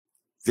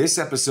This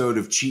episode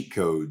of Cheat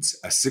Codes,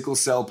 a sickle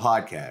cell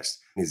podcast,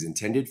 is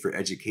intended for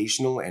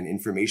educational and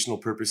informational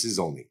purposes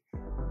only.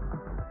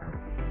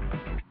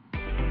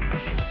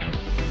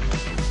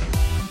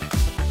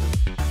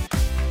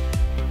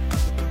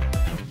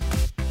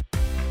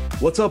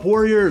 What's up,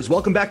 Warriors?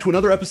 Welcome back to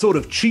another episode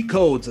of Cheat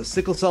Codes, a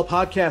sickle cell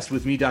podcast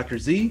with me, Dr.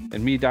 Z.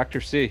 And me,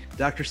 Dr. C.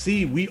 Dr.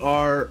 C, we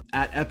are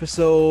at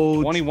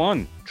episode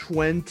 21.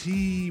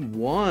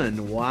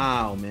 21.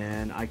 Wow,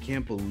 man. I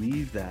can't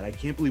believe that. I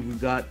can't believe we've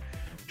got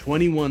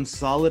 21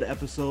 solid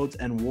episodes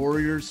and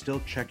Warriors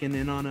still checking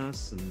in on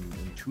us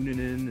and tuning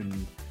in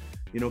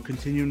and,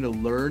 continuing to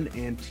learn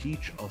and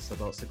teach us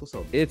about sickle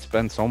cell. It's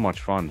been so much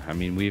fun. I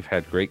mean, we've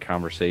had great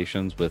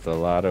conversations with a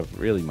lot of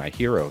really my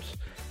heroes.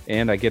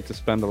 And I get to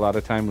spend a lot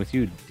of time with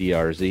you,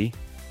 DRZ.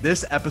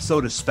 This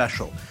episode is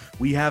special.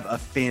 We have a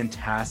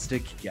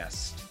fantastic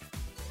guest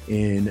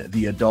in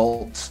the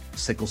adult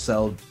sickle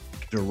cell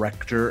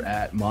director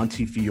at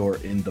Montefiore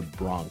in the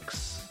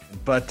Bronx.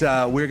 But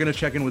we're going to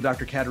check in with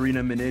Dr.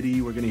 Caterina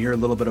Minniti. We're going to hear a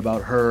little bit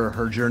about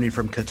her journey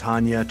from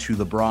Caterina to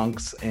the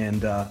Bronx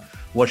and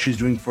what she's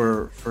doing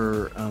for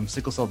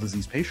sickle cell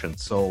disease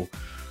patients. So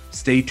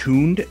stay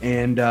tuned,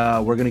 and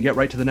we're going to get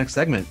right to the next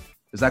segment.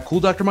 Is that cool,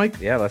 Dr. Mike?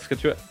 Yeah, let's get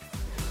to it.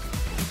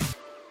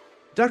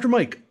 Dr.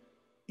 Mike,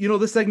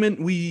 this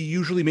segment, we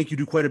usually make you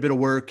do quite a bit of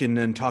work and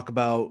then talk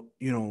about,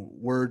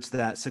 words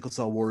that sickle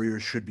cell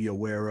warriors should be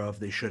aware of,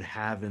 they should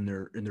have in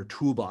their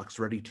toolbox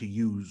ready to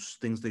use,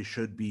 things they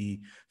should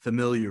be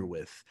familiar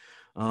with.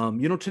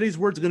 Today's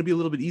word's going to be a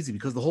little bit easy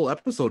because the whole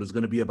episode is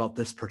going to be about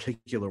this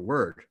particular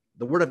word.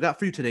 The word I've got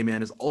for you today,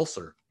 man, is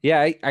ulcer.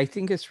 Yeah, I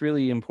think it's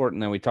really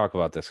important that we talk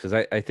about this because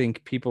I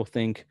think people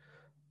think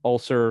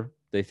ulcer,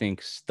 they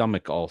think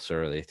stomach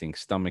ulcer, they think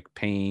stomach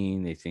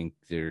pain, they think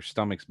their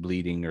stomach's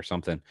bleeding or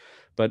something.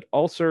 But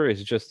ulcer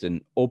is just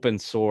an open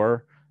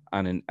sore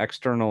on an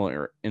external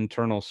or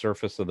internal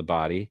surface of the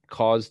body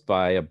caused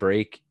by a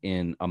break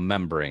in a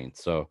membrane.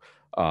 So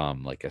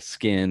like a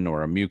skin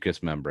or a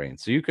mucous membrane.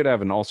 So you could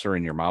have an ulcer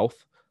in your mouth,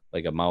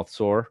 like a mouth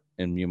sore,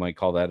 and you might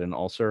call that an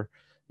ulcer.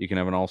 You can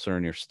have an ulcer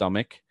in your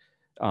stomach,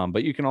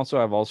 but you can also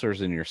have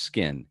ulcers in your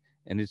skin.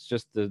 And it's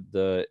just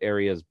the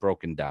area is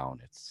broken down.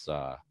 It's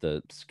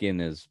the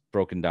skin is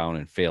broken down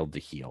and failed to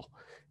heal.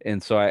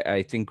 And so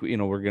I think,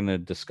 we're going to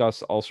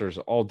discuss ulcers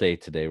all day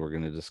today. We're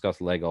going to discuss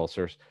leg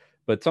ulcers,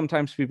 but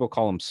sometimes people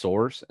call them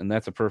sores, and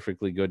that's a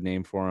perfectly good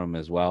name for them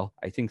as well.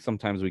 I think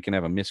sometimes we can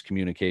have a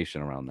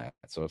miscommunication around that.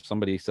 So if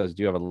somebody says,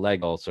 do you have a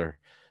leg ulcer?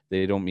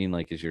 They don't mean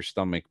like, is your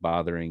stomach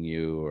bothering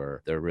you?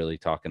 Or they're really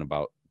talking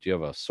about, do you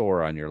have a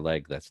sore on your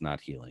leg that's not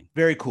healing?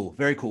 Very cool.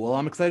 Very cool. Well,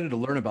 I'm excited to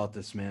learn about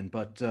this, man.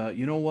 But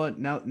you know what?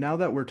 Now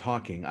that we're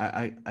talking,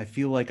 I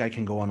feel like I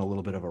can go on a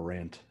little bit of a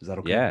rant. Is that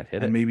okay? Yeah,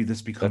 hit it. And maybe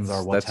this becomes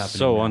our what's happening. That's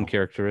so now.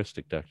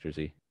 uncharacteristic, Dr.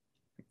 Z.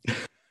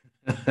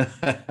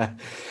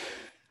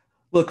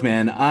 Look,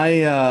 man,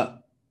 I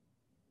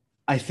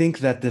think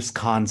that this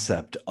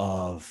concept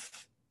of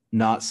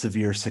not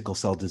severe sickle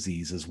cell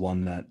disease is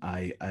one that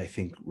I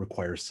think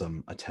requires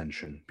some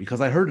attention,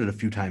 because I heard it a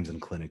few times in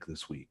clinic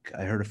this week.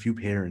 I heard a few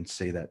parents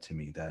say that to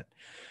me, that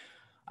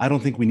I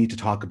don't think we need to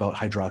talk about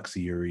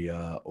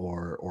hydroxyurea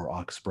or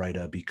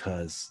oxbrita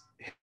because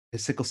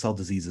his sickle cell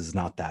disease is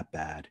not that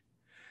bad.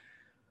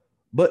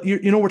 But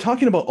we're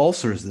talking about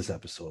ulcers this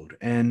episode,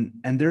 and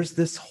there's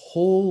this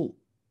whole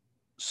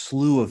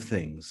slew of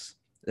things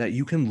that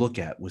you can look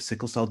at with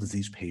sickle cell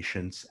disease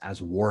patients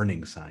as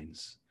warning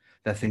signs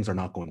that things are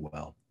not going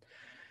well.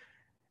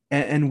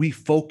 And we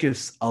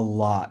focus a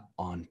lot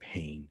on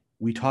pain.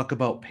 We talk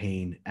about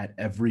pain at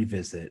every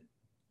visit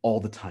all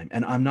the time.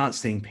 And I'm not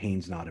saying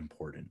pain's not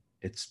important.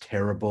 It's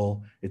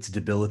terrible, it's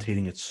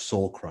debilitating, it's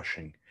soul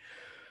crushing.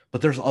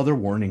 But there's other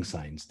warning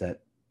signs that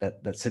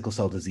sickle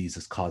cell disease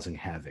is causing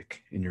havoc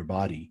in your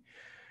body.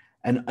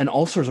 And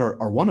ulcers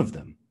are one of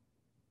them,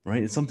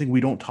 right? It's something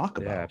we don't talk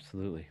about. Yeah,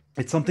 absolutely.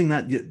 It's something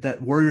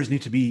that warriors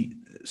need to be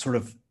sort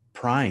of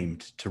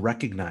primed to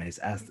recognize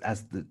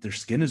as their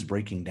skin is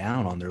breaking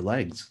down on their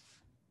legs.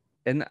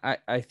 And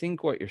I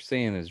think what you're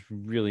saying is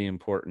really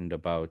important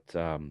about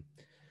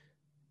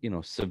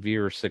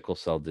severe sickle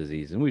cell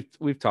disease, and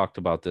we've talked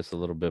about this a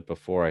little bit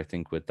before, I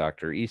think, with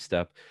Dr.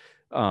 Estep.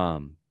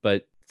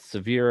 But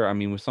severe, I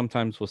mean,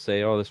 sometimes we'll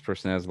say, oh, this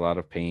person has a lot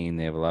of pain,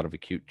 they have a lot of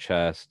acute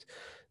chest,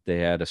 they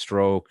had a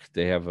stroke,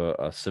 they have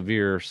a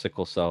severe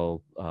sickle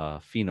cell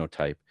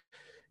phenotype.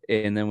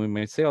 And then we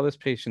might say, oh, this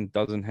patient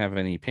doesn't have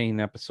any pain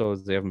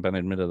episodes. They haven't been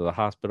admitted to the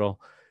hospital.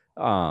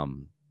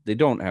 They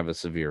don't have a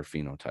severe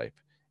phenotype.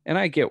 And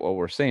I get what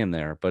we're saying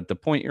there, but the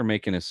point you're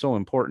making is so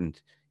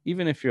important.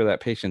 Even if you're that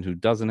patient who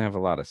doesn't have a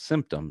lot of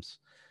symptoms,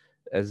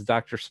 as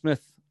Dr.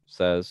 Smith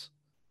says,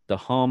 the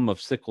hum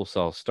of sickle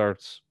cell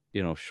starts,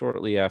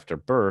 shortly after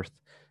birth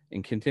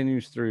and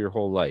continues through your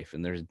whole life.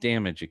 And there's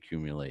damage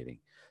accumulating.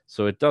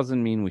 So it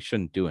doesn't mean we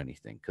shouldn't do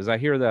anything, because I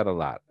hear that a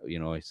lot.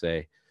 I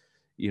say,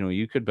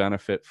 you could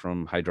benefit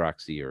from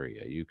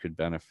hydroxyurea. You could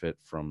benefit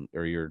from,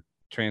 or your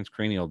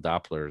transcranial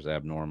Doppler is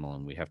abnormal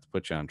and we have to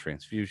put you on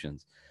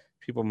transfusions.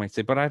 people might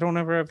say, but I don't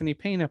ever have any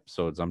pain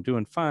episodes. I'm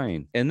doing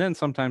fine. And then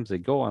sometimes they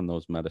go on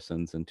those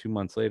medicines and 2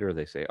 months later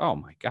they say, oh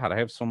my God, I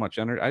have so much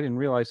energy. I didn't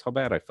realize how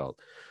bad I felt.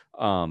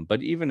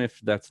 But even if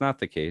that's not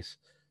the case,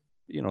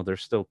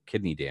 there's still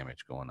kidney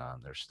damage going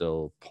on. There's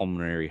still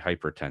pulmonary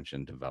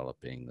hypertension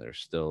developing. There's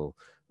still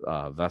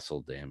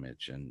vessel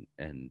damage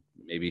and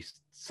maybe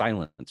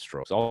silent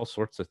strokes, all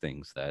sorts of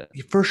things that.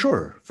 For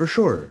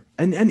sure.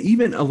 And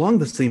even along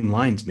the same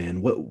lines,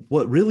 man,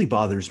 what really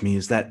bothers me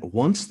is that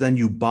once a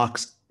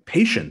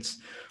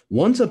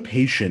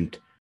patient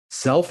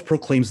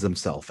self-proclaims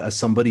themselves as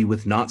somebody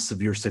with not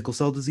severe sickle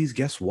cell disease,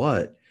 guess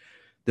what?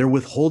 They're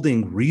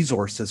withholding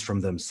resources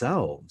from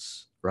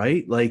themselves,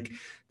 right? Like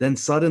then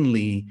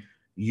suddenly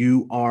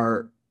you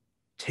are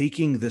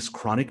taking this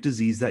chronic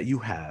disease that you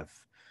have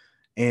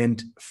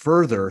and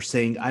further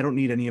saying, I don't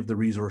need any of the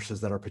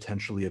resources that are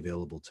potentially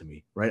available to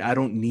me, right? I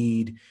don't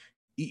need,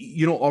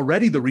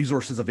 already the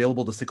resources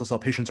available to sickle cell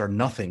patients are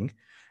nothing.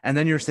 And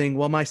then you're saying,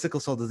 well, my sickle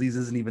cell disease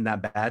isn't even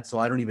that bad, so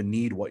I don't even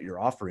need what you're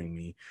offering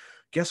me.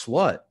 Guess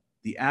what?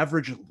 The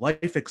average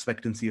life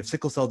expectancy of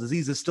sickle cell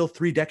disease is still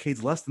 3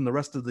 decades less than the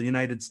rest of the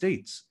United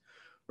States,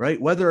 right?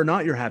 Whether or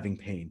not you're having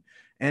pain.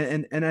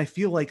 And I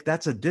feel like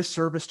that's a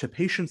disservice to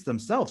patients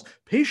themselves.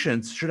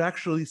 Patients should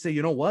actually say,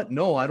 you know what?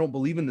 No, I don't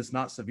believe in this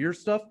not severe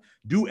stuff.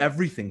 Do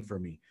everything for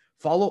me.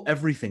 Follow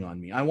everything on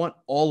me. I want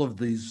all of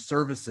these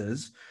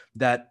services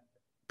that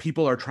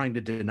people are trying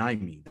to deny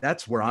me.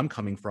 That's where I'm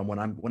coming from when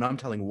I'm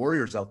telling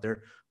warriors out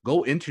there,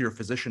 go into your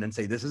physician and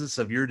say, this is a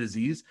severe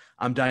disease.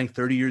 I'm dying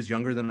 30 years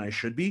younger than I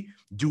should be.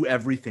 Do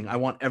everything. I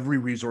want every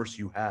resource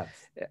you have.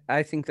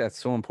 I think that's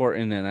so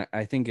important. And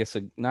I think it's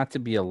not to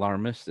be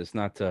alarmist. It's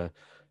not to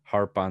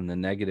harp on the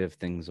negative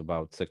things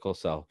about sickle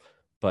cell,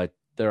 but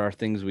there are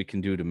things we can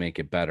do to make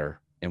it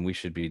better, and we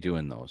should be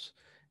doing those.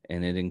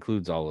 And it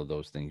includes all of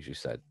those things you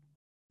said.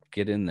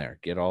 Get in there,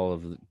 get all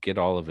of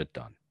it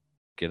done.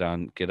 Get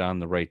on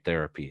the right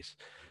therapies.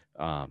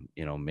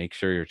 Make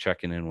sure you're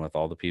checking in with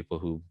all the people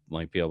who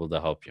might be able to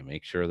help you.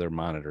 Make sure they're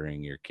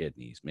monitoring your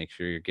kidneys. Make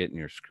sure you're getting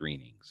your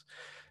screenings.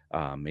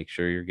 Make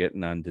sure you're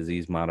getting on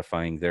disease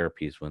modifying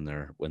therapies when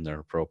they're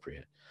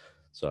appropriate.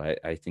 So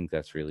I think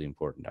that's really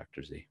important,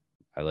 Dr. Z.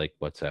 I like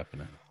what's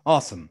happening.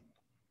 Awesome.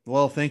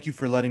 Well, thank you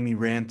for letting me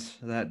rant.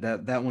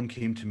 That one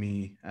came to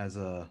me as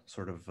a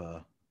sort of,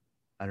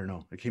 I don't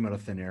know, it came out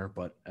of thin air,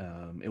 but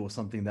it was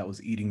something that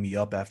was eating me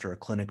up after a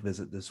clinic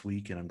visit this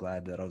week, and I'm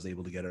glad that I was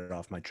able to get it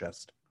off my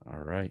chest. All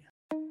right.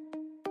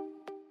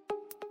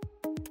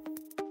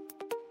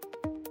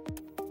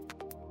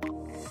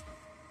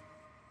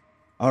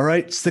 All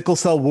right, Sickle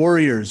Cell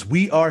Warriors,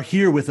 we are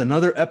here with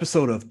another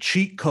episode of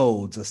Cheat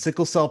Codes, a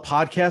sickle cell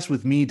podcast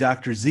with me,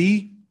 Dr.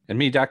 Z. And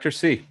me, Dr.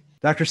 C.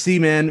 Dr. C,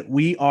 man,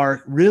 we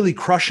are really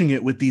crushing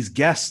it with these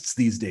guests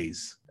these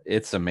days.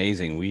 It's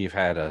amazing. We've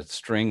had a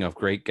string of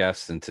great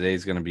guests, and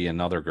today's going to be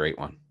another great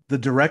one. The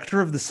director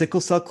of the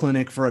Sickle Cell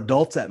Clinic for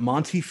Adults at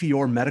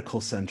Montefiore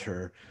Medical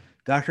Center,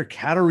 Dr.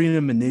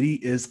 Caterina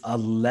Minniti, is a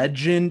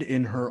legend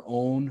in her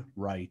own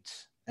right.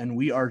 And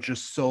we are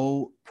just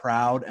so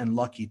proud and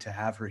lucky to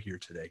have her here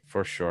today.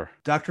 For sure.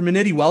 Dr.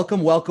 Minniti,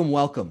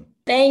 welcome.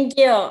 Thank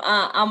you,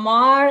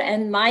 Amar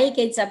and Mike.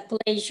 It's a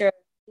pleasure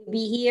to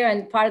be here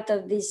and part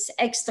of this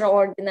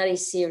extraordinary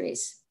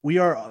series. We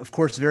are, of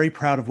course, very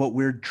proud of what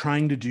we're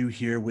trying to do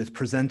here with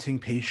presenting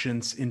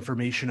patients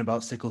information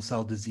about sickle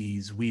cell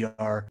disease. We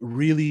are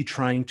really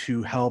trying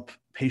to help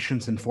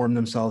patients inform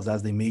themselves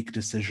as they make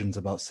decisions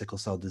about sickle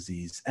cell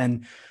disease.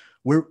 And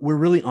we're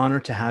really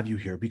honored to have you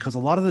here because a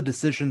lot of the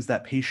decisions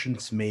that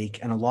patients make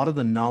and a lot of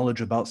the knowledge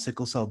about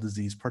sickle cell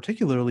disease,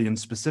 particularly in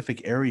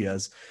specific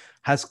areas,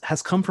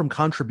 has come from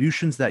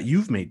contributions that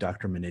you've made,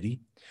 Dr.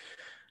 Minniti.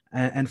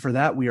 And for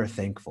that, we are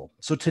thankful.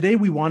 So today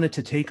we wanted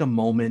to take a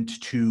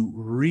moment to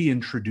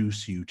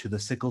reintroduce you to the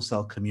sickle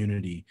cell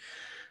community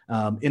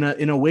in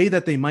a way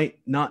that they might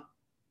not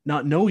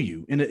know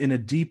you, in a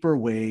deeper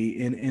way,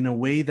 in a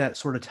way that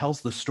sort of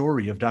tells the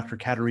story of Dr.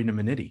 Caterina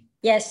Minniti.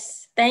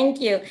 Yes, thank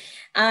you.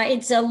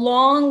 It's a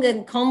long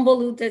and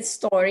convoluted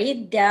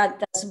story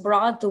that has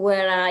brought to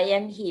where I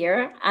am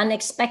here,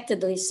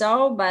 unexpectedly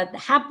so, but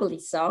happily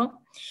so.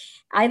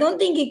 I don't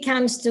think it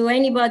comes to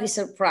anybody's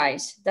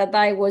surprise that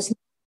I was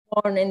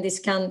born in this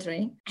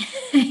country.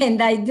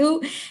 And I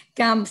do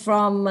come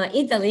from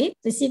Italy,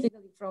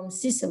 specifically from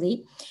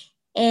Sicily.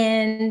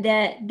 And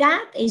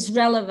that is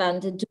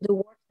relevant to the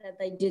work that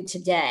I do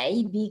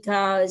today,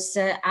 because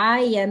I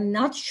am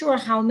not sure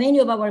how many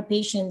of our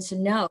patients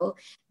know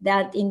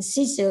that in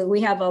Sicily,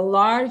 we have a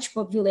large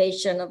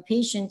population of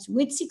patients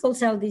with sickle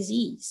cell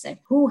disease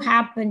who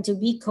happen to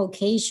be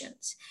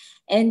Caucasians.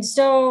 And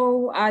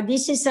so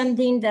this is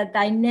something that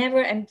I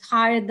never am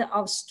tired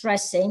of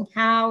stressing,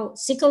 how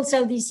sickle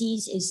cell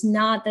disease is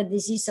not a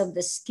disease of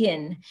the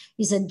skin.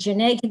 It's a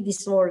genetic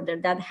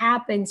disorder that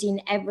happens in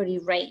every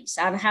race.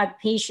 I've had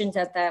patients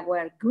that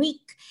were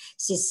Greek,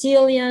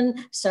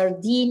 Sicilian,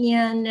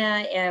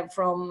 Sardinian,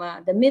 from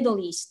the Middle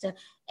East.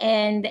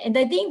 And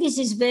I think this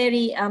is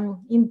very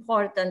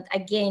important,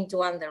 again,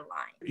 to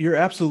underline. You're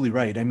absolutely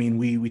right. I mean,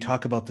 we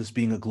talk about this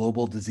being a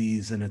global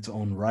disease in its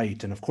own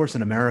right. And of course,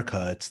 in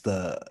America, it's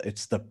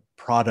the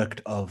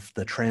product of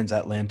the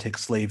transatlantic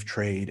slave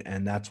trade.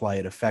 And that's why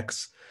it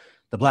affects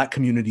the Black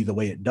community the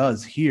way it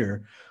does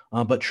here.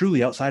 But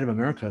truly, outside of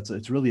America,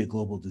 it's really a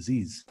global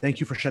disease. Thank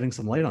you for shedding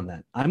some light on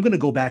that. I'm going to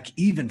go back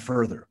even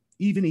further,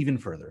 even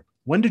further.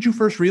 When did you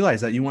first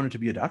realize that you wanted to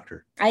be a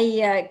doctor?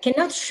 I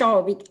cannot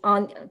show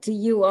it to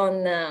you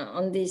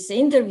on this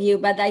interview,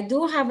 but I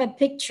do have a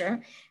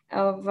picture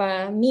of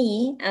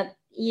me at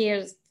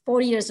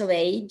 4 years of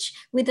age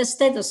with a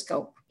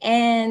stethoscope.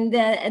 And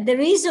the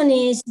reason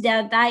is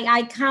that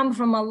I come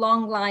from a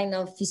long line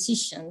of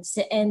physicians.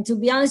 And to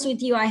be honest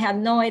with you, I had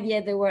no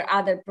idea there were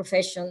other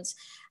professions.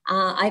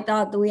 I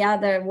thought we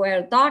either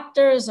were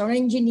doctors or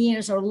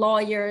engineers or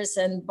lawyers,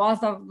 and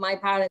both of my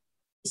parents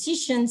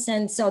physicians,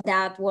 and so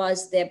that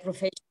was the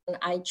profession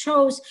I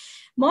chose,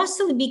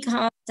 mostly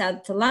because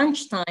at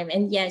lunchtime,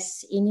 and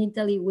yes, in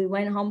Italy we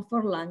went home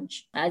for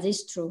lunch, that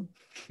is true.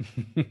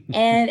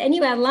 And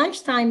anyway, at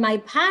lunchtime, my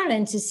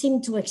parents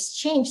seemed to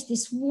exchange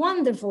these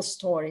wonderful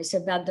stories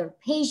about their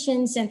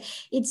patients, and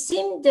it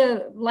seemed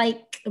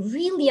like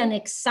really an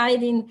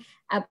exciting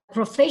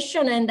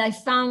profession, and I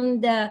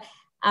found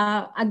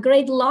a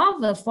great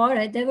love for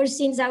it ever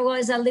since I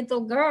was a little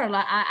girl.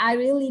 I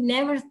really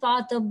never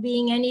thought of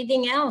being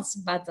anything else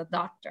but a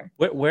doctor.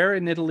 Where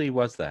in Italy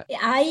was that?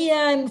 I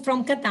am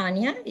from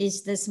Catania.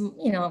 Is this,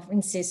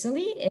 in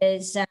Sicily,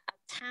 is a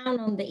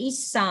town on the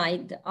east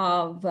side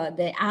of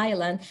the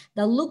island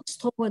that looks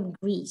toward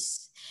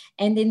Greece.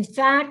 And in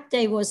fact,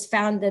 it was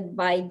founded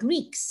by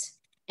Greeks.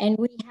 And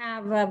we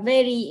have a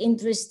very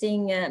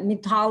interesting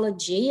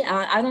mythology.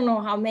 I don't know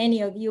how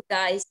many of you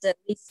guys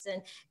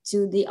listen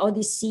to the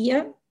Odyssey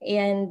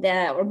and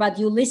about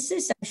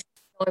Ulysses. I'm sure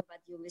you know about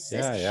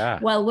Ulysses. Yeah.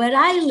 Well, where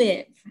I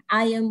live,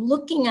 I am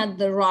looking at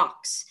the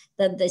rocks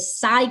that the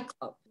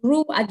Cyclops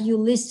threw at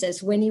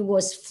Ulysses when he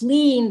was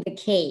fleeing the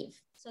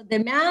cave. So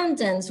the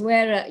mountains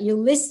where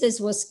Ulysses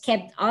was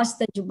kept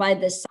hostage by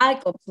the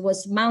Cyclops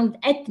was Mount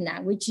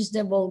Etna, which is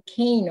the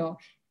volcano.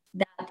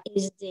 That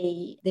is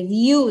the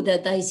view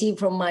that I see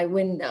from my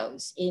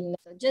windows,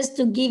 just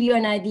to give you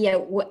an idea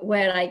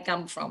where I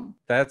come from.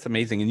 That's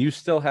amazing. And you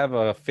still have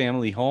a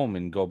family home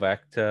and go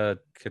back to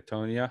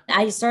Caterina?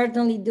 I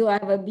certainly do. I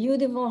have a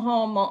beautiful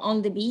home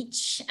on the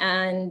beach,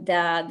 and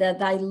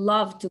that I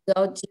love to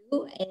go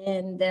to,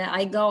 and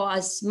I go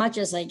as much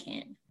as I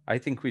can. I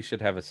think we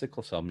should have a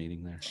sickle cell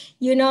meeting there.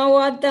 You know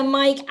what,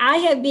 Mike? I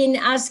have been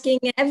asking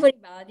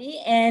everybody,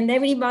 and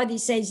everybody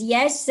says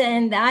yes.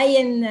 And I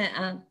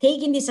am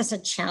taking this as a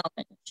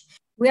challenge.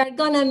 We are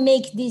going to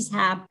make this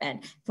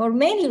happen for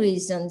many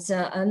reasons,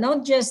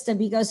 not just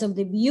because of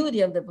the beauty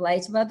of the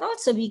place, but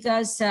also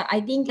because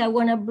I think I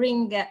want to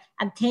bring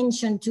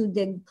attention to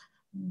the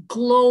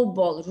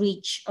global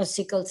reach of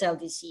sickle cell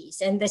disease,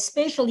 and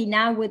especially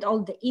now with all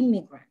the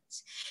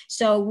immigrants.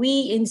 So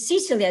we in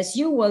Sicily, as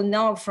you will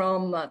know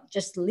from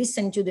just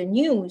listen to the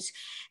news,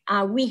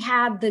 we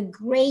have the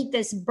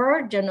greatest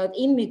burden of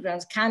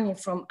immigrants coming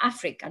from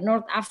Africa,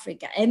 North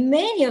Africa, and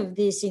many of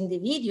these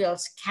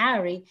individuals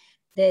carry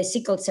the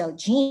sickle cell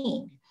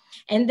gene.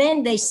 And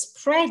then they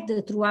spread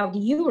throughout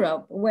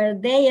Europe, where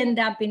they end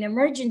up in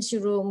emergency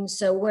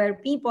rooms where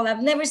people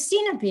have never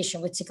seen a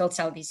patient with sickle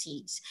cell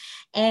disease.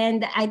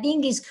 And I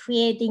think it's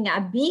creating a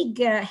big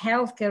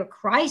healthcare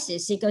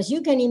crisis, because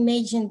you can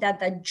imagine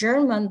that a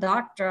German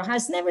doctor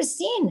has never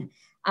seen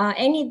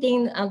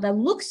anything that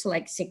looks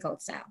like sickle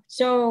cell.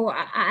 So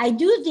I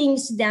do think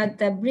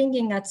that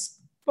bringing a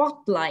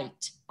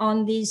spotlight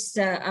on this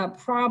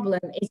problem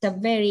is a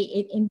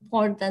very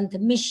important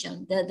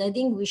mission that I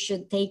think we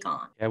should take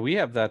on. Yeah, we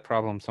have that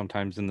problem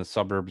sometimes in the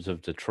suburbs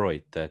of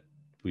Detroit, that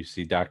we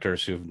see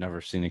doctors who've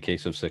never seen a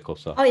case of sickle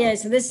cell. Oh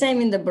yes, the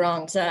same in the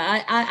Bronx.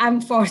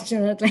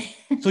 Unfortunately.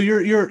 So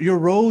your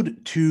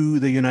road to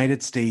the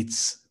United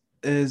States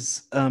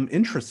is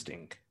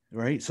interesting,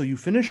 right? So you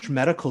finished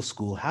medical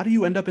school. How do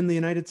you end up in the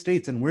United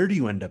States, and where do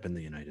you end up in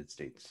the United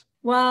States?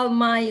 Well,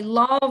 my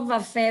love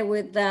affair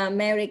with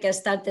America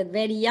started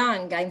very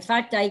young. In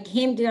fact, I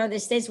came to the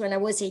United States when I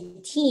was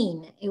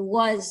 18. It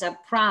was a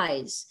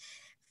prize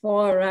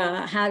for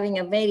having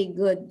a very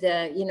good,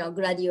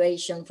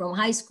 graduation from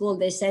high school.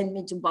 They sent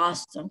me to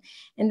Boston.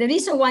 And the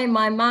reason why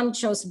my mom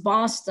chose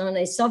Boston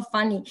is so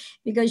funny,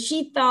 because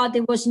she thought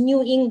it was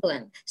New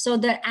England. So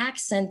their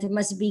accent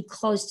must be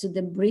close to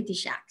the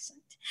British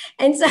accent.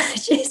 And so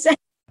she said,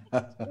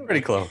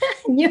 Pretty close.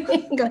 New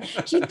England.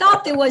 She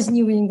thought it was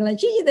New England.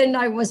 She didn't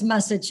know it was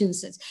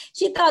Massachusetts.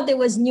 She thought it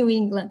was New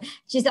England.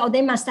 She said, oh,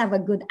 they must have a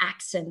good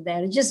accent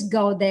there. Just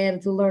go there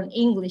to learn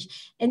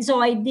English. And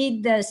so I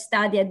did the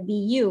study at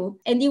BU,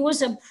 and it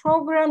was a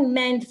program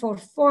meant for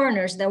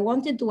foreigners that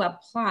wanted to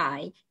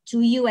apply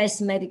to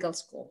US medical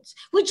schools,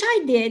 which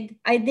I did.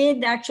 I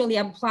did actually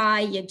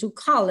apply to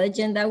college,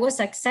 and I was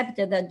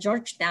accepted at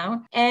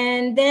Georgetown.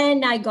 And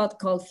then I got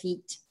cold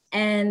feet.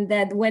 And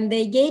that when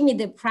they gave me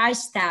the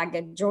price tag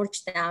at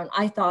Georgetown,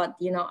 I thought,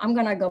 I'm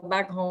going to go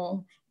back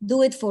home,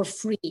 do it for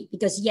free,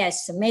 because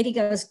yes,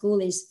 medical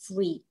school is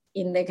free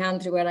in the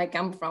country where I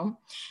come from,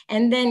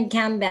 and then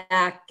come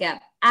back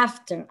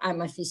after I'm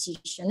a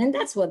physician. And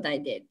that's what I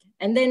did.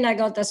 And then I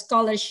got a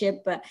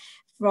scholarship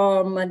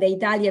from the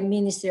Italian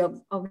Ministry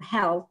of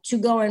Health to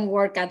go and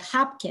work at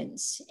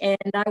Hopkins.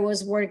 And I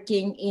was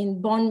working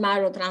in bone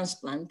marrow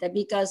transplant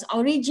because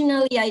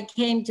originally I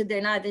came to the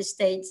United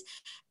States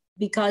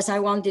because I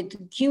wanted to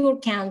cure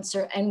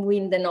cancer and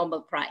win the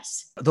Nobel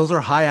Prize. Those are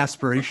high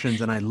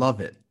aspirations, and I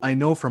love it. I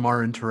know from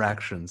our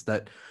interactions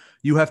that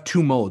you have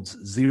two modes,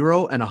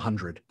 0 and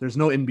 100. There's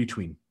no in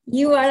between.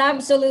 You are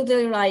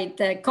absolutely right.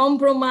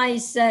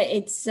 Compromise,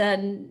 it's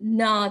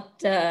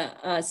not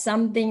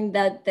something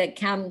that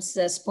comes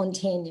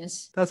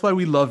spontaneous. That's why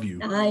we love you.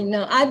 I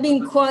know. I've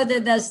been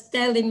quoted as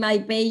telling my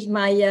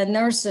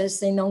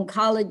nurses in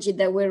oncology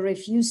that were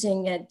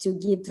refusing to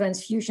give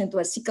transfusion to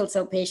a sickle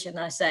cell patient.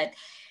 I said,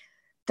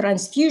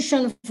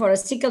 transfusion for a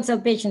sickle cell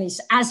patient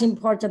is as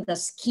important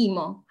as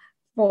chemo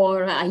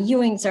for a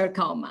Ewing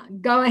sarcoma.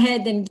 Go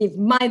ahead and give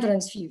my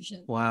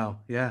transfusion. Wow.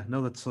 Yeah,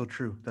 no, that's so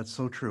true. That's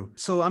so true.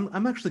 So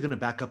I'm actually going to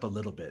back up a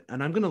little bit,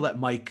 and I'm going to let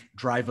Mike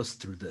drive us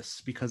through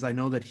this because I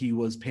know that he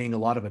was paying a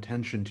lot of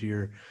attention to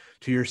your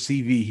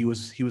CV. He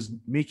was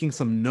making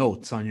some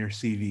notes on your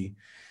CV.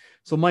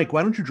 So Mike,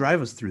 why don't you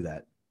drive us through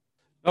that?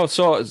 Oh,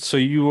 so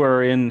you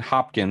were in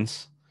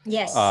Hopkins.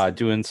 Yes.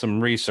 Doing some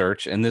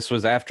research, and this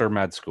was after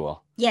med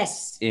school.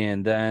 Yes.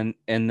 And then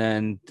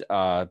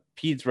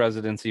peds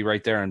residency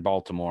right there in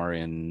Baltimore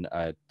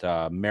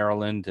at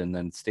Maryland, and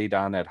then stayed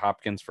on at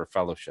Hopkins for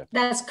fellowship.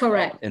 That's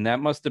correct. And that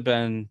must have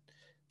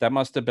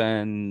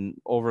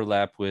been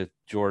overlap with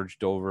George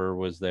Dover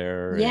was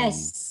there.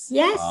 Yes. And,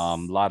 yes.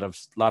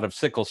 Lot of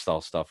sickle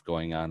cell stuff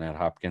going on at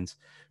Hopkins.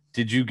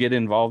 Did you get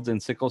involved in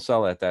sickle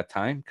cell at that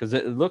time? Because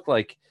it looked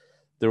like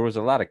there was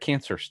a lot of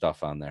cancer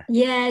stuff on there.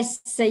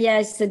 Yes,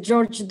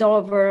 George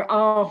Dover.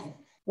 Oh,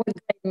 what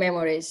great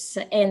memories.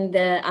 And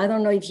I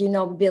don't know if you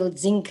know Bill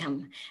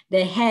Zinkham,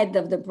 the head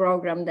of the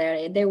program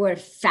there. They were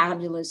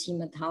fabulous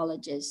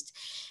hematologists.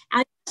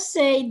 I must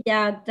say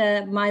that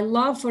my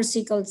love for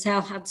sickle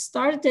cell had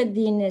started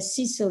in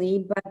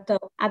Sicily, but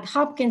at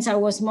Hopkins, I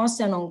was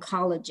mostly an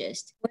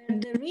oncologist. Where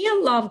the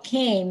real love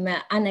came,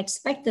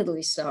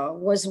 unexpectedly so,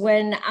 was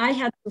when I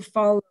had to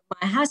follow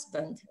my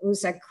husband,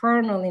 who's a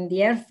colonel in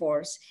the Air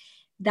Force,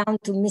 down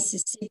to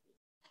Mississippi.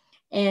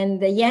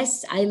 And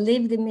yes, I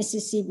lived in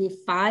Mississippi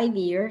 5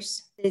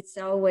 years. It's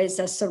always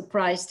a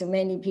surprise to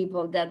many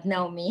people that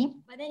know me.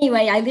 But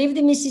anyway, I lived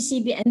in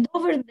Mississippi, and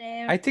over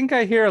there... I think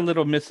I hear a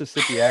little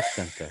Mississippi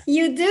accent there.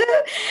 You do?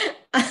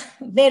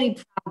 Very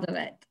proud of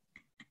it.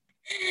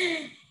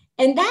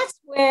 And that's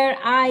where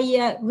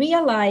I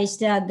realized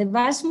that the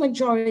vast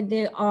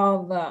majority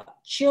of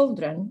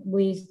children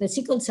with the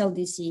sickle cell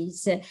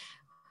disease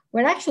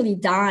were actually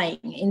dying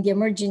in the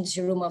emergency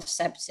room of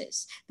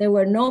sepsis. There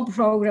were no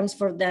programs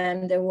for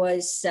them. There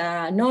was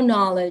no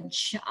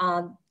knowledge.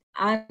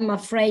 I'm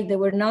afraid they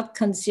were not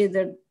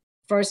considered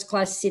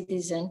first-class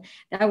citizen.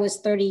 That was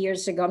 30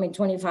 years ago,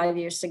 25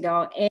 years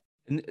ago.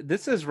 And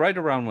this is right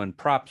around when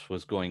PROPS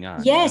was going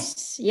on.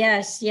 Yes,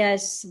 right?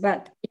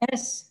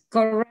 yes,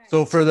 correct.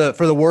 So for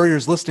the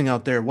warriors listening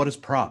out there, what is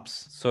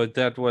PROPS? So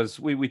that was,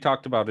 we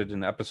talked about it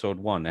in episode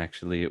 1,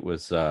 actually. It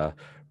was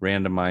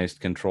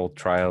randomized controlled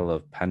trial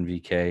of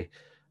PenVK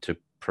to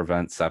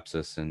prevent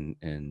sepsis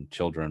in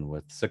children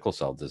with sickle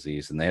cell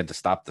disease. And they had to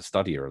stop the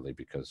study early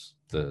because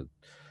the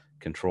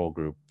control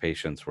group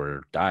patients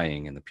were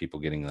dying and the people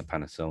getting the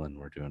penicillin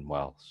were doing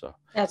well. So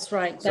that's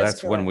right. So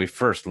that's when we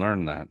first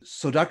learned that.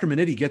 So Dr.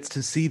 Minniti gets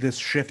to see this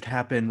shift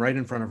happen right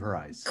in front of her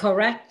eyes.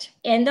 Correct.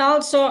 And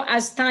also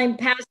as time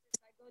passes,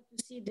 I got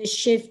to see the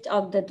shift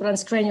of the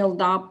transcranial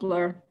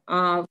Doppler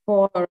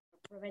for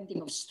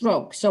preventing of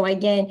stroke. So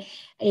again,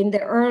 in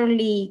the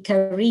early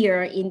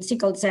career in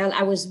sickle cell,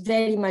 I was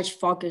very much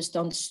focused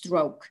on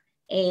stroke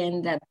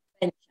and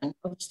prevention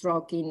of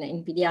stroke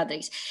in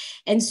pediatrics.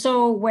 And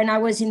so when I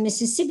was in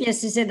Mississippi,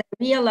 as I said, I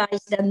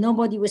realized that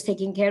nobody was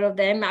taking care of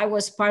them. I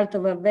was part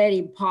of a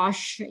very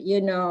posh,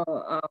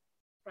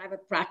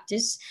 private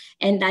practice,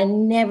 and I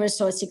never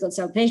saw a sickle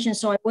cell patient.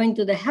 So I went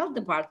to the health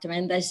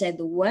department. I said,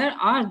 where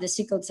are the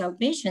sickle cell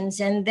patients?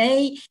 And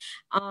they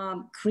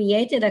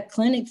created a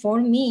clinic for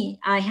me.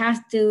 I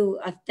have to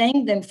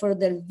thank them for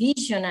their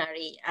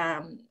visionary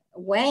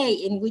way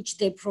in which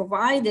they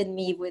provided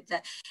me with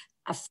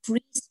a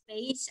free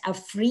space, a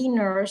free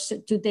nurse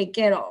to take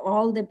care of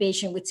all the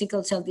patients with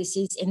sickle cell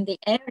disease in the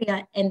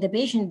area. And the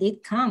patient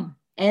did come.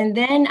 And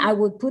then I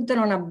would put them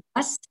on a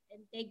bus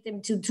take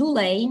them to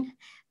Tulane,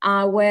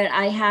 where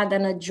I had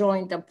an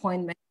adjoint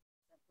appointment,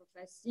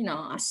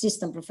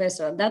 assistant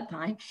professor at that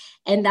time.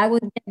 And I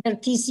would get their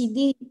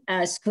TCD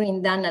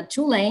screen done at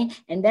Tulane,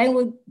 and then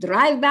would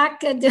drive back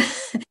to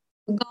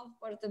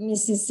Gulfport,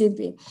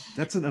 Mississippi.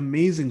 That's an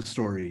amazing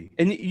story.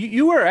 And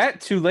you were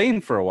at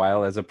Tulane for a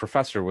while as a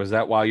professor. Was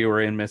that while you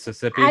were in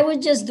Mississippi? I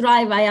would just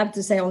drive, I have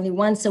to say, only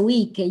once a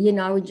week.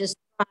 I would just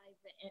drive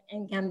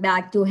and come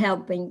back to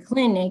help in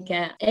clinic.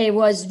 It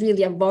was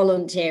really a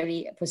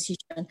voluntary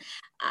position.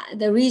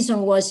 The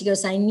reason was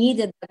because I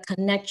needed a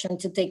connection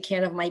to take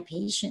care of my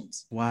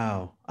patients.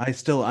 Wow.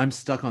 I'm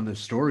stuck on the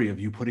story of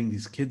you putting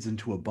these kids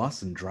into a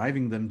bus and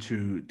driving them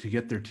to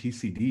get their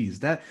TCDs.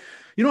 That,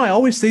 I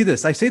always say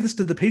this. I say this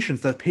to the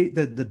patients, that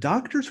the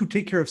doctors who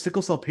take care of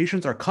sickle cell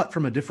patients are cut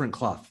from a different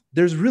cloth.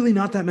 There's really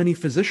not that many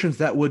physicians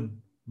that would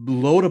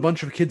load a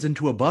bunch of kids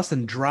into a bus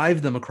and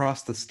drive them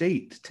across the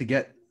state to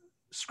get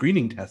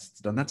screening tests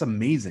done. That's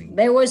amazing.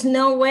 There was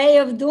no way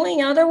of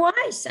doing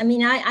otherwise. I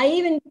mean, I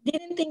even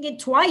didn't think it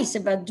twice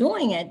about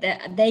doing it.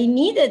 They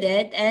needed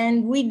it,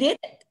 and we did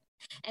it.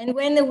 And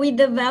when we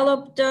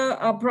developed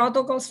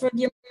protocols for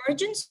the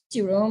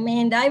emergency room,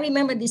 and I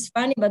remember this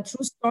funny but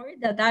true story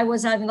that I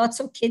was having lots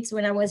of kids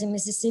when I was in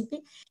Mississippi,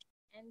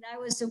 and I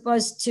was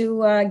supposed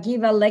to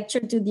give a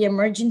lecture to the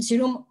emergency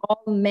room,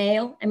 all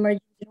male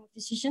emergency room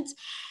physicians.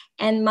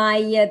 And my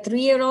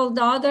 3-year-old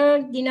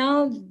daughter,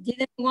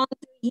 didn't want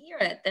to hear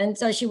it. And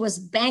so she was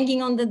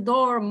banging on the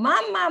door,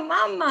 "Mama,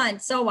 Mama."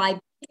 And so I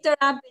picked her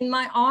up in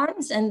my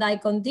arms, and I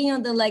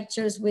continued the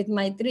lectures with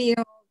my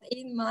 3-year-old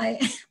in my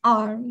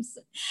arms.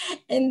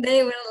 And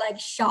they were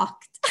like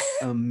shocked.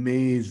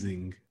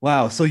 Amazing.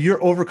 Wow. So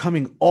you're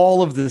overcoming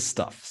all of this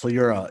stuff. So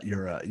you're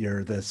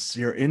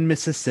in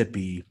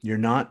Mississippi. You're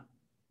not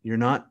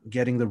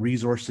getting the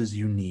resources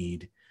you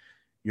need.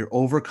 You're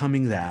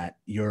overcoming that.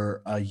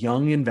 You're a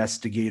young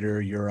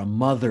investigator. You're a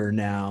mother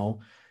now.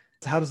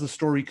 How does the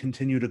story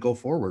continue to go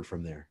forward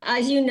from there?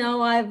 As you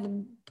know, I've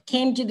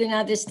came to the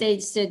United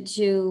States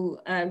to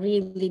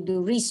really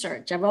do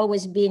research. I've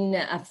always been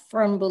a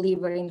firm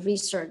believer in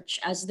research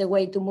as the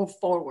way to move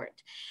forward,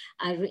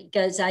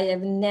 because I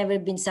have never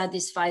been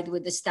satisfied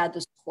with the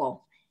status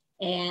quo.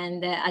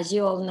 And as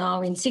you all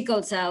know, in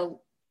sickle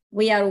cell,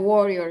 we are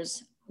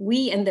warriors.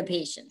 We and the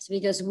patients,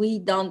 because we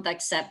don't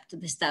accept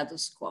the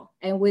status quo,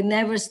 and we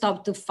never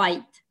stop to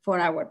fight for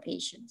our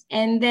patients.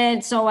 And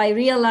then, so I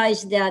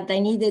realized that I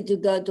needed to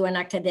go to an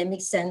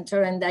academic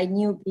center, and I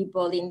knew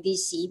people in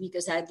DC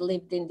because I'd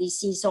lived in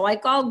DC. So I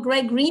called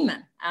Greg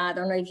Riemann. I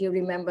don't know if you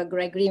remember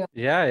Greg Riemann.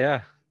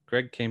 Yeah.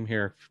 Greg came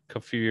here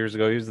a few years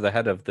ago. He was the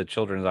head of the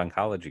Children's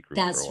Oncology Group.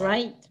 That's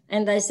right.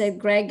 And I said,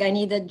 Greg, I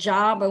need a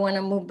job. I want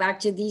to move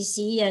back to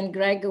DC. And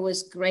Greg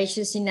was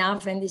gracious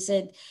enough. And he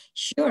said,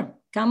 sure,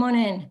 come on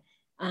in.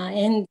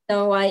 And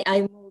so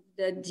I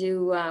moved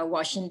to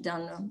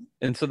Washington.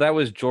 And so that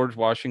was George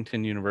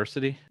Washington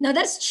University? No,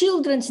 that's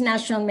Children's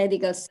National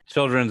Medical Center.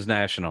 Children's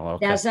National,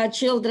 okay. That's our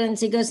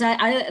children's, because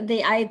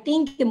I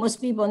think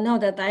most people know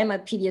that I'm a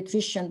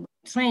pediatrician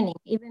by training.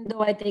 Even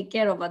though I take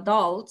care of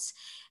adults,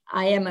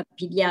 I am a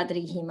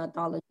pediatric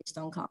hematologist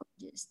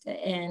oncologist.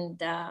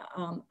 And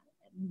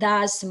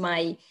that's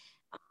my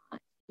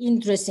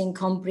interest in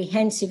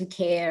comprehensive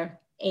care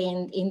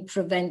and in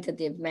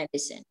preventative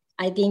medicine.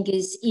 I think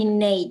is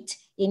innate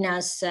in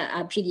us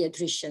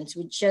pediatricians.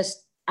 We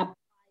just apply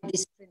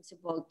this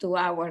principle to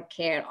our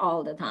care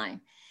all the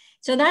time.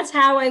 So that's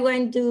how I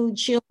went to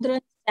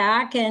Children's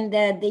Stack, and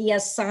they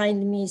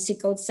assigned me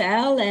sickle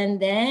cell.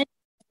 And then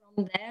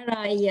from there,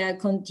 I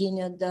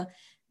continued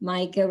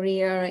my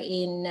career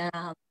in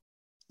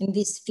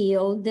this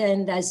field.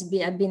 And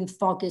I've been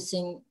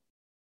focusing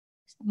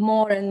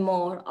more and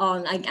more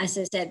on, as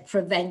I said,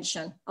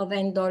 prevention of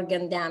end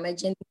organ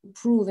damage and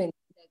improving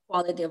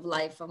quality of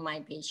life of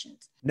my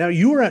patients. Now,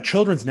 you were at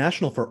Children's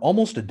National for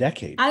almost a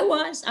decade. I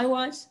was.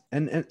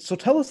 And so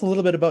tell us a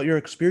little bit about your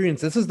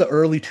experience. This is the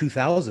early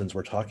 2000s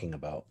we're talking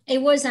about.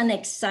 It was an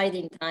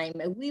exciting time.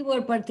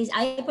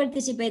 I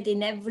participated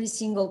in every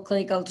single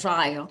clinical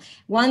trial.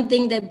 One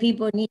thing that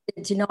people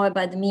needed to know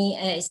about me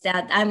is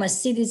that I'm a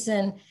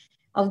citizen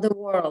of the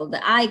world.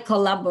 I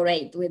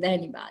collaborate with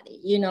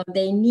anybody.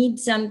 They need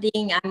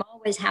something. I'm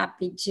always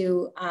happy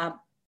to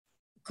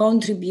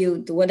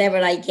contribute whatever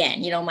I can,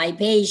 my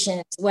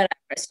patients, whatever.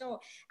 So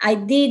I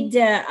did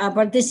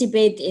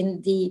participate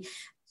in the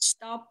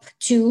STOP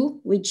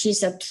 2, which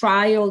is a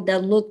trial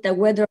that looked at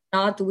whether or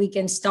not we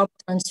can stop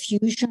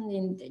transfusion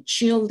in the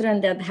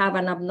children that have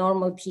an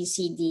abnormal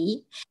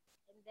TCD.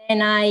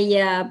 And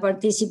I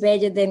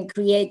participated and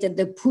created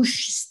the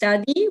PUSH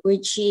study,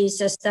 which is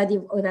a study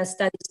that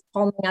studies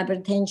pulmonary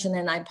hypertension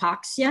and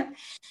hypoxia.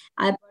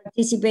 I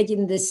participated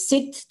in the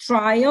SIT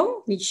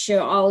trial, which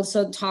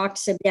also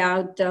talks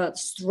about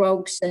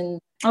strokes and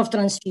of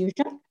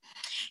transfusion.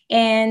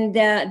 And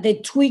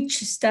the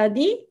TWITCH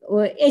study.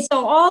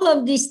 So all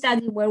of these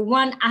studies were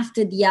one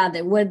after the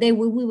other, where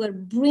we were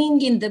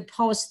bringing the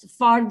post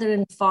farther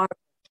and farther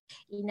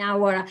in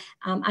our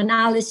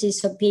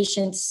analysis of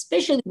patients,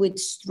 especially with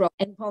stroke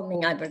and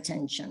pulmonary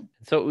hypertension.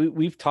 So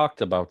we've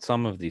talked about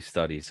some of these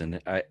studies,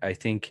 and I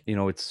think,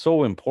 it's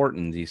so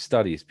important, these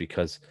studies,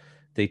 because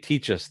they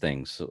teach us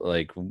things.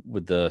 Like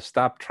with the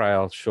STOP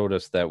trial showed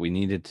us that we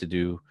needed to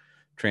do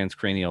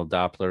transcranial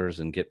Dopplers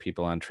and get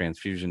people on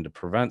transfusion to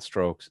prevent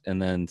strokes.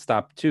 And then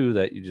STOP 2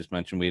 that you just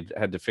mentioned, we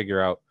had to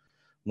figure out,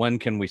 when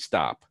can we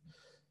stop?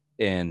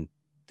 And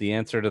the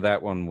answer to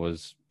that one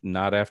was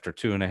not after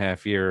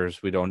 2.5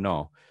 years. We don't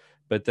know.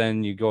 But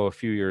then you go a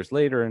few years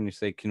later and you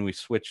say, can we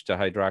switch to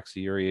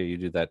hydroxyurea? You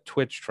do that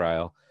Twitch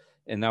trial.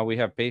 And now we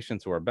have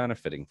patients who are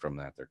benefiting from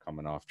that. They're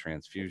coming off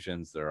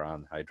transfusions. They're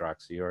on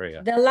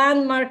hydroxyurea. The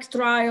landmark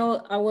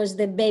trial was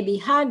the baby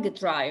hug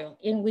trial,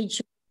 in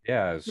which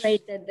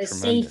rated the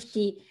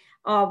safety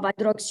of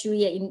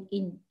hydroxyurea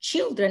in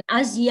children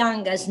as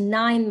young as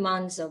 9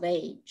 months of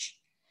age.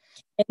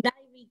 And I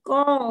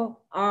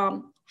recall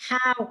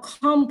how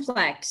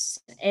complex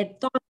and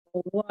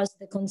thoughtful was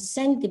the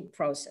consenting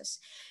process.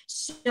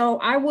 So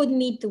I would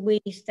meet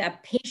with a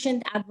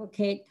patient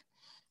advocate,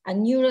 a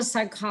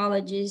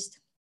neuropsychologist,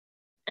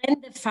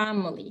 and the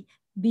family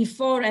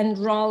before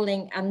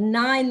enrolling a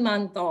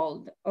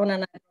 9-month-old on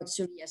an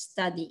hydroxyurea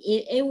study.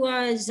 It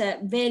was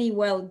very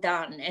well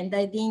done, and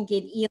I think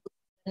it yielded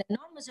an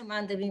enormous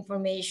amount of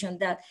information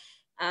that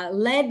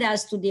led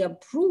us to the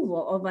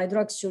approval of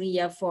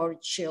hydroxyurea for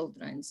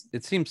children.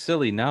 It seems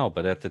silly now,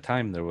 but at the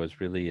time there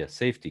was really a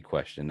safety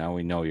question. Now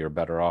we know you're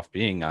better off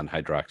being on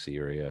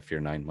hydroxyurea if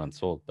you're 9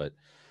 months old, but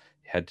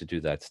you had to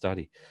do that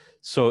study.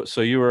 So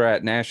you were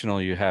at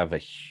National, you have a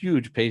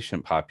huge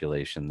patient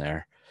population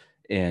there,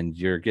 and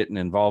you're getting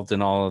involved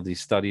in all of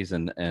these studies.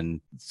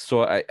 And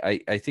so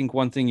I think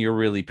one thing you're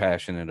really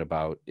passionate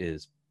about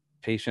is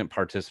patient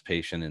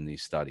participation in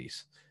these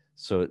studies.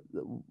 So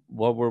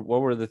what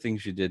were the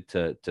things you did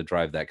to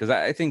drive that? Because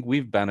I think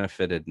we've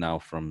benefited now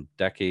from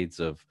decades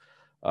of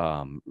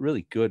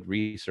really good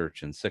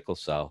research in sickle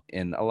cell.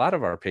 And a lot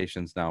of our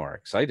patients now are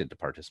excited to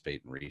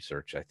participate in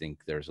research. I think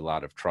there's a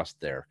lot of trust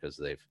there because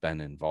they've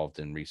been involved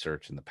in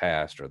research in the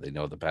past, or they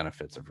know the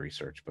benefits of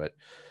research. But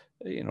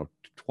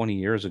 20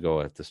 years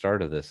ago at the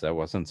start of this, that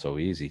wasn't so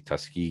easy.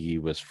 Tuskegee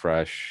was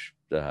fresh.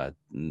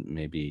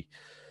 Maybe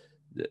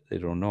they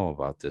don't know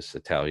about this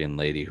Italian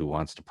lady who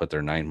wants to put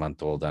their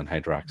 9-month-old on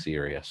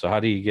hydroxyurea. So how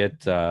do you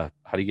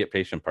get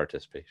patient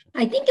participation?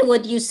 I think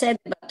what you said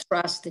about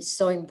trust is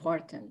so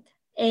important.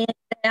 And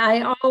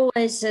I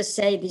always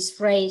say this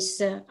phrase,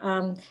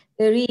 there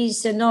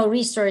is no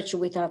research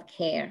without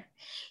care.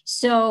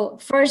 So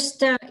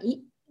first,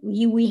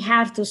 we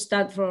have to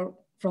start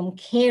from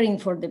caring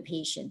for the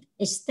patient,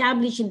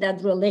 establishing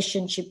that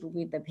relationship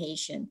with the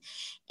patient.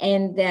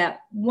 And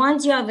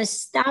once you have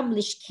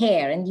established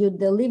care and you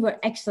deliver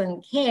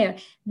excellent care,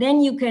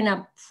 then you can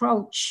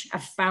approach a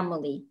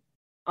family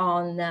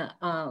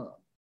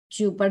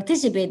to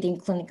participate in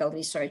clinical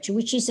research,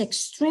 which is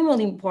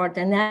extremely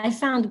important. And I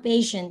found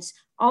patients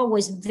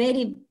always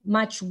very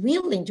much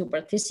willing to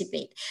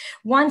participate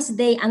once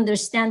they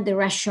understand the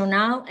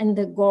rationale and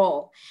the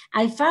goal.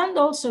 I found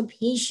also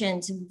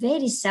patients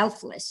very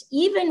selfless,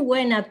 even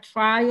when a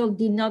trial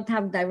did not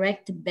have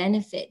direct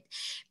benefit.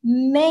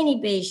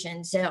 Many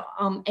patients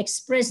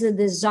express the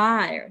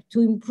desire to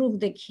improve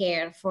the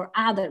care for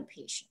other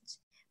patients.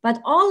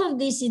 But all of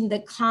this in the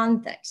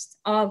context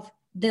of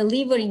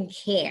delivering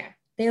care,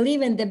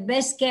 delivering the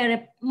best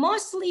care.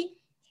 Mostly,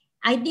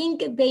 I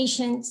think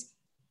patients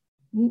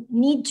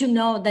need to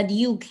know that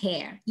you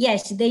care.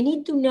 Yes, they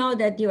need to know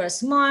that you are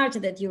smart,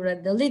 that you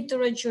read the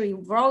literature,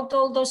 you wrote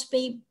all those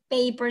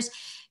papers.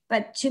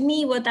 But to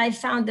me, what I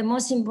found the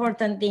most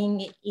important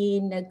thing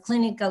in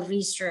clinical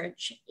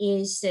research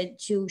is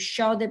to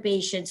show the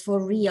patients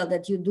for real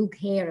that you do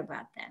care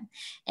about them,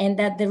 and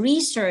that the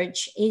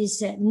research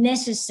is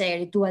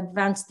necessary to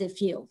advance the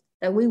field,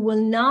 that we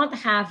will not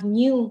have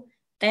new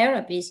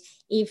therapies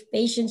if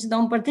patients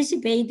don't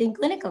participate in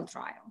clinical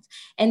trials.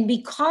 And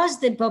because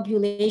the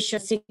population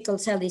of sickle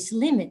cell is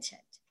limited,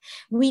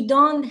 we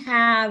don't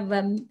have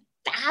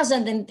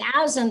thousands and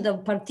thousands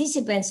of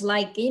participants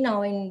like, in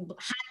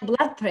high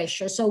blood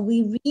pressure. So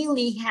we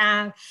really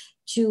have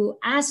to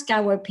ask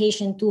our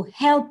patient to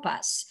help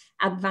us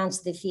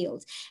advance the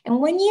field. And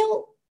when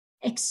you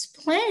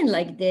explain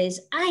like this,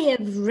 I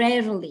have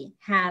rarely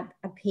had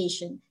a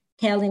patient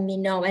telling me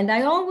no. And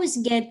I always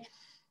get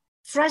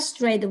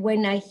frustrated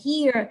when I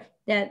hear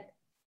that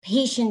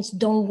patients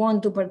don't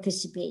want to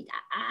participate.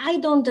 I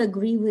don't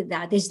agree with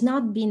that. It's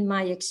not been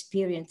my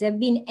experience. They've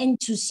been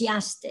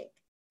enthusiastic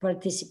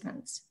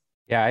participants.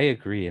 Yeah, I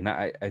agree. And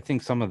I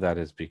think some of that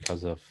is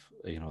because of,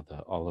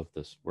 all of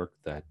this work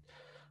that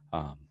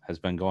has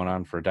been going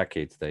on for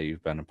decades that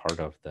you've been a part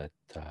of that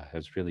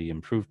has really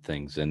improved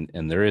things. And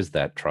there is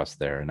that trust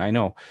there. And I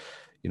know,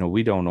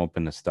 we don't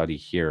open a study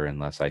here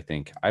unless I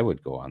think I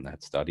would go on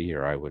that study,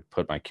 or I would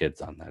put my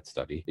kids on that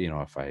study.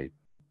 If I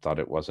thought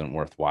it wasn't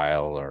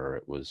worthwhile, or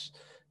it was,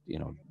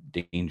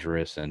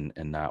 dangerous and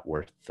not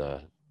worth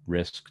the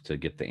risk to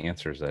get the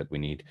answers that we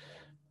need,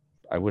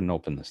 I wouldn't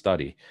open the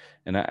study.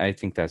 And I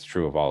think that's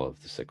true of all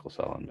of the sickle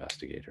cell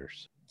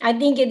investigators. I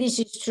think this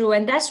is true.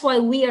 And that's why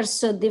we are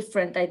so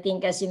different, I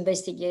think, as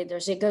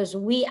investigators, because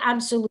we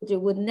absolutely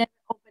would never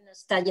open a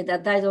study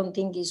that I don't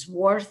think is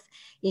worth,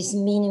 is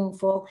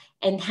meaningful,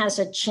 and has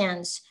a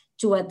chance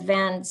to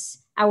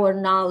advance our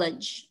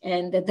knowledge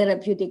and the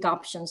therapeutic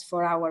options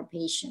for our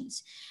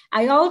patients.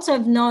 I also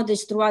have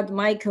noticed throughout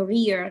my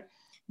career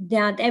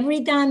that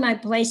every time I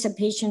place a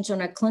patient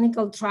on a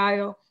clinical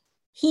trial,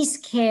 his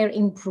care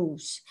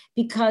improves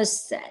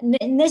because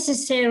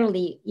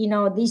necessarily,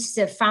 this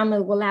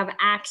family will have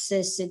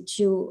access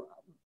to,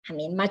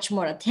 much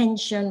more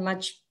attention,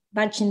 much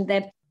in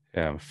depth.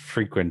 Yeah,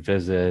 frequent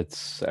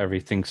visits,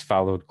 everything's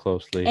followed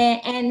closely.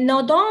 And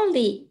not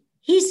only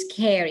his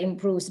care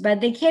improves,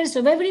 but the cares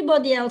of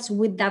everybody else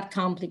with that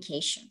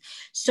complication.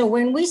 So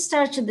when we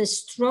started the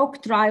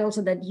stroke trials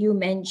that you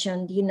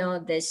mentioned,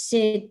 the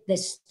sit, the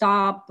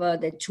stop,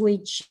 the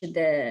twitch,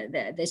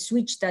 the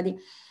switch study,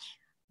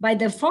 by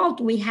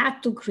default, we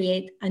had to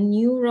create a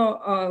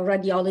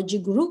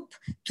neuroradiology group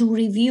to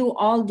review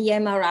all the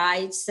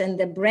MRIs and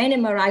the brain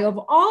MRI of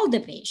all the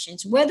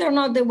patients, whether or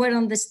not they were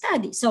on the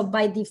study. So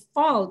by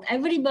default,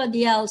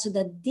 everybody else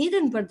that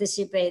didn't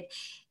participate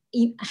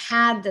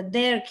had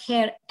their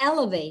care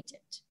elevated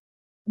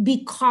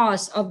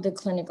because of the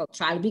clinical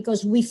trial,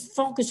 because we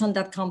focus on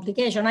that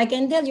complication. I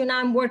can tell you now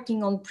I'm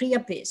working on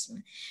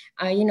priapism,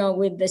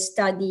 with the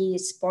study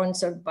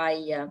sponsored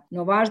by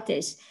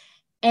Novartis.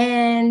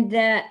 And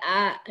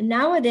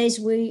nowadays,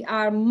 we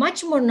are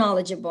much more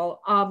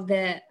knowledgeable of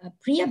the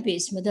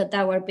priapism that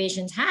our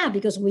patients have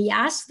because we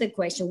ask the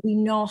question. We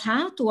know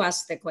how to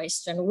ask the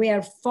question. We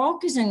are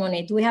focusing on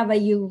it. We have a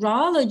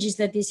urologist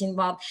that is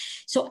involved.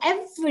 So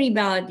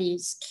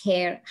everybody's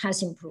care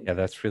has improved. Yeah,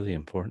 that's really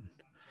important.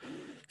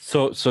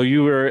 So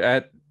you were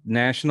at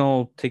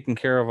National taking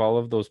care of all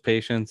of those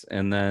patients,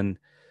 and then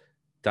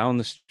down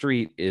the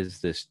street is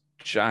this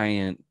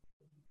giant,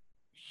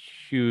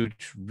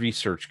 huge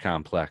research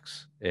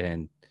complex,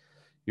 and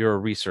you're a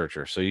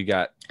researcher, so you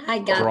got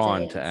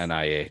drawn to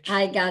NIH.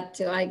 I got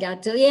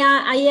to.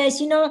 Yeah,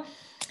 yes.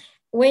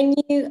 When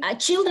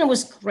children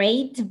was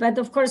great, but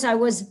of course I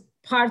was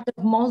part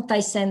of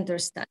multi-center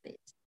studies,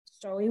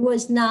 so it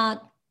was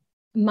not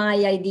my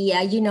idea.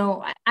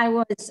 I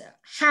was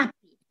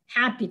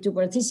happy to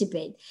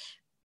participate,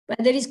 but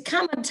there is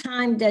come a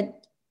time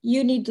that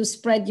you need to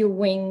spread your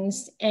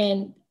wings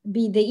and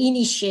be the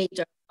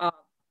initiator of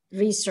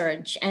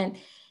research. And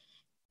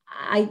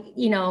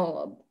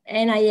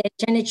NIH,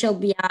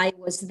 NHLBI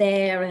was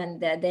there, and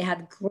they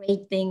had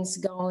great things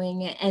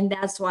going. And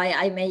that's why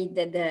I made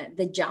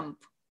the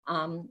jump,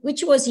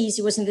 which was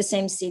easy. It was in the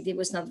same city. It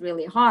was not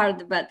really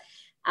hard, but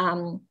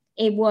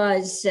it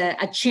was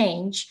a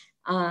change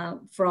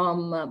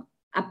from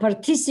a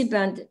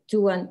participant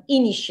to an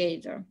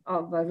initiator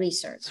of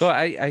research. So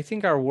I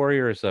think our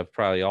warriors have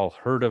probably all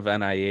heard of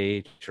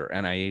NIH or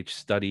NIH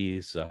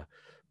studies,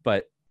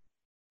 but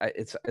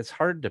it's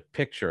hard to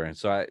picture. And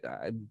so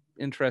I'm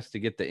interested to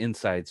get the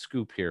inside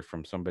scoop here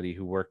from somebody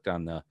who worked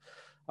on the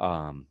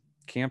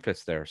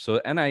campus there. So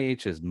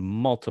NIH is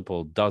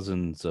multiple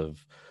dozens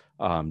of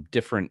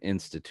different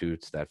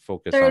institutes that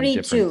focus on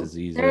different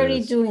diseases.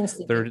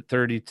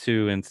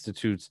 32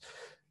 institutes.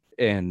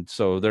 And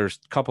so there's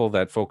a couple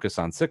that focus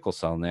on sickle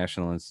cell,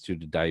 National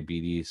Institute of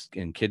Diabetes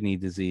and Kidney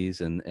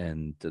Disease,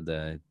 and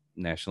the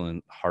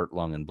National Heart,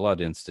 Lung, and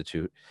Blood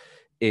Institute.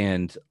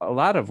 And a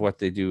lot of what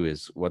they do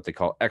is what they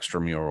call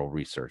extramural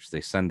research.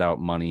 They send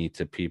out money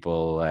to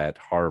people at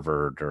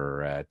Harvard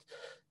or at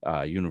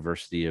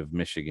University of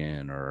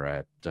Michigan or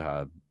at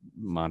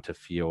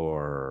Montefiore,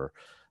 or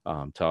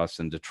to us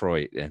in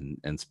Detroit,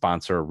 and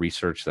sponsor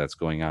research that's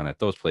going on at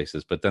those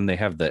places. But then they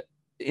have the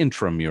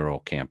intramural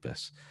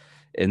campus.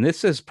 And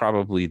this is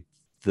probably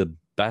the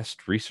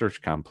best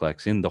research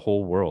complex in the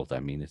whole world. I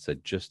mean, it's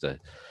just a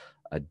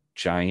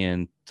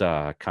giant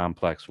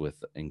complex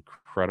with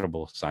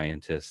incredible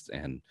scientists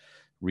and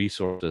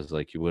resources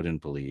like you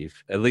wouldn't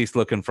believe, at least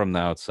looking from the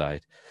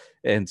outside.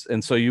 And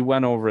so you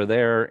went over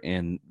there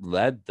and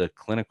led the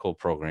clinical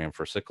program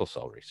for sickle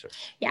cell research.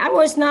 Yeah, I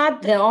was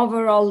not the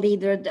overall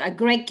leader.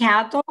 Greg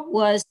Cato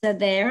was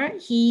there.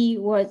 He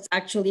was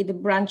actually the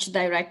branch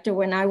director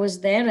when I was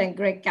there. And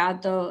Greg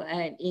Cato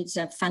is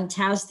a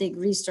fantastic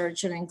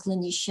researcher and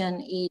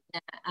clinician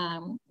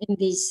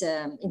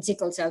in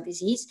sickle cell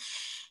disease.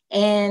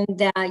 And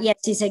yes,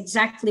 it's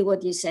exactly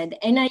what you said.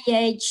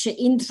 NIH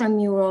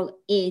intramural,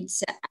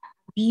 it's a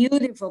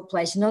beautiful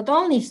place, not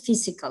only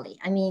physically.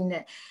 I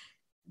mean,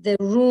 the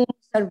rooms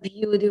are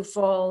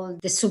beautiful.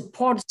 The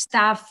support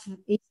staff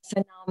is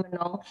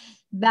phenomenal,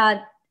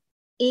 but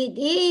it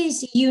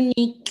is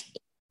unique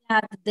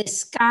that the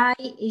sky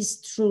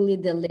is truly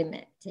the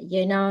limit.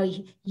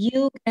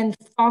 You can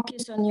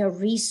focus on your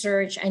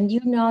research, and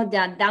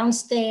that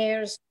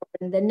downstairs or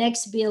in the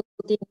next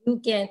building, you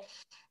can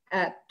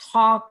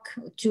talk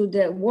to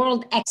the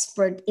world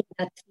expert in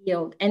that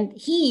field, and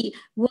he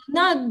will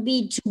not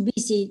be too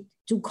busy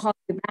to call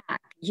you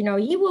back.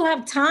 He will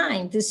have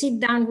time to sit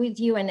down with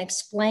you and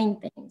explain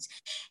things.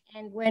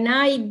 And when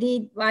I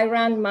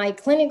ran my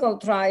clinical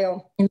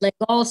trial in leg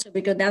ulcer,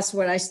 because that's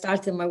where I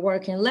started my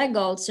work in leg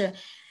ulcer,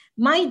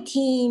 my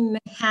team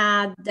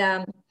had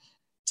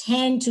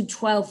 10 to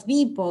 12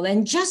 people.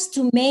 And just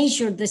to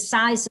measure the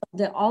size of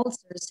the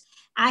ulcers,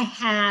 I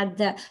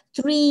had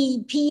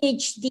 3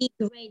 PhD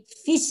grade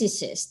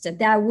physicists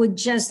that would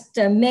just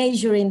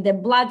measure in the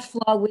blood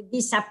flow with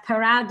these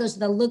apparatus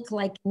that look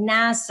like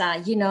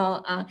NASA,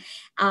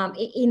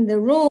 in the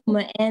room.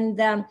 And,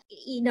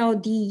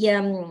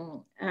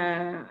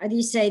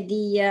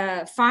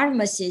 the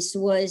pharmacist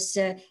was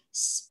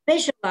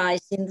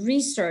specialized in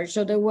research.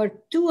 So there were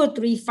 2 or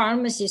 3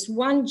 pharmacists,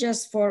 one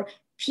just for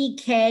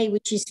PK,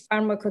 which is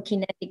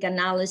pharmacokinetic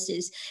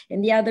analysis,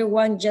 and the other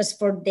one just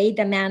for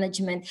data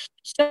management.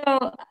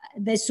 So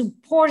the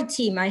support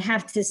team, I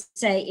have to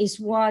say, is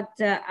what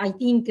I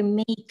think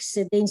makes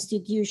the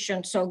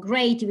institution so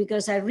great,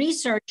 because a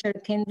researcher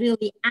can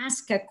really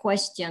ask a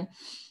question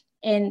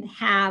and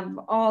have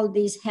all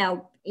this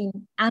help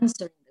in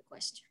answering the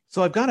question.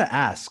 So I've got to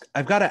ask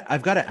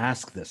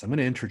this. I'm going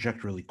to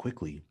interject really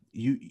quickly.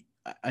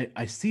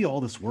 I see all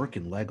this work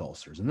in leg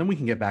ulcers, and then we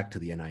can get back to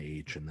the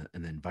NIH and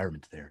the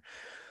environment there.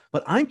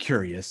 But I'm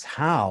curious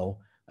how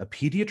a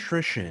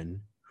pediatrician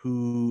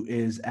who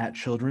is at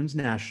Children's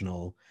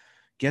National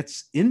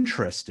gets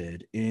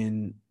interested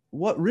in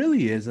what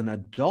really is an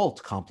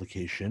adult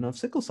complication of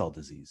sickle cell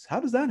disease.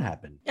 How does that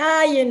happen?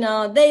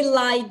 They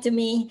lied to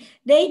me.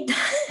 They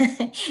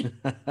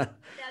that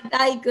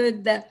I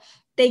could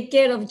take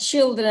care of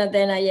children at the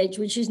NIH,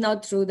 which is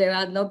not true. There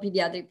are no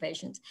pediatric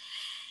patients.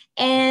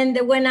 And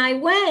when I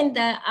went,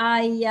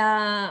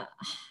 I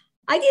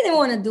didn't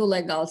want to do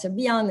leg ulcer,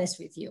 be honest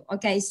with you.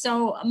 Okay,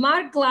 so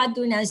Mark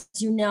Gladwin, as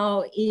you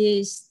know,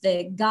 is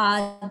the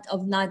god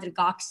of nitric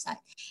oxide.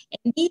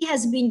 And he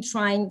has been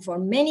trying for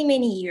many,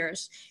 many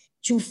years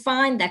to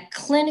find a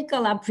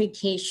clinical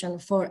application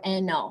for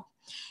NO.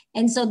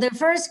 And so the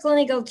first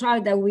clinical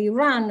trial that we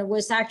ran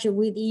was actually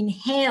with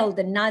inhaled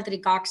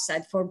nitric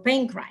oxide for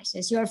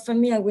pancreas. You're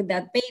familiar with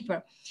that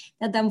paper,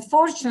 that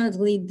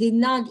unfortunately did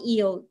not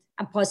yield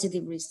a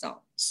positive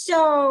result.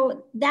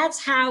 So that's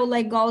how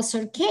leg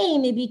ulcer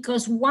came,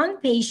 because one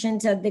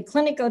patient at the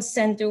clinical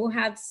center who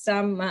had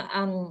some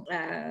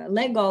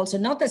leg ulcer,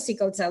 not a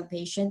sickle cell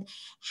patient,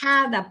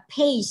 had a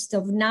paste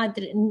of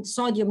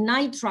sodium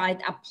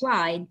nitrite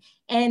applied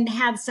and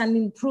had some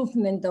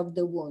improvement of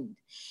the wound.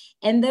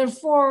 And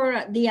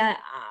therefore,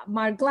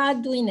 Mark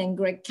Gladwin and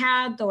Greg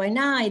Cato and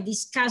I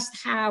discussed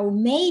how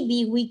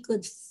maybe we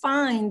could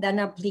find an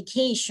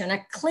application,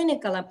 a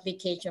clinical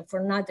application for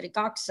nitric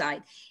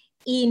oxide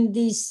in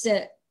this,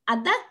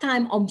 at that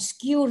time,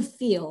 obscure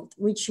field,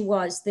 which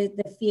was the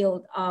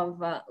field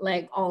of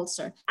leg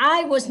ulcer.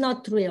 I was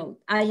not thrilled.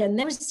 I had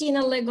never seen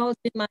a leg ulcer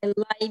in my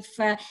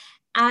life.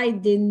 I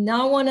did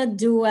not want to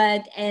do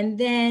it. And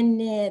then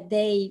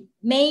they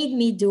made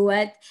me do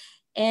it.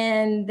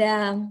 And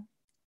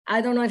I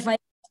don't know if I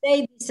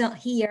say this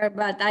here,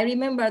 but I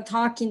remember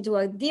talking to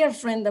a dear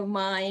friend of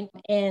mine,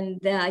 and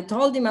I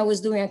told him I was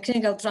doing a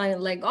clinical trial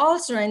in leg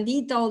ulcer, and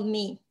he told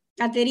me,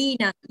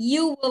 Caterina,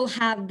 you will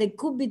have the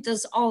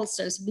cubitus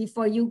ulcers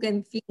before you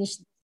can finish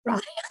the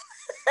trial.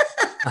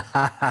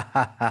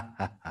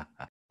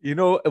 You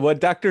know what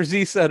Dr.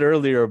 Z said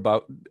earlier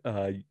about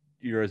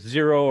you're a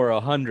 0 or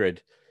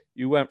 100.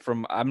 You went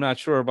from, I'm not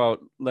sure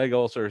about leg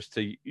ulcers,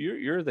 to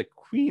you're the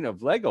queen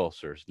of leg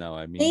ulcers now.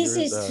 I mean, this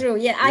is true.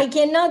 Yeah, I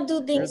cannot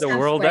do things. You're the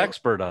world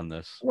expert on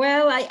this.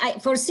 Well, I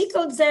for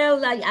sickle cell,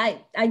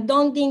 I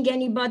don't think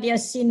anybody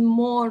has seen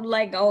more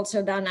leg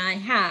ulcer than I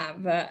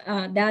have.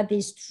 That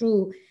is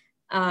true.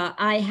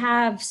 I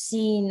have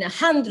seen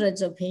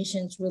hundreds of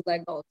patients with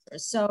leg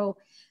ulcers. So,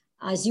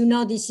 as you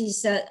know, this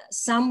is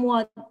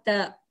somewhat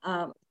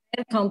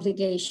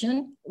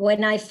complication.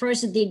 When I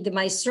first did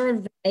my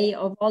survey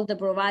of all the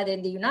providers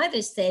in the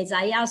United States,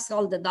 I asked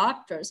all the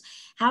doctors,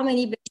 how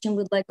many patients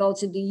with leg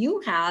ulcer do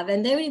you have?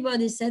 And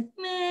everybody said,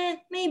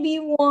 maybe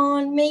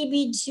 1,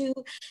 maybe 2.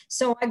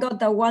 So I got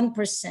the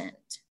 1%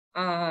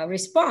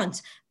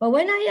 response. But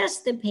when I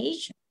asked the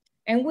patient,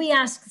 and we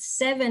asked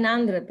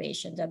 700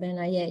 patients at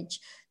NIH,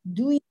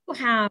 do you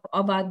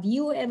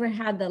ever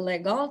had a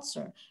leg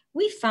ulcer?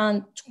 We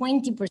found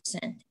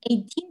 20%,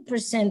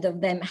 18%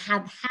 of them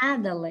had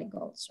a leg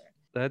ulcer.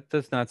 That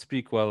does not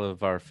speak well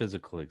of our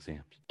physical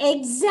exams.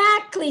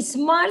 Exactly,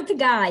 smart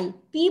guy.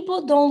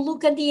 People don't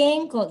look at the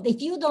ankle.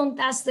 If you don't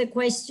ask the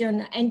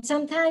question, and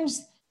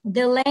sometimes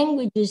the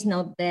language is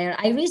not there.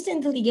 I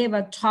recently gave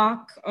a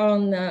talk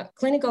on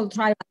clinical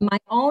trial at my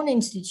own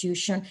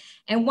institution,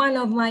 and one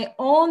of my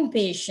own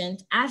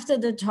patients after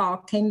the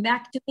talk came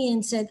back to me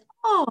and said,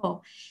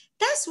 oh,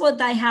 that's what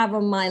I have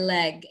on my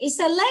leg. It's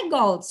a leg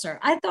ulcer.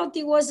 I thought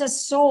it was a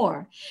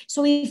sore.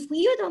 So if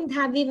you don't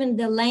have even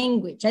the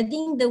language, I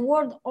think the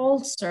word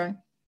ulcer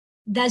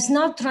does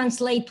not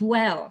translate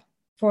well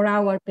for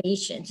our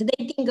patients.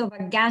 They think of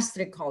a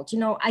gastric ulcer.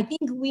 I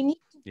think we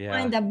need to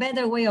find a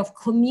better way of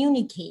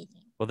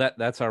communicating. Well,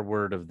 that's our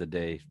word of the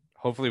day.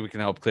 Hopefully we can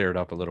help clear it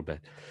up a little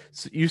bit.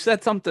 So you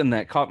said something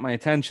that caught my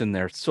attention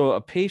there. So a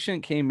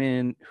patient came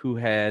in who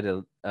had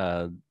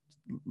a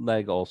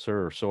leg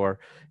ulcer or sore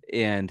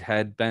and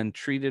had been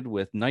treated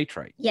with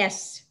nitrite.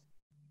 Yes.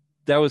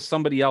 That was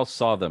somebody else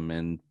saw them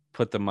and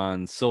put them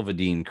on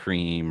Silvadene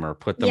cream or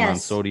put them on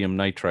Yes. sodium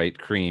nitrite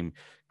cream,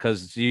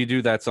 because you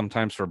do that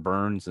sometimes for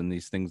burns, and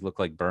these things look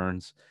like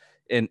burns,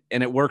 and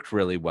it worked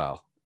really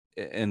well.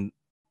 And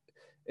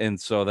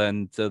so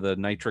then to the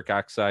nitric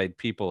oxide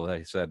people,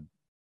 they said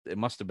it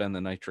must have been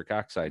the nitric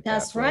oxide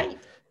That's pathway. right.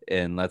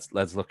 And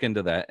let's look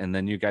into that. And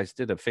then you guys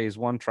did a phase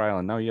 1 trial,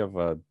 and now you have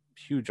a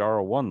huge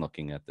R01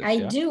 looking at this. I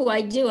do.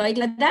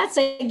 That's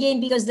again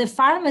because the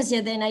pharmacy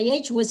at the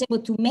NIH was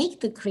able to make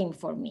the cream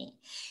for me.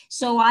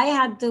 So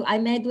I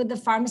met with the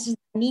pharmacist,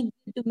 I need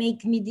to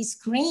make me this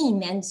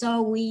cream. And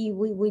so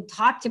we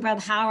talked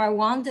about how I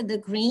wanted the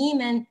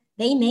cream, and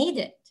they made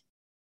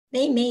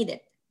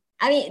it.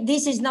 I mean,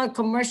 this is not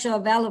commercial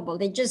available.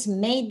 They just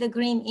made the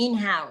cream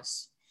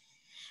in-house.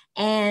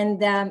 And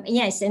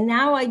yes, and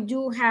now I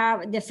do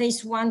have, the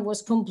phase 1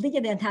 was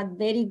completed and had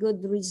very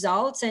good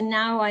results. And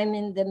now I'm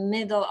in the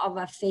middle of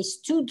a phase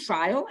 2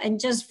 trial.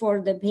 And just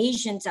for the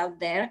patients out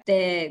there,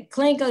 the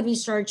clinical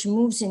research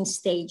moves in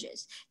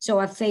stages. So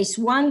a phase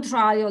 1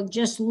 trial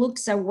just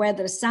looks at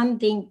whether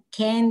something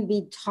can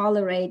be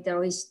tolerated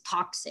or is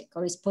toxic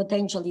or is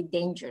potentially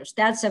dangerous.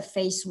 That's a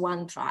phase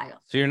 1 trial.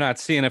 So you're not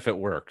seeing if it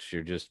works.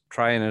 You're just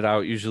trying it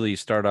out. Usually you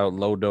start out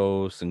low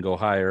dose and go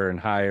higher and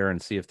higher and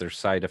see if there's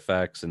side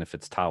effects and if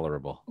it's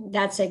tolerable.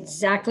 That's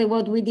exactly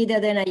what we did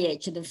at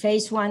NIH, the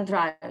phase 1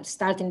 trial,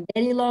 starting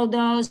very low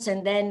dose.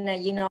 And then,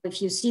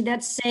 if you see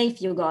that's safe,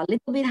 you go a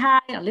little bit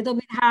high, a little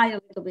bit high, a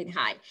little bit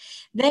high.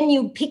 Then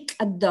you pick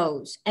a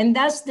dose. And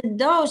that's the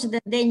dose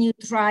that then you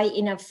try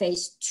in a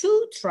phase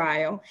 2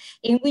 trial,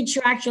 in which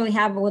you actually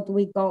have what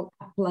we call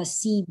a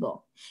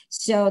placebo.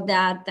 So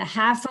that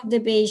half of the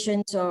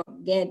patients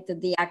get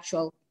the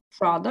actual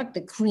product,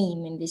 the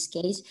cream in this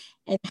case,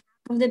 and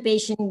half of the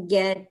patient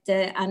get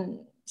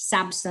an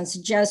substance,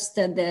 just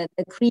the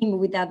cream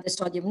without the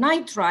sodium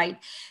nitrite,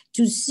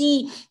 to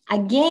see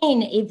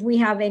again if we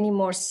have any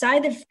more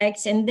side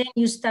effects, and then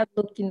you start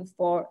looking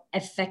for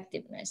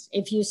effectiveness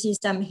if you see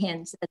some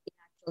hints that it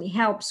actually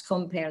helps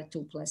compared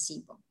to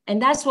placebo.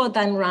 And that's what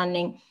I'm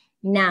running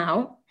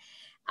now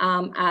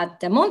at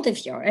the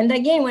Montefiore. And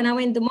again, when I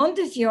went to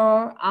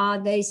Montefiore,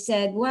 they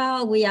said,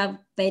 well, we have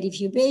very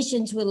few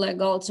patients with leg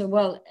ulcer.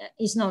 Well,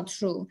 it's not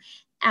true.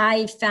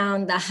 I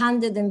found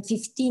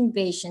 115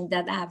 patients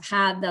that have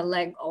had the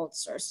leg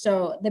ulcer.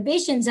 So the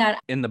patients are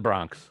in the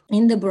Bronx.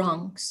 In the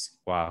Bronx.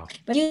 Wow.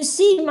 But you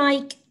see,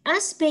 Mike,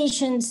 as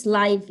patients'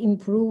 life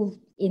improve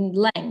in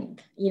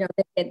length,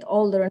 they get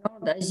older and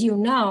older, as you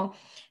know,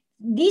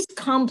 this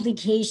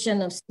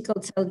complication of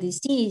sickle cell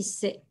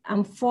disease,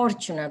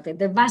 unfortunately,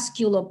 the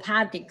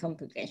vasculopathic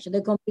complication,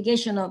 the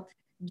complication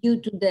due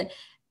to the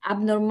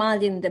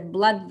abnormality in the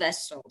blood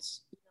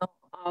vessels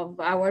of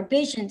our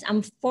patients,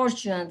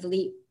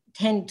 unfortunately,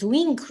 tend to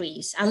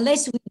increase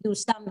unless we do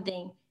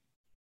something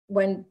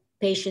when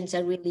patients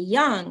are really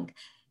young,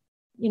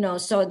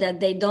 so that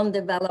they don't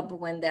develop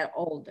when they're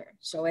older.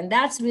 So, and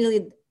that's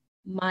really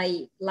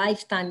my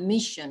lifetime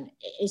mission,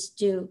 is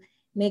to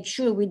make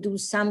sure we do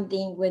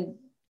something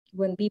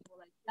when people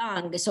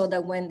are young, so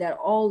that when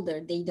they're older,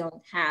 they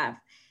don't have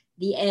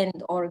the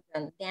end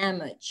organ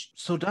damage.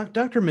 So,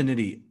 Dr.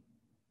 Minniti,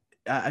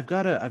 I've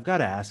got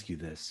to ask you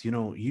this.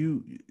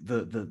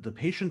 The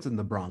patients in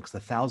the Bronx, the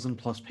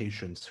 1,000+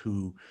 patients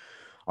who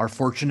are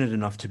fortunate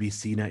enough to be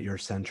seen at your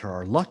center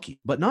are lucky,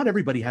 but not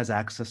everybody has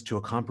access to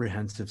a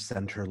comprehensive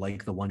center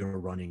like the one you're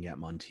running at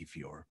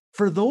Montefiore.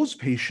 For those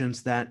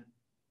patients that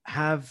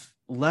have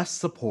less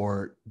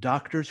support,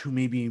 doctors who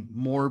may be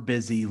more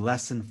busy,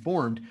 less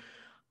informed,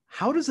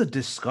 how does a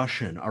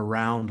discussion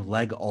around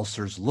leg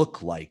ulcers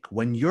look like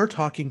when you're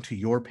talking to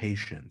your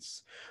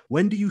patients?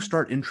 When do you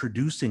start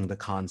introducing the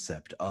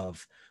concept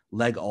of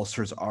leg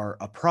ulcers are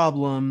a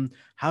problem?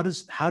 How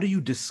do you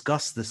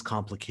discuss this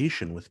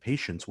complication with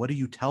patients? What do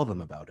you tell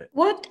them about it?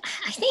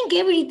 I think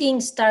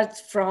everything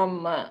starts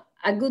from a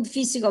good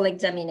physical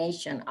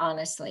examination,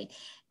 honestly,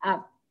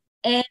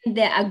 and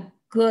a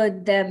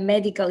good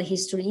medical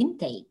history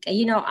intake.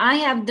 I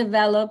have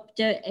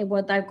developed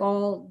what I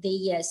call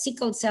the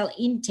sickle cell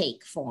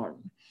intake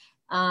form,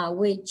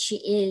 which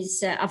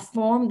is a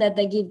form that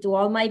I give to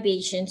all my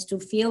patients to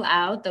fill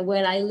out,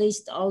 where I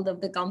list all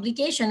of the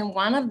complications.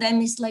 One of them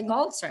is leg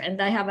ulcer,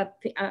 and I have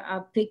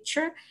a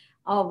picture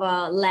of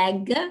a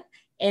leg,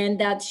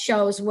 and that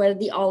shows where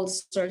the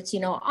ulcers,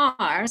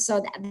 are.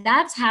 So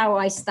that's how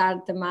I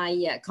start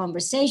my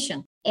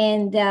conversation.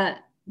 And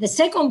the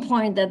second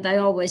point that I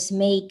always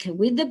make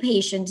with the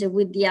patients and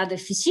with the other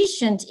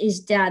physicians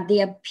is that the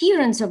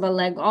appearance of a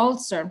leg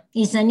ulcer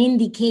is an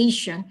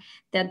indication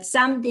that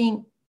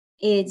something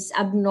is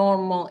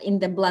abnormal in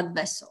the blood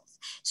vessels.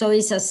 So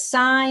it's a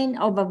sign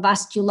of a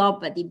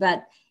vasculopathy,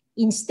 but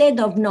instead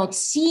of not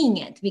seeing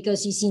it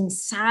because it's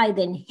inside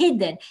and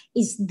hidden,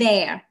 it's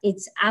there,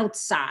 it's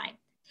outside.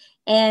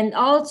 And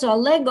also a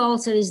leg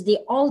ulcer is the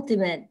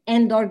ultimate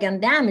end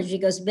organ damage,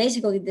 because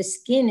basically the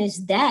skin is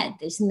dead,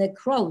 it's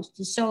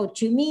necrosed. So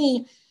to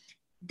me,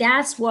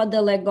 that's what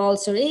the leg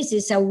ulcer is.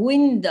 It's a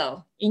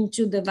window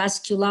into the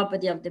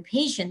vasculopathy of the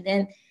patient.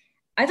 And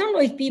I don't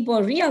know if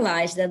people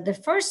realize that the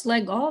first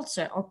leg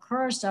ulcer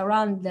occurs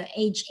around the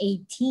age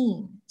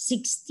 18,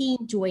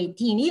 16 to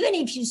 18. Even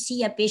if you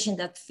see a patient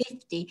at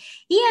 50,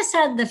 he has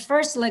had the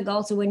first leg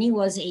ulcer when he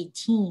was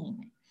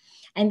 18.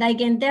 And I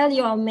can tell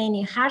you how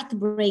many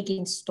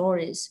heartbreaking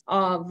stories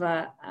of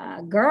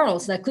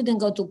girls that couldn't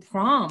go to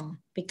prom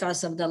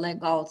because of the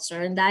leg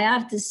ulcer. And I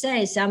have to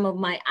say, some of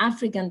my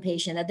African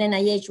patients at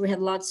NIH, we had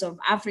lots of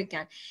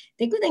African,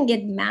 they couldn't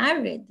get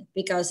married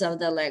because of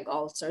the leg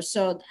ulcer.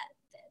 So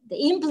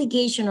the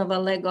implication of a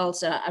leg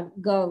ulcer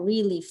go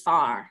really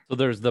far. So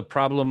there's the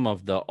problem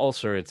of the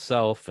ulcer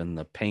itself and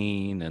the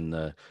pain and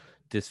the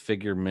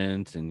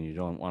disfigurement, and you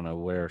don't want to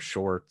wear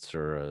shorts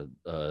or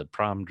a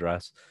prom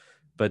dress.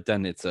 But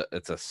then it's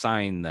a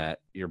sign that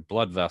your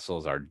blood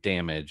vessels are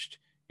damaged.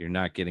 You're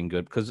not getting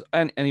good, because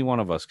any one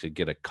of us could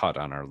get a cut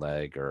on our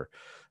leg or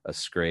a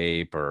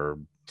scrape or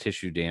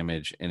tissue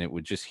damage, and it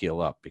would just heal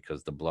up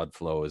because the blood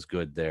flow is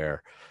good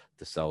there.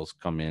 The cells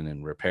come in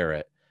and repair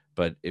it.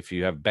 But if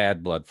you have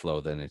bad blood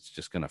flow, then it's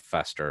just going to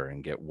fester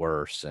and get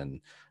worse, and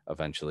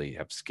eventually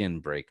have skin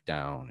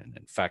breakdown and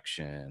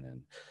infection,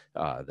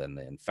 and then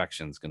the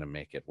infection is going to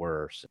make it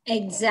worse.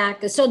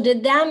 Exactly. So the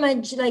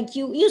damage, like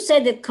you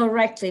said it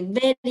correctly,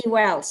 very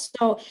well.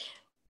 So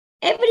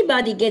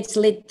everybody gets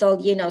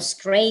little,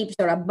 scrapes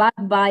or a bug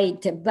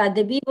bite, but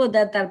the people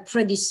that are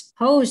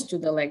predisposed to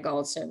the leg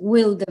ulcer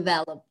will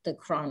develop the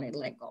chronic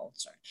leg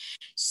ulcer.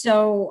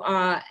 So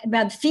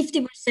about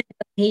 50%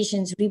 of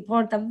patients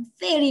report a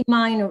very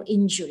minor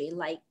injury,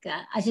 like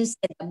as I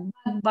said, a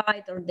bug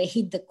bite, or they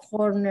hit the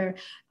corner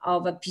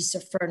of a piece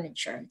of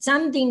furniture,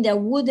 something that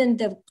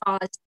wouldn't have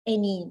caused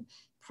any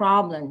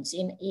problems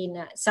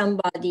in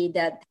somebody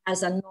that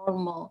has a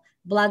normal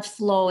blood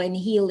flow and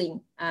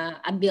healing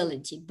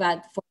ability.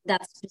 But for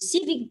that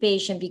specific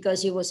patient,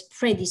 because he was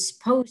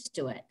predisposed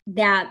to it,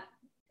 that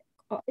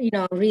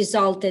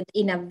resulted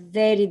in a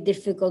very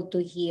difficult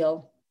to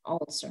heal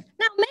ulcer.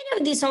 Now, many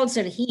of these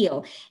ulcers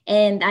heal,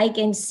 and I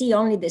can see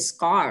only the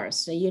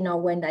scars,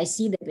 when I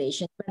see the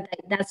patient. But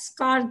that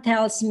scar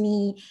tells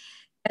me,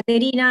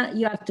 Caterina,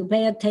 you have to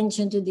pay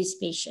attention to this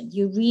patient.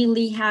 You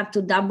really have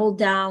to double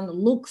down,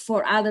 look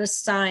for other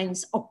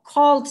signs,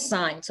 occult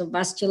signs of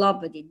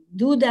vasculopathy.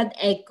 Do that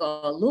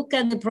echo, look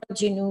at the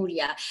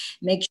proteinuria,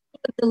 make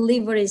sure the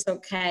liver is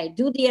okay,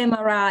 do the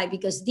MRI,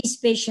 because this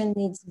patient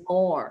needs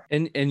more.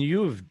 And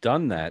you've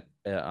done that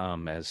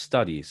as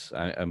studies.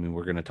 I mean,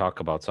 we're going to talk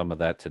about some of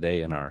that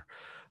today in our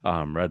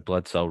red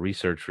blood cell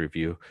research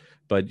review,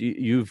 but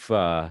you've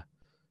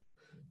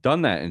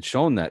done that and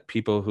shown that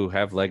people who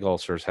have leg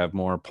ulcers have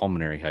more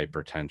pulmonary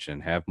hypertension,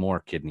 have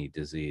more kidney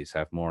disease,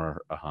 have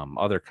more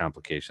other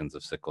complications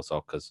of sickle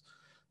cell, because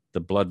the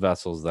blood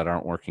vessels that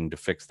aren't working to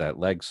fix that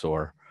leg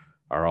sore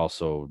are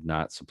also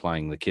not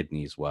supplying the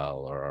kidneys well,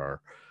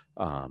 or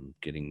are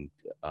getting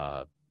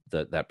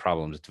that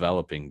problem is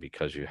developing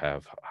because you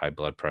have high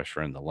blood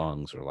pressure in the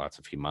lungs or lots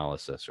of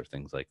hemolysis or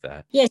things like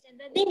that. Yes, and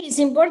I think it's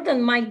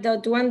important, Mike,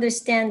 though, to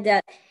understand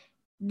that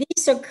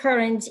this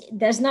occurrence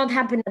does not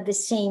happen at the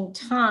same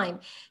time.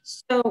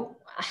 So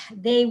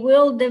they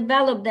will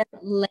develop that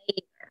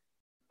later.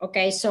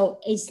 Okay, so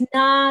it's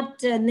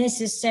not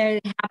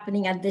necessarily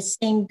happening at the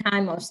same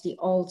time as the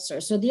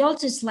ulcer. So the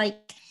ulcer is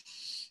like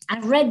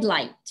a red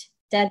light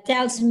that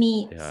tells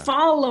me,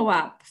 follow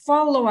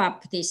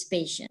up this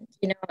patient,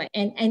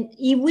 and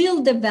he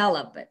will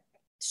develop it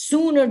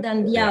sooner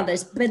than the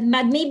others, but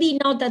maybe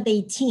not at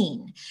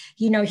 18.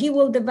 He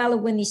will develop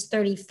when he's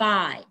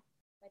 35.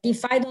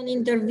 If I don't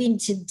intervene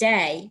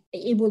today,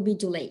 it will be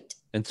too late.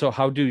 And so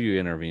how do you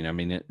intervene? I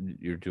mean,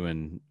 you're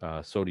doing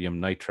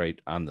sodium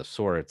nitrite on the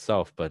sore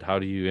itself, but how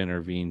do you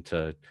intervene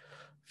to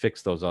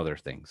fix those other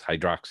things?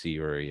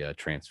 Hydroxyurea,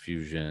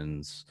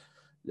 transfusions,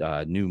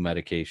 new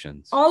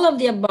medications? All of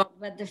the above,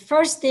 but the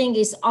first thing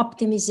is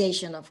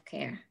optimization of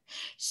care.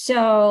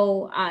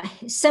 So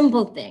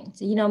simple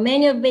things.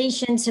 Many of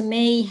patients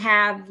may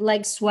have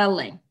leg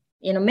swelling.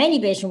 Many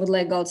patients with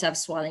leg ulcers have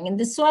swelling, and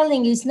the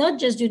swelling is not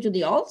just due to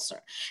the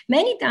ulcer.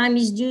 Many times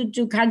it's due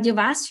to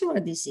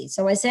cardiovascular disease.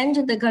 So I send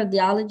to the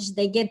cardiologist,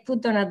 they get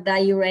put on a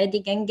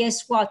diuretic, and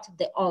guess what?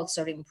 The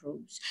ulcer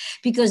improves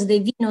because the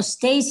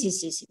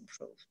venostasis is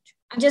improved.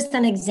 Just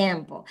an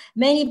example.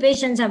 Many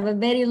patients have a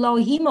very low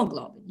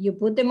hemoglobin. You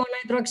put them on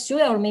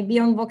hydroxyurea or maybe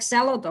on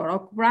voxelotor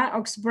or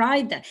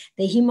oxbryta.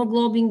 The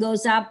hemoglobin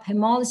goes up,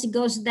 hemolysis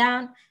goes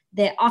down,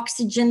 the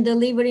oxygen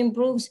delivery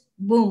improves,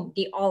 boom,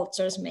 the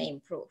ulcers may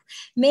improve.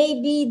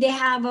 Maybe they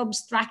have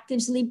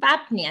obstructive sleep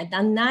apnea.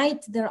 At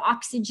night, their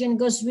oxygen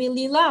goes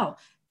really low.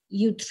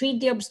 You treat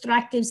the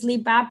obstructive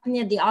sleep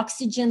apnea, the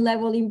oxygen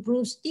level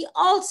improves, the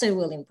ulcer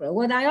will improve.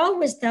 What I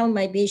always tell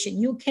my patient,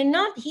 you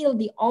cannot heal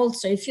the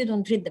ulcer if you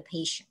don't treat the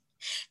patient.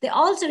 The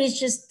ulcer is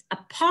just a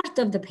part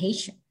of the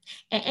patient.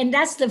 And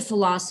that's the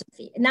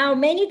philosophy. Now,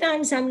 many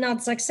times I'm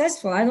not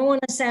successful. I don't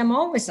want to say I'm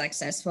always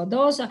successful.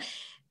 Those are,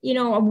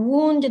 a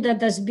wound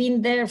that has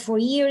been there for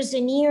years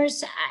and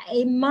years,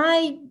 it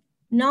might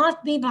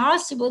not be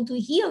possible to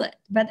heal it,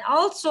 but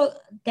also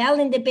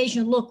telling the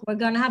patient, look, we're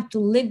going to have to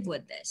live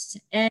with this.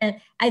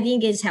 And I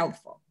think it's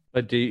helpful.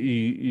 But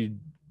you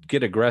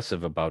get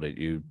aggressive about it.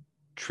 You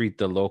treat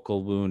the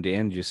local wound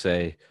and you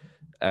say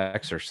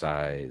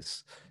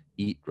exercise,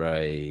 eat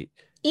right,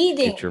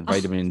 Eating, get your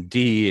vitamin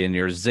D and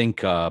your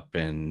zinc up,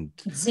 and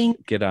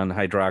zinc. get on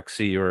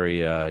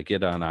hydroxyurea,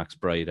 get on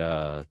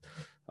oxbrita,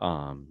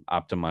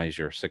 optimize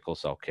your sickle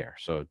cell care.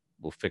 So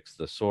we'll fix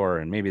the sore,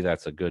 and maybe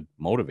that's a good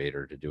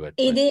motivator to do it.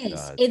 It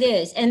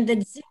is. And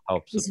the zinc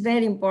helps. is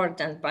very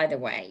important, by the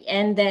way.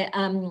 And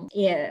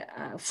the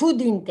food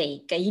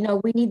intake,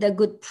 we need a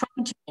good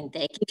protein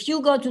intake. If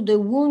you go to the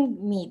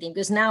wound meeting,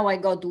 because now I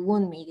go to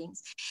wound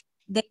meetings,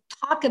 they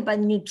talk about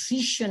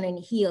nutrition and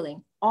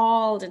healing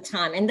all the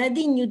time. And I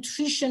think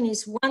nutrition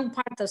is one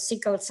part of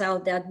sickle cell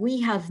that we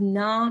have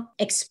not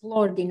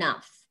explored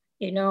enough,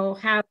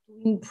 how to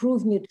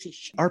improve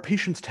nutrition. Our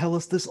patients tell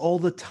us this all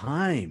the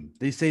time.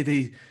 They say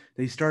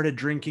they started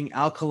drinking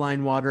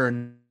alkaline water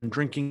and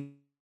drinking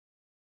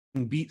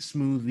beet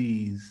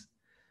smoothies.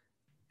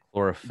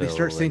 Chlorophyll. They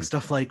start saying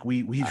stuff like,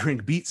 we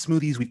drink beet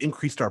smoothies, we've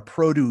increased our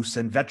produce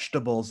and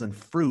vegetables and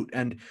fruit,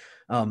 and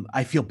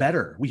I feel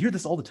better. We hear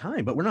this all the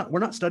time, but we're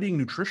not studying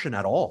nutrition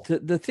at all.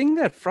 The thing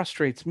that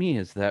frustrates me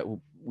is that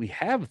we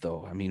have,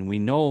 though. I mean, we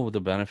know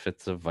the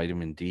benefits of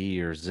vitamin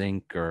D or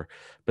zinc,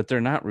 but they're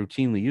not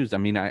routinely used. I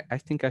mean, I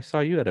think I saw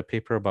you had a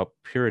paper about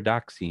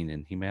pyridoxine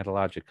in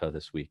Hematologica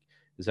this week.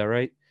 Is that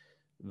right?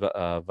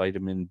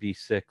 Vitamin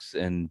B6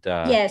 and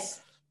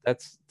yes.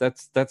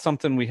 That's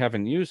something we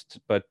haven't used,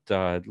 but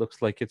it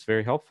looks like it's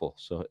very helpful.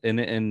 So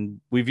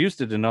and we've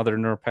used it in other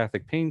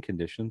neuropathic pain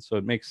conditions, so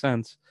it makes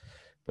sense.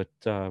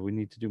 But we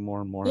need to do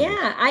more and more.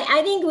 Yeah,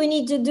 I think we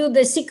need to do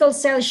the sickle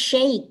cell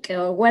shake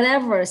or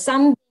whatever,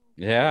 something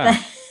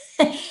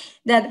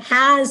that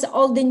has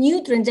all the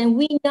nutrients. And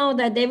we know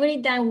that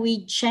every time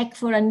we check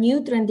for a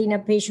nutrient in a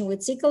patient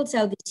with sickle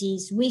cell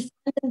disease, we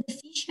find them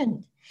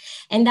deficient.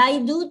 And I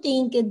do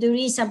think there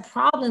is a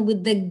problem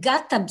with the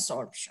gut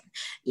absorption.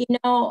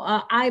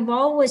 I've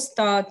always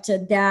thought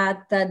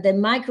that the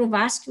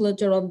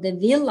microvasculature of the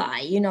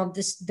villi,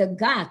 the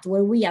gut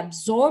where we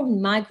absorb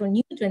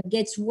micronutrient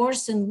gets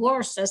worse and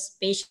worse as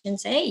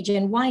patients age.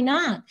 And why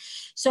not?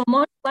 So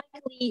most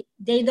likely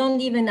they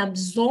don't even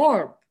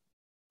absorb,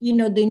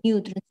 the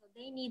nutrients.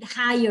 They need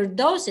higher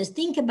doses.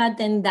 Think about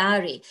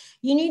Dendari.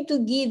 You need to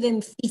give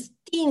them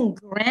 15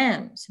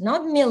 grams,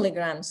 not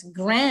milligrams,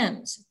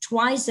 grams,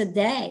 twice a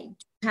day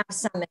to have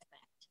some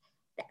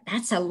effect.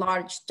 That's a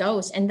large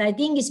dose. And I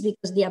think it's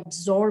because the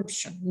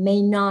absorption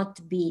may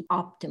not be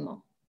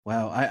optimal.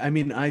 Wow. I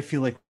mean, I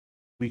feel like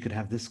we could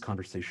have this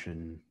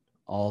conversation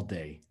all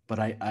day, but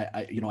I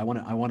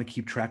want to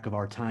keep track of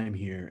our time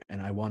here.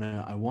 And I want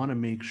to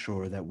make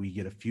sure that we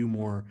get a few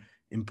more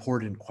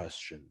important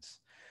questions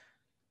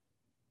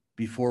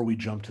before we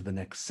jump to the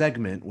next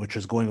segment, which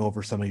is going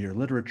over some of your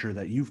literature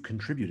that you've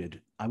contributed.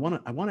 I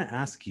want to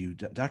ask you,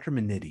 Dr.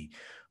 Minniti,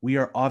 we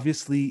are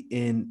obviously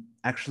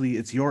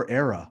it's your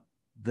era,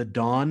 the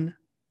dawn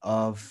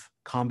of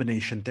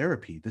combination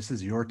therapy. This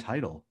is your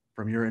title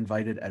from your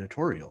invited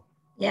editorial.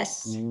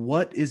 Yes.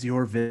 What is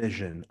your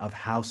vision of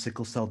how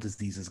sickle cell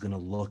disease is going to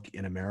look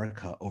in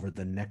America over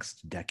the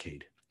next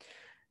decade?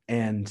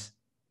 And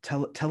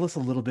tell us a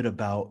little bit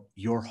about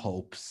your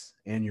hopes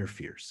and your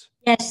fears.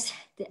 Yes,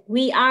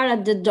 we are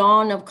at the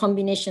dawn of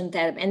combination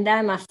therapy, and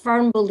I'm a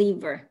firm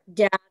believer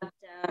that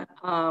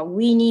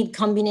we need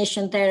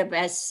combination therapy.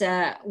 As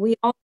we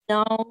all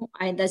know,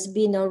 and has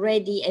been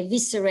already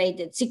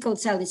eviscerated, sickle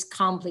cell is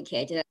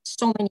complicated. There are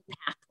so many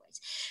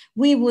pathways.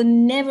 We would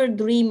never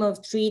dream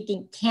of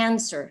treating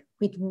cancer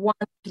with one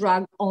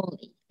drug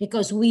only,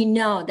 because we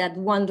know that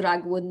one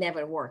drug would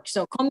never work.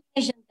 So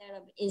combination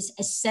therapy is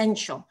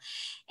essential.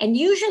 And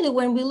usually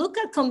when we look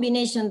at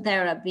combination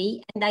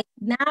therapy, and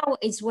now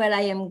it's where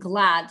I am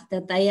glad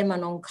that I am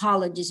an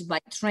oncologist by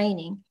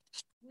training,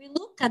 we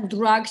look at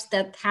drugs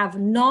that have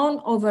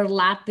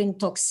non-overlapping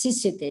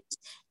toxicities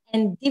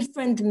and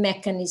different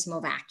mechanism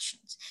of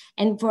actions.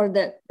 And for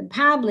the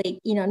public,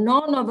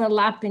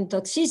 non-overlapping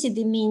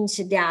toxicity means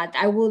that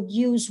I will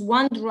use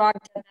one drug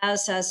that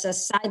has as a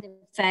side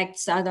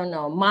effects,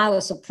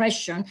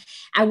 myelosuppression.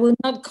 I will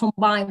not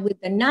combine with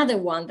another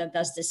one that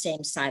does the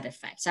same side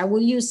effects. I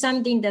will use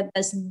something that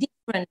does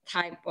different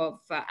type of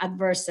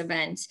adverse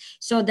events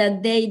so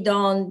that they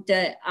don't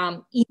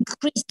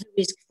increase the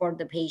risk for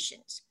the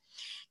patients.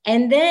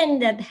 And then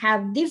that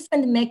have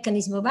different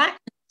mechanism of action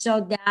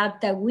so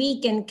that we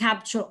can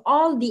capture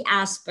all the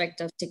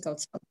aspects of sickle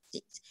cell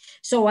disease.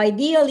 So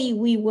ideally,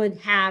 we would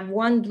have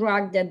one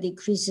drug that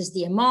decreases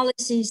the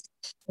hemolysis,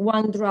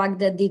 one drug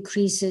that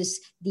decreases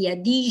the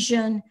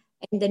adhesion,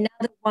 and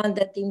another one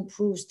that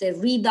improves the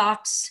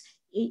redox,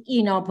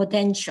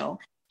 potential,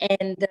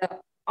 and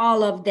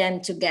all of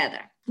them together.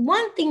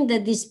 One thing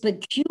that is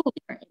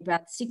peculiar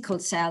about sickle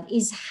cell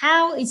is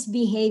how its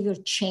behavior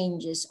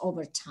changes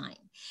over time.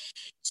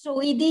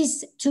 So it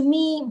is, to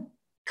me,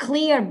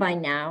 clear by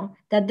now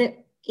that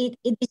it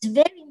is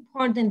very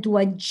important to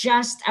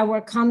adjust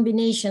our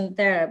combination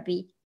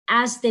therapy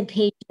as the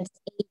patient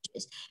ages.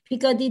 this,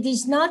 because it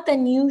is not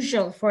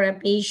unusual for a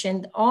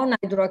patient on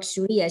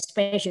hydroxyurea,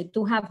 especially,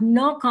 to have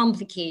no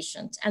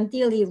complications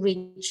until he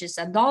reaches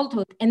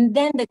adulthood, and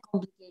then the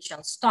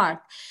complications start.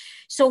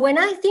 So when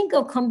I think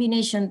of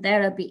combination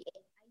therapy,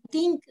 I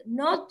think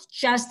not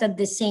just at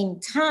the same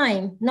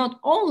time, not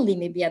only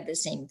maybe at the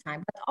same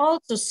time, but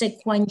also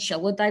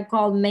sequential, what I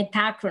call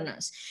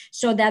metachronous,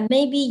 so that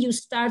maybe you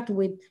start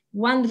with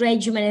one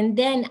regimen, and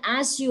then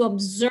as you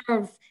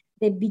observe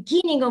the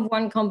beginning of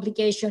one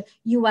complication,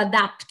 you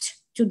adapt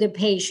to the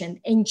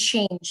patient and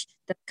change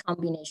the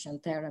combination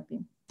therapy.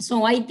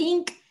 So I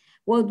think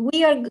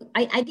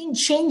I think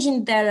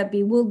changing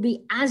therapy will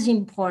be as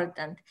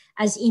important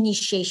as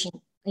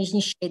initiating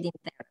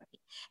therapy.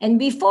 And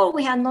before,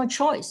 we had no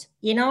choice.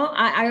 You know,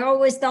 I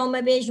always tell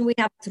my patient, we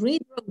have three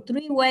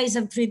ways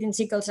of treating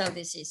sickle cell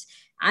disease: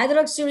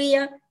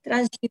 hydroxyurea,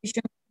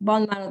 transfusion,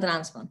 bone marrow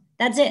transplant.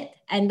 That's it.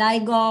 And I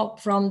go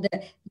from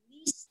the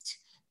least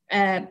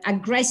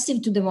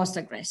aggressive to the most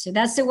aggressive.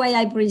 That's the way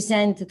I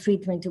present the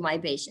treatment to my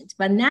patients.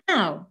 But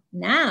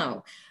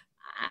now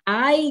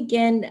I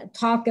can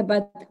talk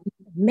about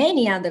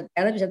many other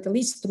therapies, at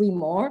least three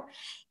more.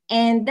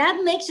 And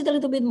that makes it a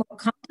little bit more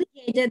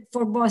complicated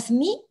for both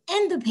me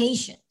and the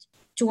patient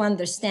to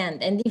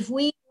understand. And if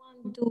we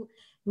want to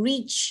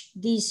reach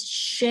this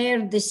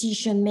shared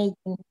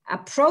decision-making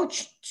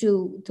approach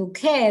to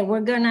care,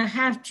 we're going to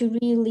have to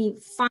really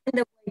find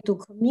a way to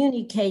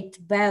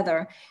communicate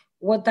better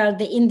what are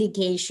the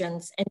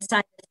indications and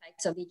side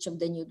effects of each of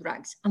the new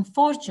drugs.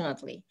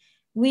 Unfortunately,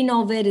 we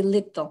know very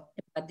little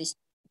about these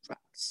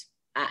drugs.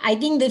 I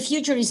think the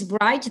future is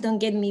bright, don't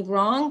get me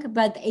wrong,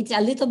 but it's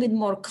a little bit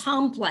more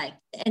complex.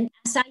 And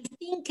as I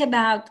think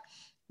about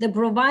the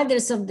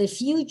providers of the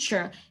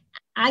future,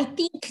 I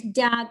think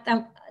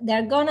that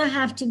they're going to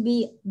have to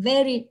be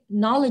very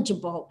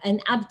knowledgeable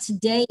and up to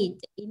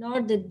date in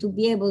order to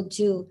be able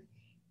to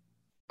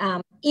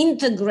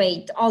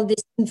integrate all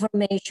this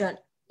information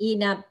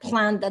in a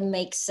plan that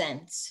makes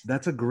sense.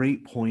 That's a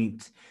great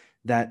point.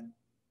 That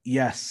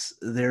yes,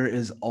 there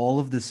is all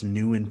of this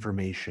new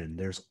information.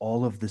 There's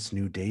all of this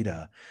new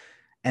data.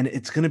 And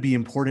it's going to be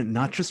important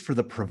not just for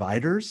the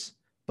providers,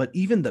 but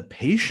even the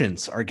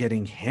patients are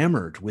getting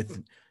hammered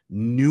with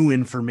new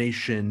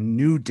information,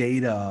 new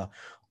data,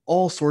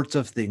 all sorts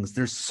of things.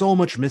 There's so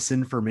much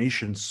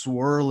misinformation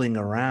swirling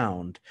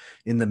around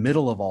in the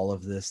middle of all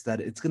of this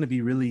that it's going to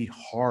be really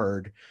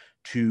hard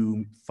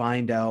to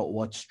find out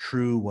what's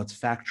true, what's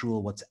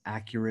factual, what's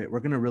accurate. We're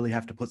going to really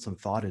have to put some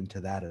thought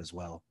into that as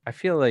well. I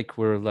feel like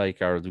we're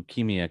like our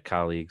leukemia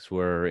colleagues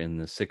were in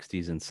the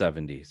 60s and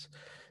 70s.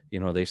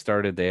 You know, they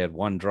had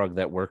one drug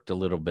that worked a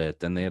little bit,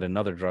 then they had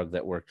another drug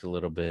that worked a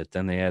little bit,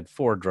 then they had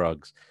 4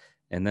 drugs.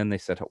 And then they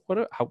said,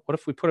 what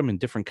if we put them in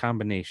different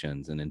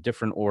combinations and in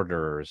different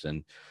orders,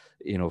 and,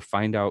 you know,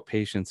 find out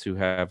patients who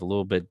have a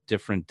little bit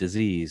different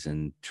disease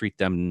and treat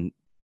them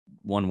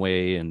one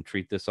way and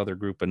treat this other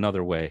group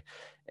another way.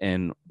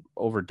 And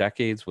over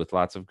decades, with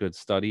lots of good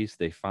studies,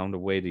 they found a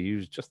way to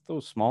use just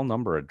those small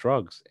number of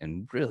drugs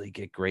and really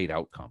get great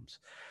outcomes.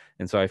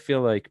 And so I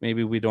feel like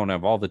maybe we don't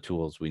have all the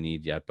tools we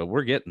need yet, but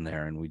we're getting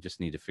there, and we just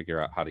need to figure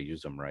out how to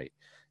use them right.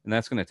 And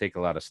that's going to take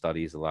a lot of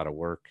studies, a lot of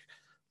work,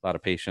 a lot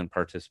of patient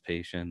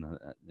participation,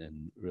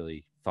 and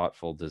really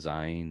thoughtful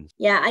design.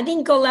 Yeah, I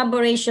think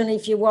collaboration,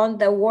 if you want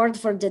the word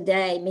for the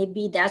day,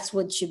 maybe that's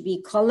what should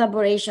be: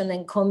 collaboration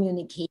and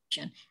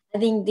communication. I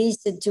think these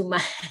two,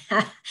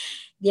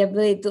 the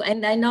ability to,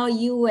 and I know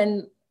you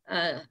and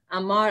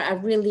Amar are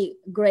really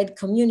great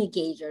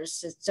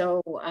communicators.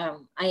 So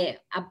I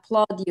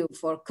applaud you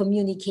for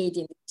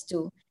communicating this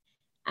to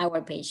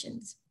our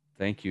patients.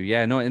 Thank you.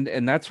 Yeah, no,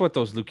 and that's what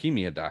those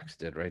leukemia docs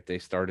did, right? They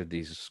started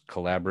these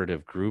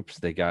collaborative groups.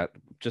 They got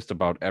just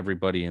about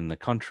everybody in the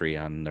country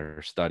on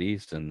their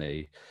studies, and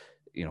they,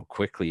 you know,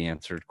 quickly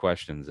answered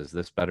questions. Is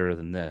this better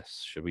than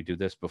this? Should we do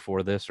this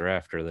before this or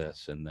after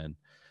this? And then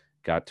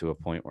got to a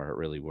point where it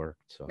really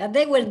worked. So that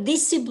they were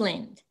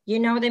disciplined, you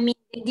know what I mean?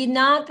 They did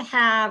not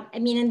have, I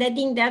mean, and I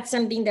think that's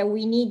something that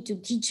we need to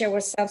teach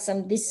ourselves,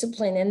 some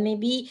discipline, and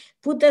maybe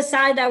put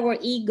aside our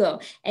ego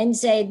and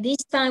say, this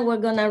time we're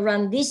going to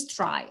run this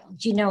trial,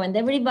 you know, and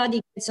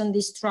everybody gets on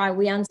this trial.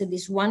 We answer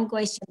this one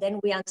question, then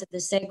we answer the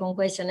second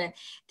question. And I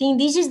think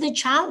this is the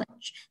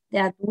challenge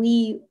that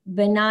we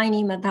benign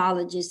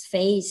hematologists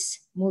face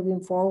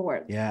moving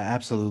forward. Yeah,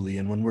 absolutely.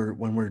 And when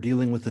we're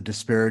dealing with a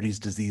disparities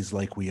disease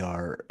like we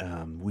are,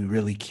 we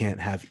really can't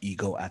have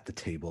ego at the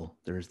table.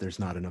 There's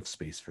not enough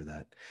space for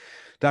that.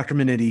 Dr.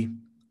 Minniti,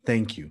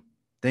 thank you.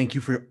 Thank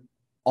you for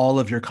all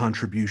of your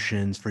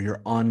contributions, for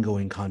your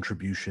ongoing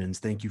contributions.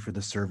 Thank you for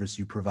the service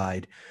you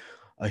provide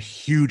a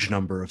huge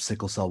number of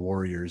sickle cell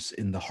warriors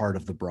in the heart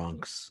of the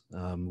Bronx.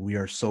 We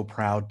are so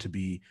proud to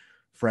be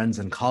friends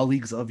and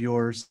colleagues of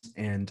yours,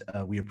 and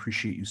we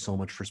appreciate you so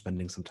much for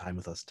spending some time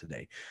with us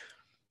today.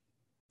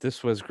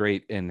 This was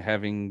great. And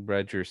having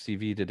read your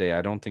CV today,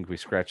 I don't think we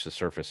scratched the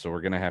surface. So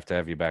we're going to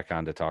have you back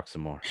on to talk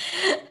some more.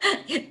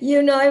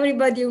 You know,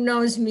 everybody who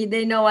knows me,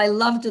 they know I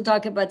love to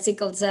talk about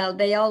sickle cell.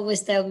 They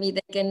always tell me they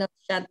cannot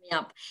shut me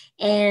up.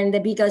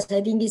 And because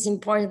I think it's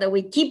important that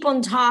we keep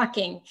on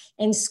talking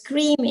and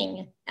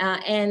screaming,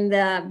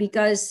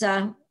 because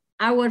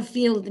our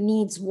field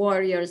needs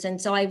warriors. And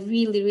so I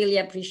really, really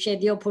appreciate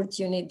the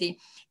opportunity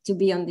to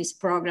be on this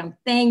program.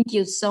 Thank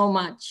you so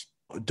much.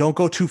 Don't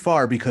go too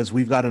far, because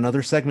we've got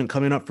another segment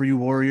coming up for you,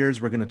 warriors.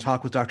 We're going to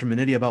talk with Dr.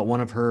 Minniti about one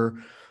of her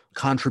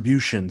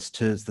contributions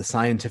to the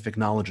scientific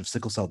knowledge of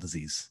sickle cell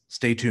disease.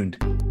 Stay tuned.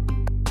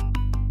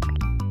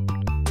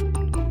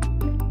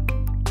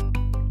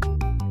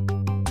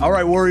 All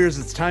right, warriors,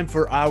 it's time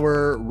for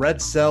our red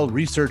cell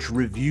research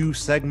review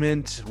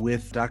segment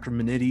with Dr.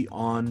 Minniti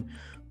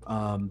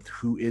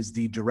who is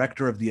the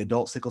director of the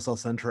Adult Sickle Cell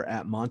Center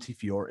at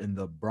Montefiore in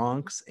the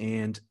Bronx,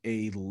 and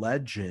a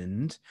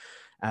legend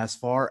as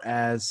far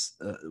as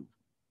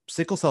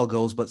sickle cell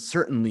goes, but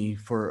certainly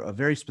for a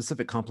very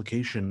specific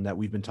complication that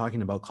we've been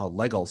talking about called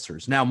leg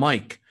ulcers. Now,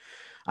 Mike,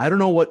 I don't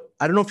know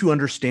if you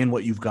understand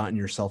what you've gotten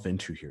yourself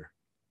into here.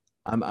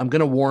 I'm going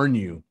to warn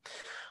you.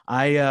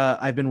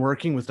 I've been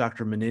working with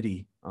Dr.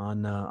 Minniti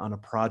on a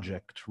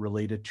project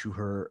related to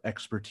her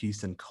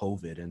expertise in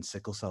COVID and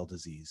sickle cell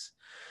disease.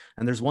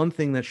 And there's one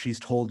thing that she's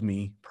told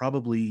me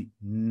probably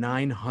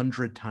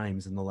 900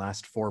 times in the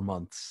last 4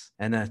 months,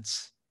 and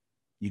that's,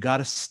 you got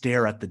to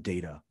stare at the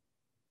data.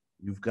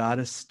 You've got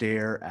to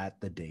stare at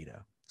the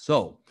data.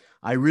 So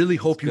I really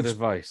hope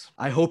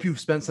I hope you've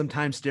spent some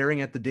time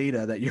staring at the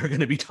data that you're going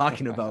to be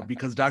talking about,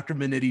 because Dr.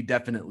 Minniti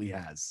definitely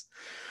has.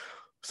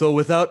 So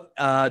without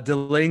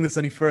delaying this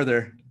any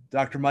further,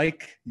 Dr.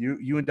 Mike,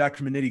 you and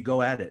Dr. Minniti,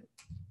 go at it.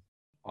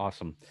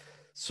 Awesome.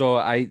 So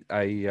I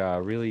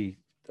really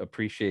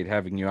appreciate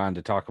having you on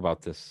to talk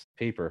about this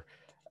paper.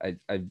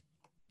 I've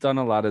done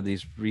a lot of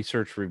these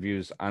research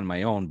reviews on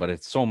my own, but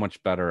it's so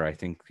much better. I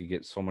think you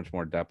get so much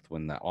more depth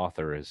when the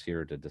author is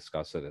here to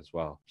discuss it as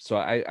well. So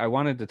I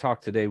wanted to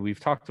talk today. We've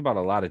talked about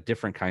a lot of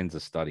different kinds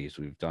of studies.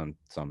 We've done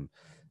some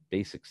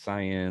basic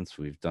science.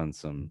 We've done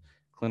some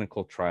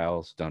clinical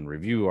trials, done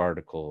review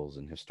articles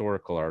and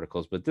historical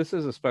articles, but this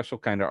is a special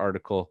kind of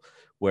article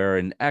where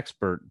an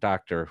expert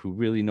doctor who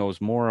really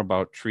knows more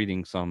about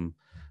treating some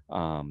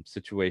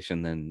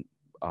situation than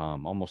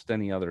almost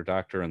any other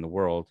doctor in the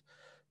world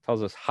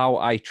tells us how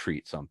I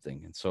treat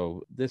something. And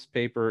so this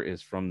paper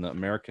is from the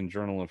American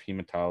Journal of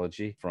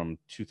Hematology from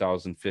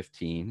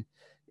 2015,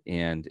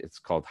 and it's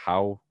called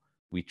How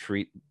We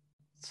Treat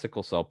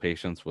Sickle Cell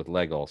Patients with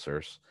Leg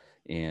Ulcers.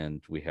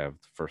 And we have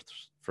the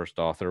first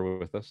author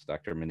with us,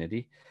 Dr.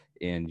 Minniti,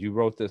 and you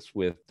wrote this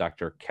with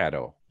Dr.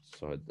 Cato,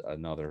 so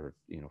another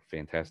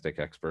fantastic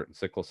expert in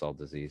sickle cell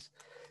disease.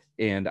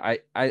 And I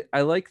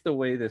like the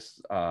way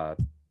this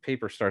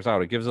paper starts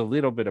out. It gives a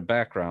little bit of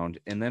background,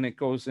 and then it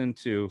goes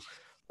into,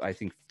 I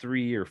think,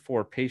 3 or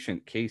 4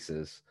 patient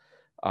cases,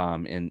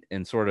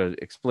 and sort of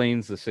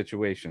explains the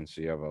situation.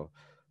 So you have a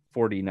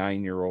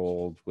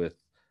 49-year-old with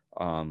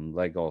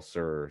leg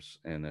ulcers,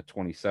 and a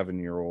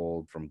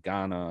 27-year-old from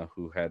Ghana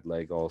who had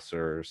leg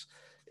ulcers,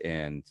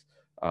 and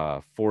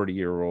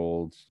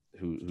 40-year-old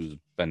who's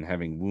been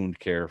having wound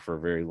care for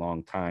a very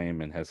long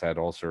time and has had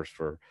ulcers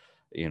for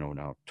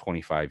now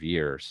 25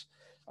 years,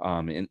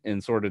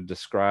 and sort of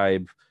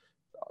describe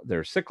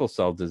their sickle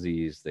cell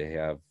disease. They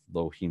have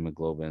low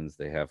hemoglobins,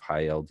 they have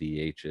high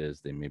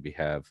LDHs, they maybe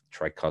have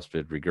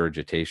tricuspid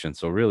regurgitation.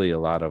 So really a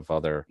lot of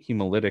other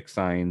hemolytic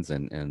signs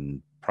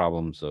and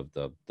problems of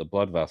the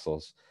blood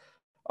vessels.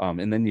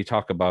 And then you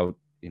talk about,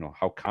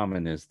 how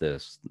common is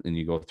this? And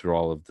you go through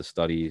all of the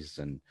studies,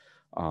 and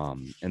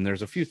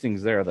there's a few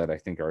things there that I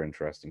think are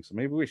interesting. So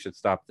maybe we should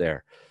stop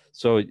there.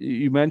 So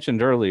you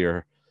mentioned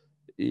earlier,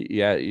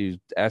 you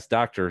asked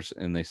doctors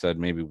and they said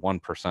maybe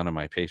 1% of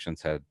my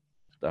patients had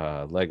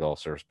leg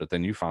ulcers, but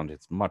then you found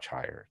it's much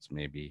higher. It's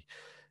maybe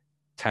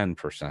 10%,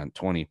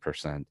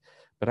 20%.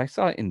 But I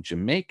saw in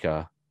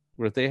Jamaica,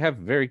 where they have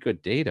very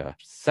good data,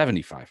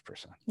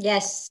 75%.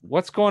 Yes.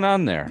 What's going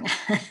on there?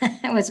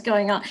 What's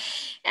going on?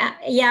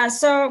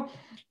 So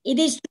it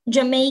is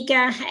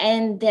Jamaica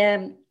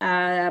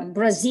and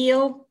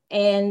Brazil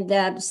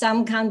and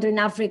some countries in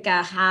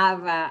Africa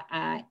have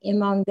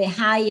among the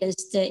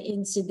highest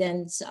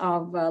incidence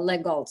of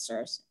leg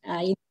ulcers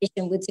in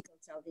patients with sickle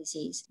cell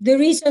disease. The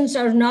reasons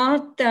are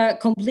not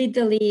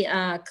completely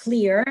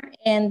clear,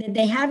 and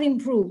they have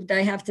improved.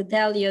 I have to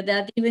tell you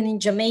that even in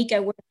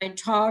Jamaica, when I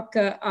talk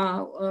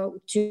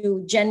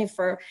to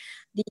Jennifer,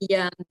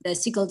 the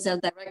sickle cell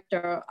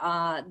director,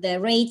 the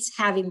rates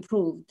have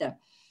improved.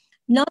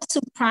 Not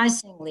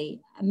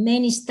surprisingly,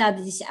 many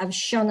studies have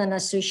shown an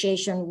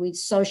association with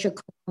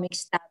socioeconomic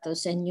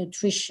status and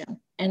nutrition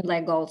and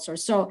leg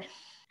ulcers. So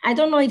I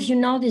don't know if you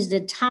noticed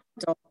the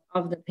title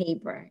of the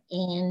paper,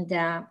 and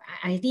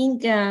I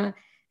think Mark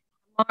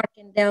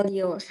can tell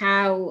you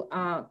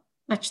how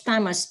much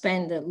time I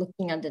spend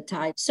looking at the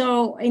title.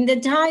 So in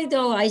the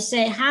title, I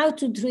say how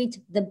to treat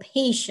the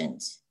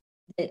patients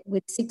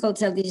with sickle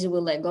cell disease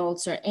with leg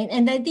ulcer.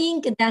 And I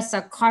think that's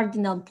a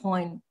cardinal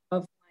point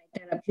of my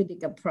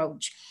therapeutic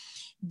approach,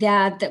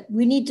 that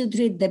we need to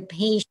treat the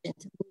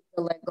patient with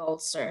the leg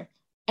ulcer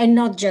and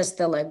not just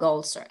the leg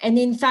ulcer. And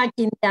in fact,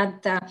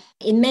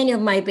 in many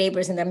of my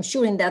papers, and I'm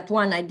sure in that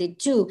one I did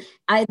too,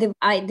 I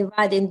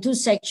divide in two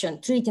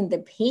sections: treating the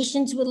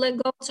patients with leg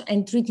ulcer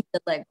and treating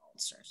the leg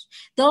ulcers.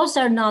 Those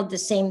are not the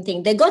same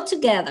thing. They go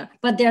together,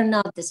 but they're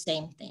not the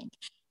same thing.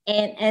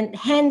 And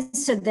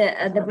hence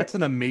that's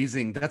an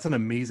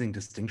amazing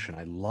distinction.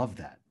 I love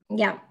that.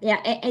 Yeah.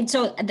 And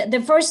so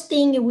the first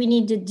thing we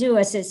need to do,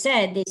 as I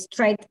said, is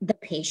treat the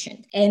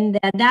patient. And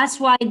that's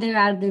why there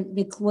are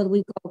what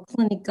we call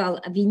clinical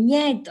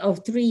vignette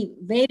of 3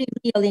 very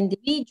real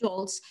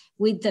individuals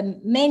with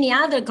many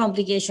other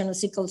complications of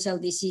sickle cell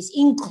disease,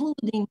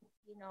 including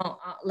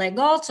leg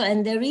ulcer.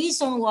 And the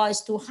reason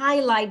was to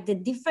highlight the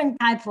different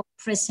type of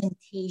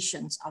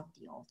presentations of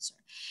the ulcer.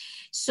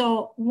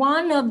 So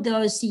one of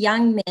those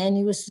young men,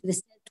 he was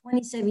the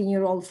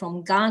 27-year-old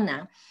from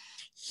Ghana,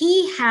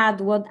 he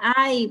had what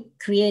I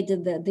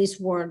created this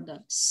word,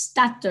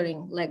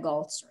 stuttering leg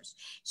ulcers.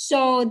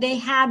 So they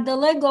have the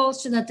leg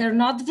ulcers that are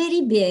not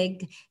very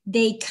big.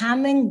 They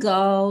come and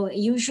go.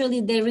 Usually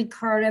they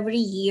recur every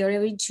year,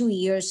 every 2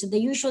 years. So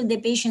usually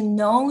the patient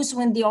knows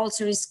when the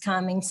ulcer is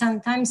coming,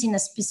 sometimes in a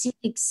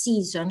specific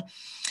season.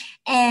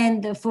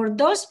 And for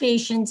those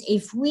patients,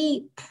 if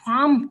we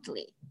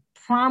promptly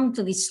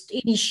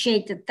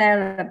initiate the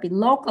therapy,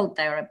 local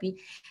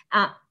therapy,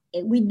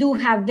 we do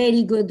have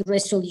very good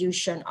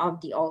resolution of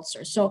the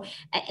ulcer. So,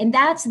 and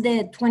that's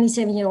the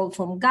 27-year-old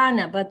from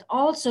Ghana, but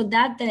also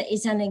that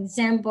is an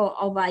example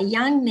of a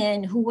young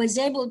man who was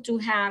able to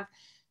have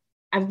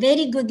a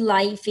very good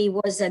life. He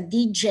was a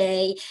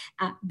DJ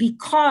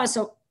because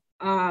of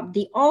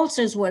the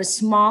ulcers were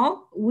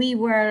small. We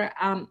were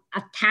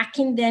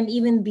attacking them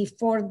even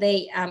before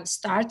they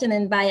started.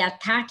 And by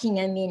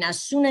attacking, I mean,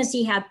 as soon as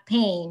he had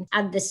pain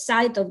at the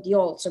site of the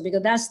ulcer,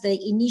 because that's the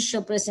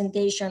initial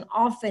presentation,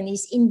 often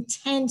is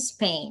intense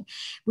pain,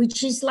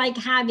 which is like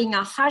having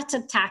a heart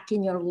attack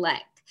in your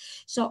leg.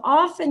 So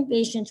often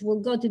patients will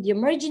go to the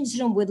emergency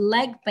room with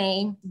leg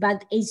pain,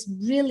 but it's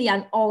really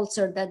an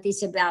ulcer that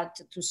is about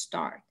to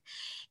start.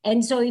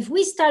 And so if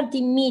we start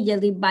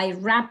immediately by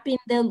wrapping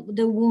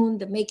the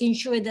wound, making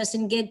sure it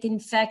doesn't get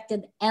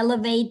infected,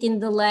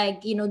 elevating the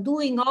leg,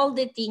 doing all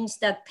the things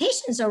that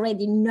patients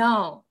already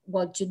know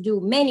what to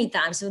do many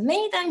times, but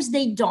many times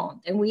they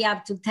don't. And we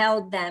have to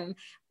tell them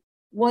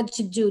what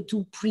to do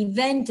to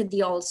prevent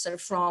the ulcer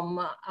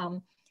from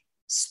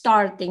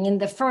starting in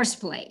the first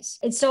place.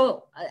 And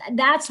so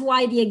that's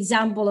why the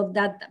example of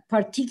that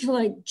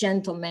particular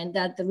gentleman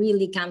that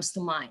really comes to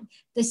mind.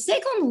 The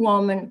second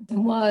woman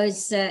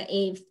was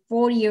a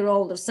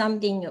 4-year-old or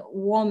something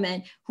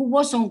woman who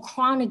was on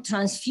chronic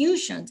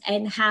transfusions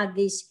and had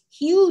these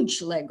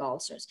huge leg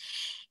ulcers.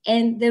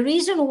 And the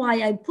reason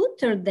why I put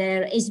her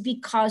there is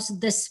because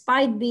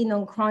despite being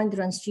on chronic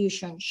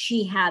transfusion,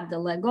 she had the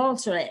leg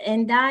ulcer.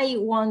 And I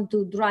want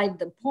to drive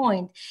the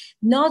point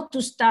not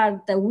to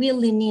start the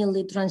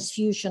willy-nilly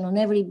transfusion on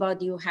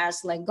everybody who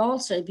has leg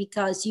ulcer,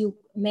 because you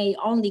may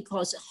only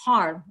cause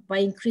harm by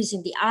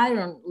increasing the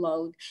iron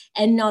load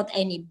and not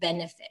any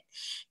benefit.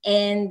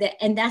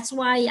 And that's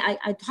why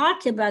I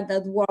talked about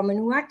that woman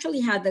who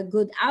actually had a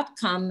good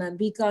outcome,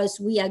 because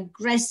we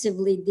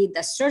aggressively did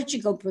a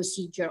surgical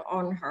procedure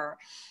on her,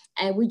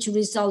 which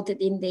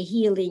resulted in the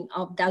healing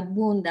of that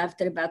wound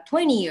after about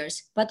 20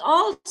 years. But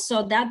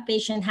also that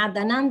patient had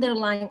an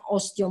underlying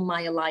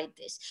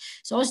osteomyelitis.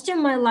 So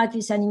osteomyelitis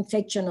is an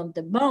infection of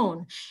the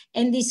bone.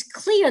 And it's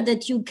clear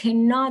that you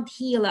cannot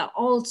heal an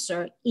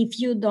ulcer if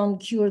you don't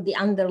cure the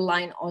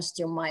underlying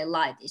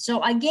osteomyelitis.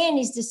 So again,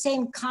 it's the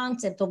same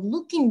concept of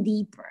looking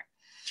deeper.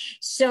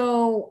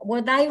 So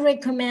what I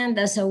recommend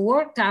as a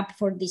workup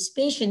for this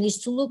patient is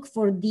to look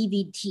for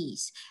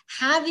DVTs.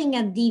 Having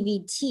a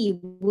DVT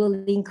will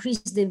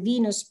increase the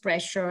venous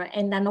pressure,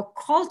 and an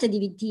occulted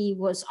DVT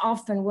was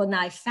often what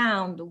I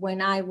found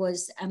when I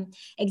was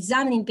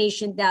examining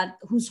patients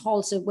whose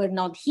ulcers were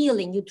not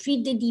healing. You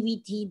treat the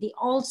DVT, the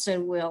ulcer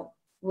will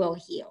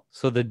heal.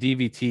 So the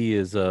DVT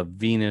is a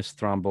venous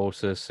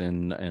thrombosis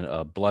and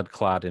a blood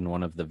clot in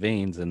one of the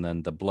veins, and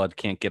then the blood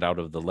can't get out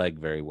of the leg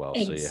very well.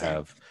 Exactly. So you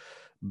have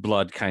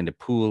blood kind of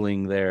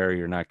pooling there.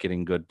 You're not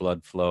getting good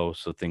blood flow,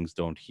 so things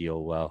don't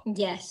heal well.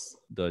 Yes.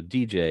 The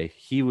DJ,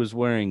 he was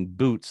wearing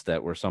boots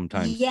that were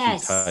sometimes too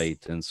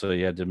tight, and so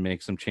you had to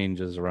make some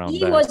changes around that.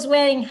 He was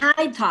wearing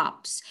high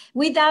tops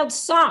without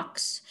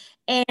socks.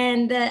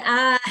 And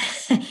I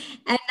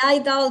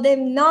told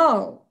him,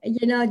 no,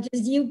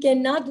 you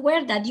cannot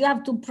wear that. You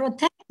have to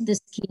protect the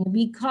skin,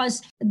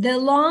 because the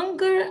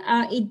longer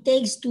it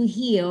takes to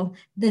heal,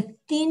 the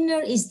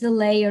thinner is the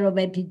layer of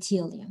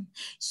epithelium.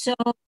 So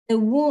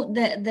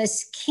the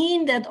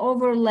skin that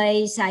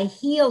overlays a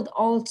healed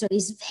ulcer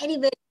is very,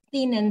 very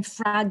thin and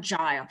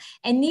fragile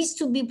and needs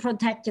to be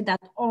protected at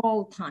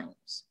all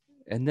times.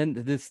 And then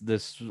this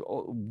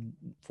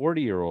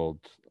 40-year-old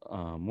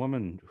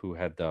woman who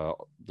had the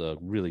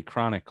really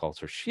chronic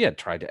ulcer, she had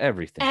tried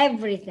everything.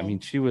 Everything. I mean,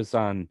 she was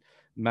on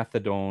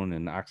methadone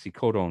and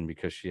oxycodone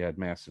because she had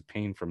massive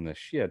pain from this.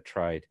 She had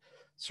tried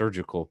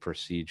surgical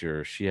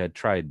procedures. She had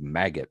tried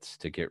maggots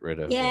to get rid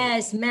of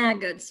Yes,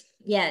 maggots.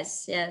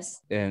 Yes,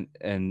 yes.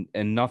 and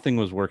nothing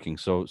was working.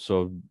 So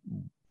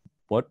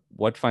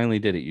what finally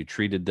did it? You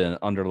treated the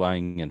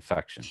underlying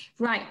infection.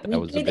 Right. That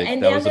was a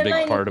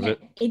big part of it.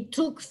 It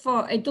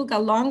took a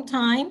long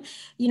time.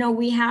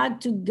 We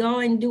had to go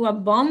and do a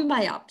bone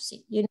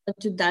biopsy,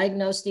 to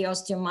diagnose the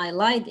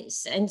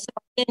osteomyelitis. And so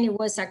again, it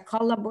was a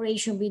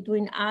collaboration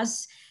between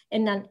us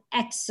and an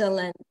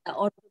excellent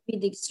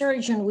orthopedic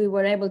surgeon. We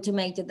were able to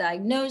make the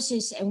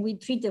diagnosis, and we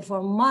treated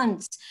for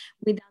months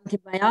with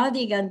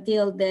antibiotic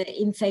until the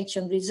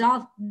infection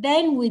resolved.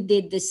 Then we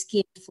did the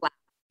skin flap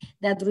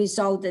that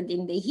resulted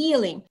in the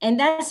healing. And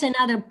that's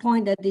another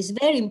point that is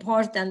very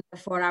important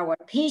for our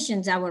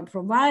patients, our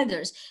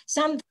providers.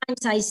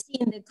 Sometimes I see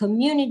in the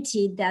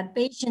community that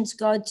patients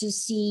go to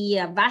see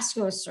a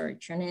vascular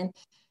surgeon and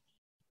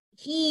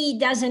he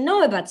doesn't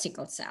know about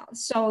sickle cell.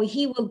 So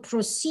he will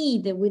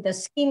proceed with a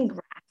skin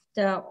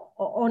graft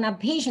on a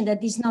patient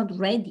that is not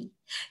ready.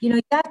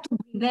 You have to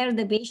prepare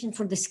the patient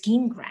for the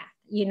skin graft.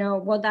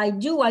 What I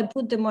do, I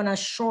put them on a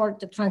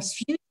short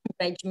transfusion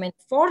regimen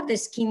for the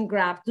skin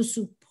graft to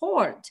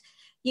support,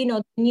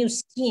 the new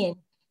skin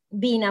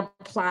being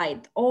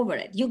applied over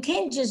it. You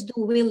can't just do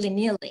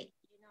willy-nilly.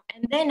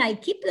 And then I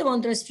keep them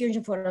on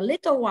transfusion for a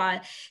little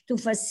while to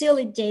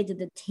facilitate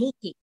the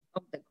taking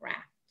of the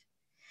graft.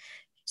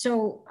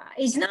 So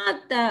it's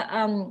not,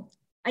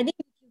 I think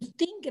if you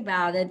think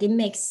about it, it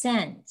makes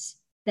sense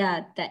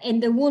that,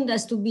 and the wound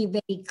has to be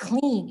very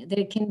clean.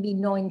 There can be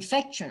no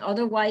infection.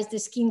 Otherwise, the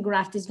skin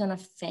graft is going to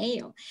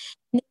fail.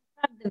 And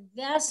the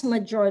vast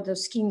majority of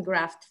skin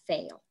graft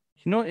fail.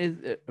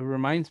 It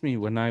reminds me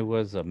when I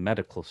was a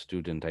medical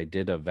student, I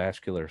did a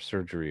vascular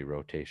surgery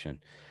rotation,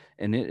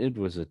 and it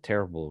was a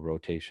terrible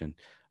rotation.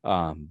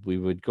 We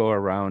would go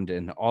around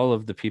and all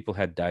of the people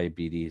had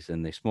diabetes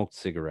and they smoked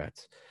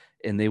cigarettes.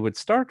 And they would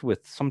start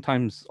with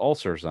sometimes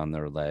ulcers on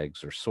their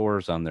legs or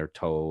sores on their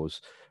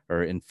toes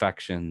or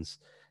infections.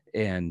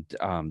 And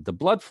the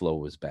blood flow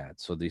was bad.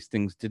 So these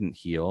things didn't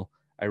heal.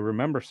 I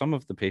remember some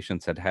of the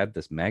patients had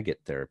this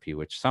maggot therapy,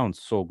 which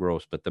sounds so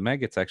gross, but the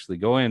maggots actually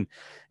go in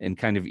and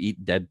kind of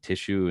eat dead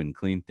tissue and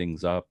clean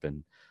things up.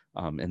 And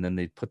then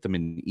they put them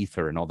in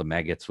ether and all the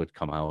maggots would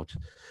come out.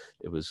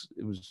 It was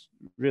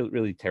really,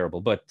 really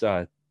terrible. But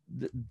the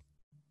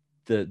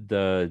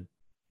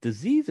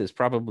disease is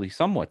probably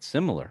somewhat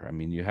similar. I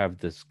mean, you have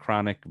this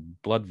chronic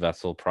blood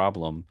vessel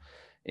problem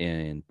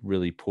and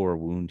really poor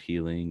wound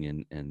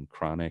healing and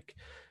chronic.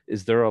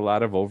 Is there a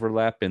lot of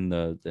overlap in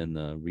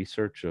the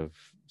research of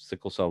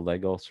sickle cell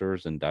leg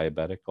ulcers and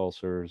diabetic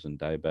ulcers and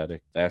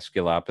diabetic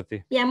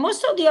vasculopathy? Yeah,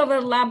 most of the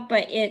overlap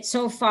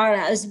so far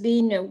has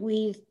been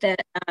with the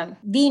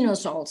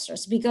venous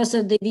ulcers because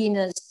of the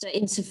venous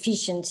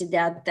insufficiency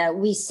that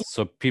we see.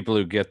 So people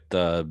who get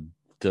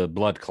the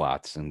blood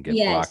clots and get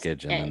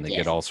blockage and then they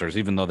get ulcers,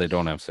 even though they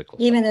don't have sickle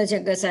cell. Even though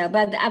sickle cell.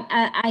 But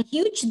a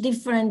huge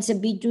difference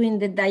between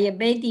the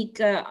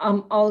diabetic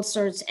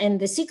ulcers and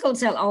the sickle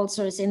cell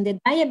ulcers, and the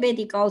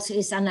diabetic ulcer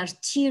is an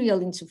arterial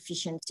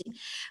insufficiency,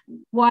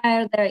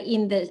 while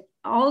in the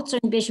ulcer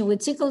in patient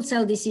with sickle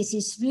cell disease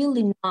is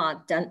really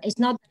not, it's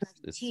not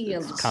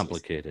arterial. It's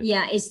complicated.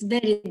 Yeah, it's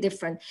very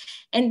different.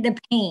 And the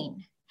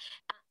pain.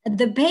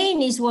 The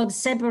pain is what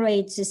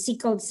separates the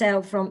sickle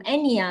cell from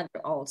any other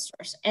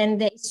ulcers.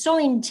 And it's so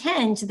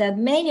intense that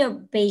many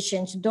of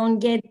patients don't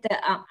get the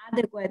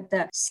adequate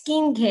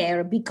skin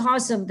care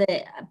because of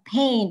the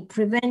pain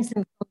prevents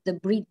them from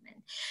debridement.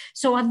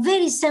 So a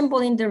very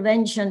simple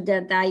intervention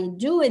that I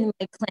do in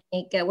my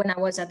clinic, when I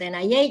was at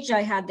NIH,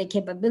 I had the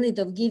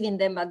capability of giving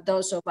them a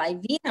dose of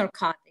IV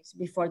narcotics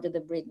before the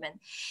debridement.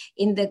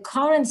 In the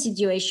current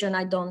situation,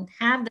 I don't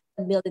have that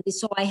ability.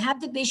 So I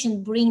have the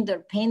patient bring their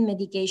pain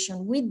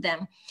medication with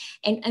them,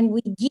 and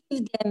we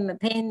give them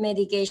pain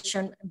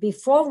medication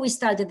before we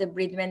start the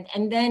debridement,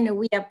 and then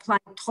we apply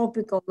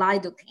topical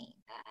lidocaine.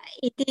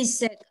 It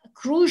is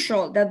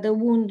crucial that the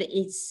wound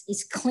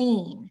is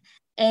clean.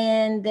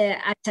 And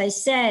as I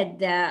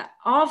said,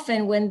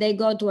 often when they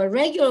go to a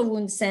regular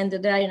wound center,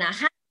 they're in a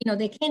hurry,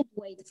 they can't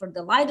wait for the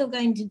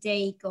lidocaine to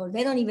take, or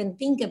they don't even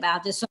think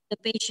about it. So the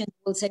patient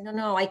will say,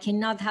 no, I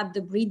cannot have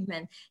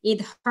debridement.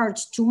 It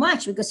hurts too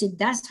much, because it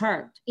does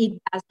hurt. It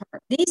does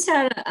hurt. These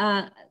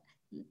are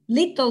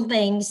little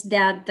things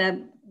that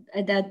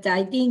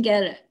I think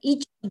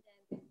each of them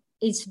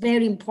it's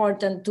very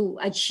important to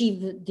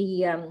achieve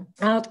the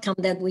outcome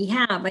that we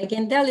have. I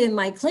can tell you in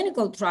my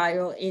clinical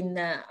trial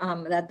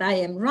that I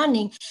am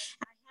running,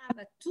 I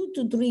have 2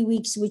 to 3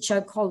 weeks, which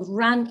are called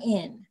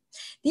run-in.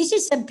 This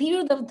is a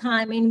period of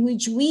time in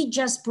which we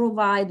just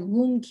provide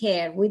wound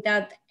care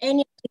without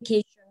any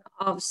application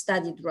of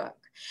study drug.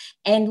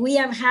 And we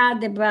have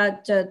had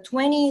about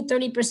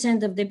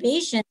 20-30% of the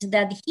patients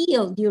that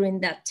healed during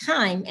that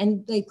time,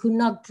 and they could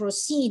not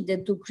proceed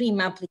to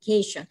cream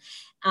application.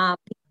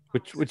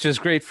 Which is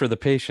great for the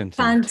patient.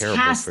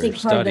 Fantastic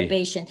for the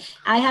patient.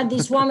 I had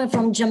this woman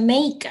from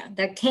Jamaica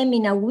that came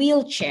in a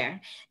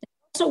wheelchair. That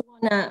also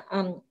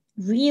won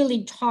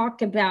really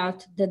talk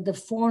about the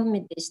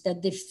deformities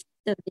that the feet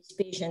of these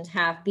patients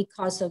have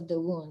because of the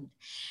wound.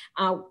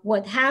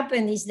 What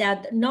happened is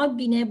that not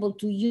being able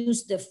to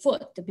use the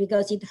foot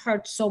because it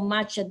hurts so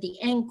much at the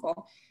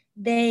ankle,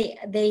 they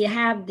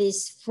have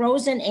this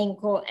frozen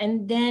ankle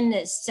and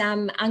then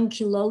some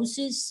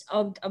ankylosis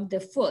of the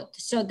foot,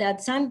 so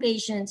that some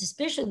patients,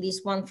 especially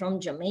this one from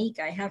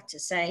Jamaica, I have to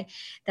say,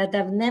 that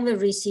have never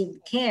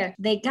received care,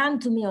 they come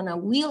to me on a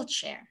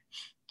wheelchair.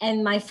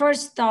 And my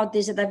first thought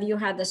is that, have you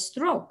had a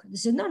stroke? They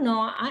said, no,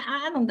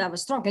 I don't have a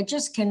stroke. I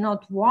just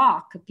cannot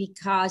walk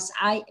because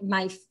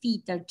my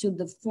feet are too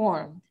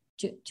deformed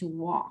to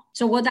walk.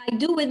 So what I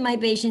do with my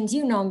patients,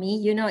 you know me,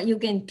 you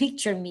can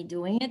picture me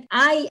doing it.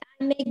 I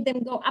make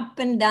them go up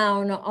and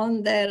down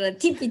on their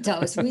tippy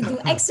toes. We do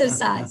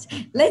exercise.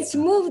 Let's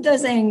move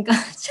those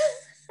ankles.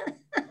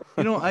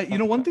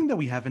 One thing that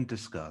we haven't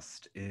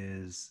discussed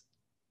is,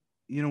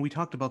 we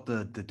talked about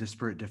the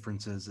disparate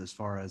differences as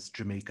far as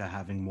Jamaica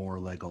having more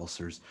leg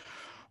ulcers.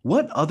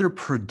 What other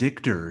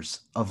predictors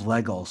of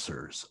leg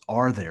ulcers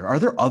are there? Are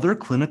there other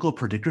clinical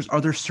predictors?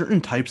 Are there certain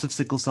types of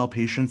sickle cell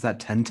patients that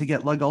tend to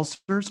get leg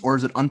ulcers, or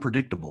is it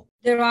unpredictable?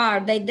 There are.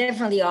 They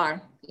definitely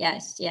are.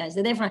 Yes,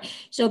 they definitely.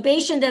 So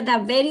patients that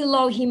have very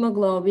low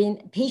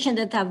hemoglobin, patients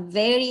that have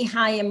very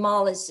high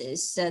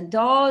hemolysis,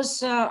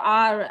 those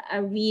are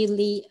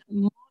really,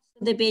 most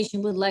of the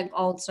patients with leg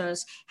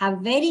ulcers have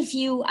very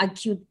few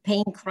acute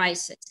pain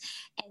crises.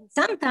 And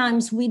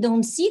sometimes we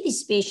don't see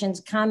these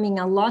patients coming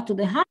a lot to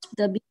the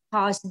hospital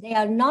because they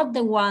are not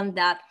the one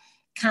that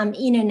come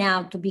in and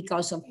out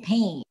because of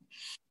pain.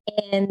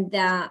 And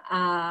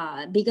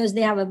because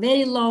they have a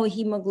very low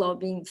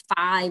hemoglobin,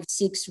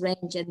 5-6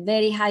 range, and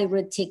very high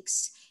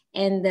retics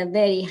and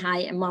very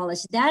high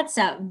hemolysis. That's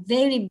a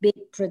very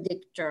big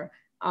predictor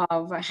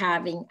of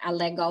having a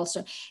leg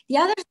ulcer. The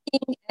other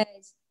thing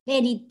is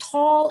very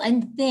tall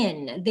and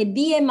thin. The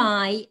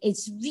BMI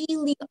is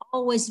really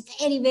always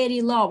very,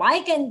 very low.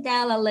 I can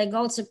tell a leg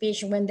ulcer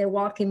patient when they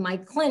walk in my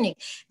clinic,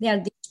 they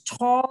are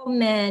tall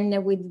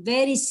men with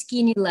very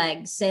skinny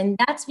legs. And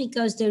that's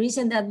because there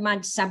isn't that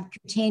much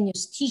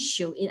subcutaneous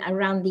tissue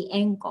around the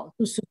ankle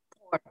to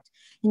support,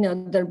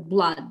 their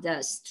blood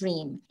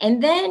stream.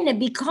 And then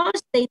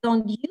because they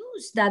don't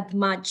use that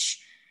much,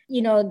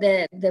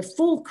 the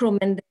fulcrum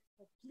and the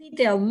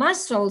popliteal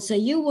muscle, so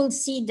you will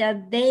see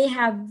that they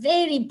have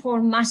very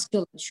poor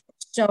musculature.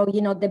 So,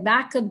 the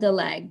back of the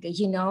leg,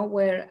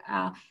 where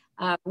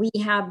we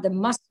have the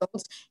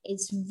muscles,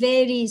 it's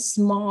very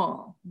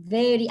small,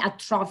 very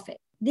atrophic.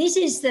 This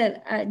is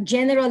the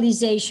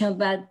generalization,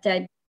 but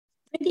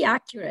pretty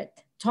accurate.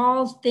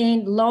 Tall,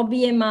 thin, low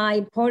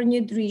BMI, poor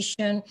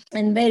nutrition,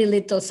 and very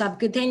little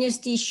subcutaneous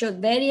tissue,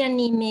 very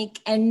anemic,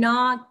 and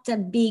not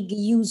big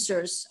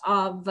users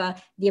of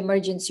the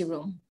emergency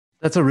room.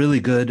 That's a really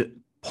good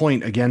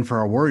point, again, for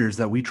our warriors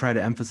that we try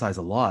to emphasize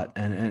a lot.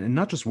 And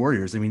not just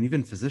warriors, I mean,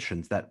 even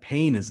physicians, that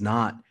pain is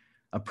not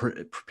a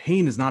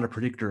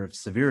predictor of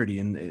severity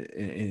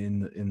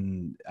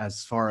in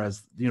as far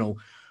as,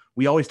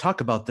 we always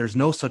talk about there's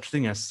no such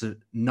thing as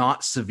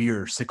not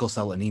severe sickle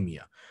cell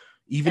anemia.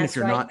 Even if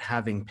you're not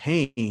having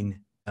pain,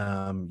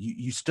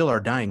 you still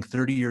are dying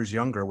 30 years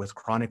younger with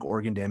chronic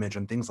organ damage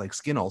and things like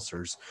skin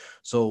ulcers.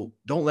 So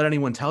don't let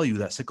anyone tell you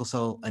that sickle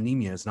cell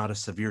anemia is not a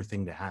severe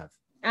thing to have.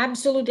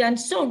 Absolutely. I'm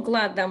so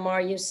glad,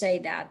 Damar, you say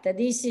that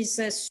this is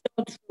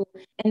so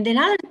true. And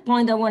another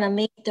point I want to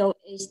make, though,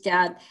 is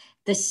that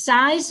the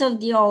size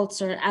of the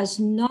ulcer has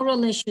no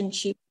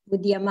relationship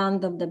with the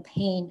amount of the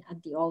pain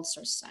at the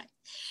ulcer site.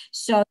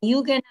 So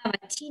you can have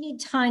a teeny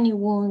tiny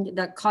wound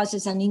that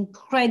causes an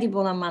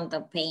incredible amount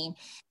of pain.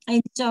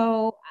 And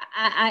so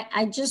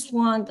I just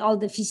want all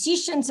the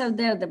physicians out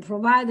there, the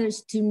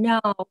providers, to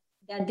know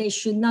that they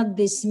should not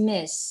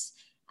dismiss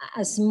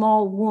a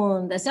small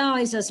wound as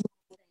always a small,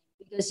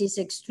 because it's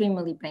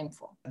extremely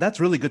painful.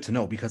 That's really good to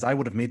know, because I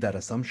would have made that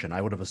assumption.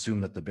 I would have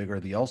assumed that the bigger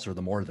the ulcer,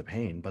 the more the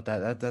pain, but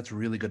that's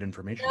really good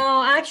information.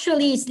 No,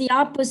 actually, it's the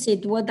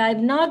opposite. What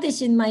I've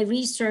noticed in my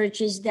research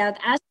is that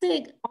as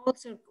the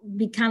ulcer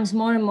becomes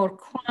more and more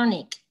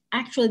chronic,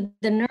 actually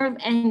the nerve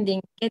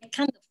endings get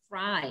kind of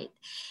fried,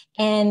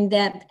 and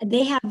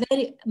they have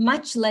very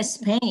much less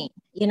pain,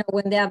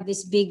 when they have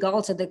this big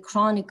ulcer, the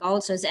chronic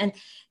ulcers,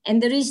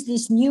 and there is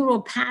this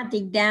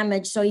neuropathic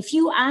damage. So if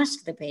you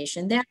ask the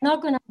patient, they're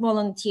not going to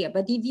volunteer,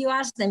 but if you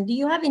ask them, do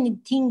you have any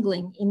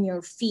tingling in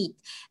your feet,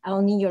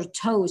 on your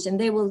toes? And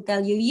they will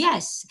tell you,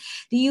 yes.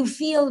 Do you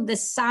feel the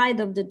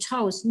side of the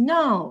toes?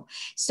 No.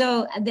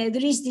 So there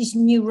is this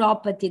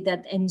neuropathy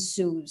that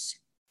ensues.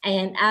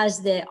 And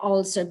as the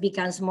ulcer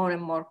becomes more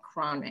and more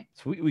chronic.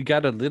 So we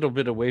got a little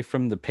bit away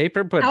from the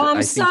paper, but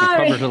I think we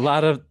covered a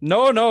lot of,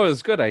 no, it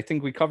was good. I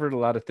think we covered a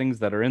lot of things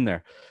that are in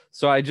there.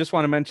 So I just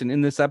want to mention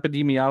in this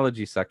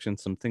epidemiology section,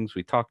 some things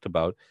we talked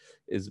about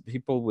is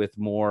people with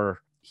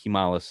more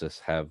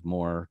hemolysis have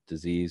more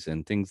disease,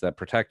 and things that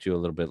protect you a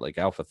little bit, like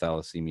alpha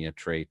thalassemia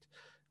trait.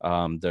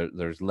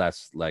 There's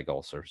less leg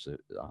ulcers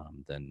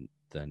than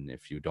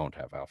if you don't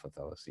have alpha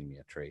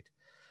thalassemia trait.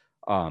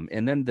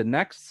 And then the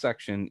next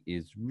section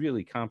is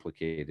really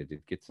complicated.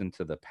 It gets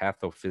into the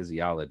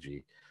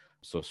pathophysiology.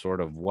 So sort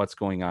of what's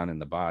going on in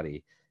the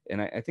body.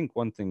 And I think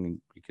one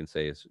thing we can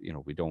say is,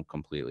 we don't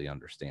completely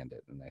understand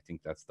it. And I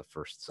think that's the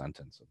first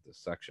sentence of this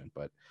section.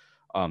 But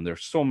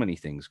there's so many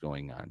things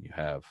going on. You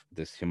have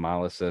this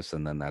hemolysis,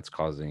 and then that's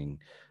causing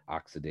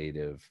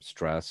oxidative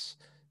stress.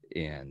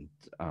 And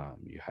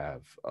you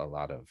have a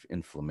lot of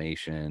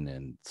inflammation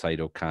and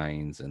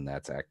cytokines, and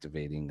that's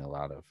activating a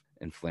lot of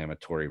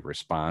inflammatory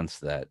response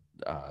that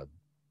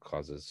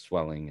causes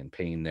swelling and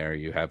pain there.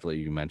 You have, like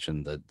you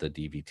mentioned, the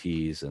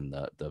DVTs and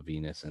the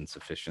venous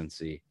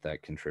insufficiency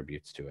that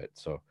contributes to it.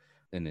 So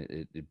then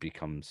it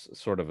becomes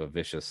sort of a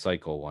vicious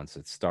cycle once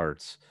it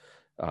starts.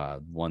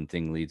 One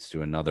thing leads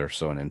to another.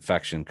 So an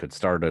infection could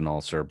start an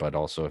ulcer, but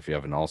also if you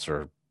have an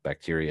ulcer,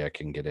 bacteria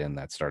can get in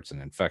that starts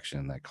an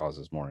infection that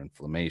causes more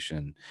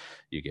inflammation.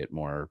 You get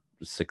more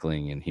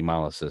sickling and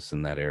hemolysis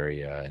in that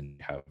area, and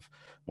you have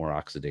more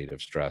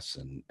oxidative stress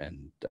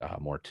and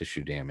more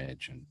tissue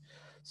damage. And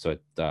so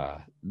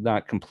it's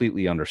not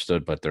completely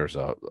understood, but there's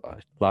a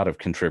lot of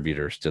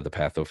contributors to the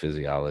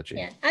pathophysiology.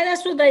 Yeah, and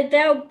that's what I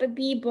tell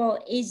people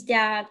is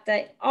that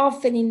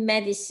often in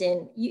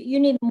medicine, you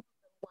need more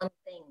than one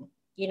thing,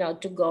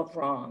 to go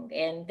wrong.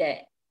 And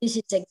this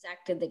is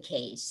exactly the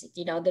case.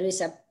 There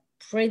is a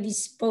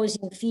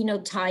predisposing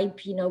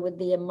phenotype, with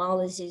the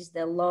hemolysis,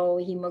 the low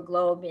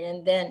hemoglobin,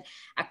 and then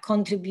a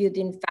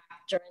contributing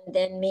factor, and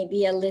then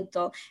maybe a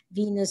little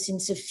venous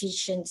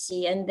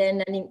insufficiency, and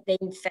then the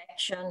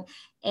infection,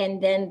 and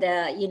then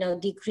the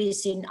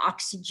decrease in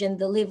oxygen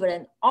delivery,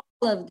 and all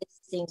of these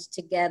things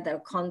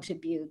together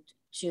contribute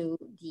to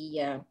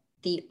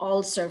the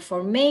ulcer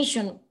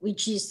formation,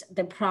 which is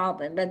the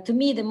problem. But to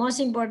me, the most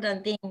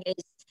important thing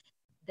is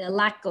the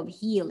lack of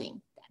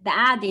healing.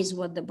 That is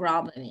what the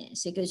problem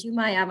is, because you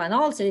might have an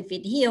ulcer. If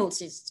it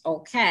heals, it's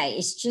okay.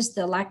 It's just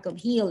the lack of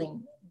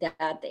healing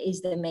that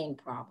is the main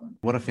problem.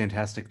 What a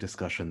fantastic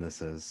discussion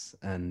this is,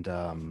 and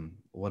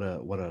what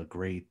a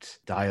great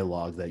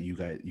dialogue that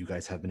you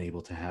guys have been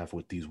able to have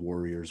with these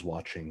warriors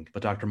watching.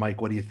 But Dr.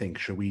 Mike, what do you think?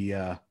 Should we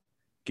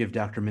give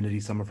Dr.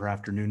 Minniti some of her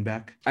afternoon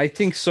back? I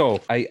think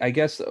so. I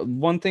guess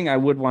one thing I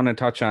would want to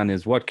touch on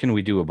is what can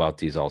we do about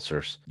these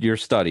ulcers? Your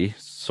study,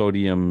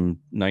 sodium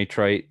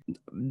nitrite,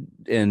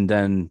 and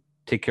then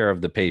take care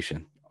of the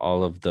patient.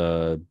 All of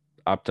the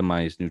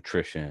optimized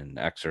nutrition,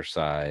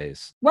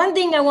 exercise. One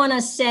thing I want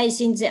to say,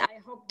 since I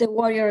hope the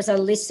warriors are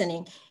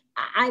listening,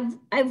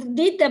 I've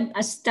did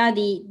a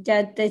study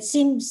that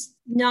seems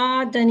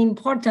not an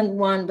important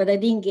one, but I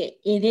think it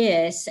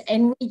is,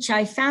 in which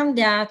I found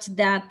out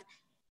that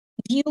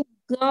if you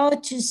go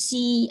to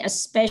see a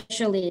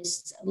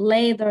specialist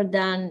later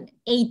than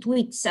 8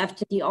 weeks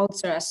after the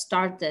ulcer has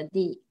started,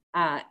 the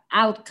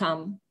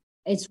outcome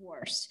is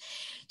worse.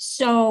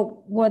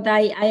 So what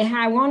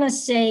I want to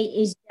say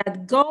is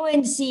that go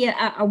and see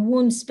a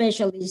wound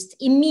specialist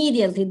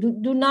immediately.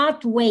 Do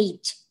not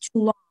wait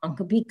too long,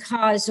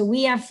 because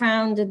we have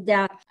found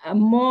that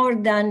more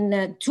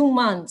than 2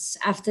 months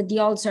after the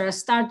ulcer has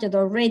started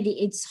already,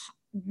 it's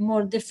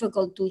more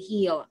difficult to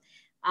heal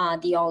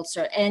the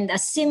ulcer. And a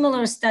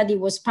similar study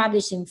was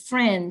published in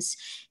France,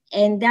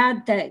 and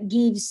that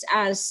gives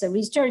us, a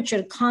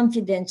researcher,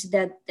 confidence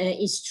that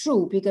is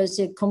true, because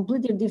a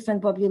completely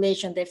different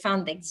population, they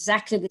found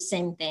exactly the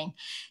same thing.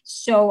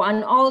 So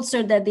an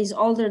ulcer that is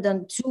older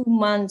than 2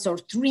 months or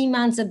 3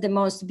 months at the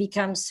most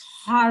becomes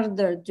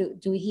harder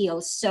to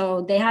heal.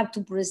 So they have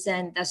to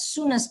present as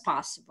soon as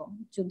possible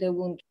to the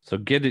wound. So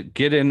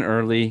get in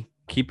early,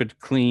 keep it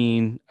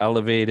clean,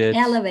 elevate it,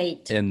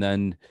 and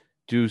then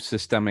do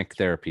systemic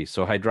therapy.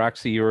 So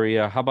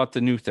hydroxyurea. How about the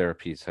new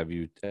therapies? Have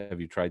you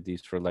tried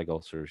these for leg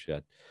ulcers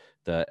yet?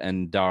 The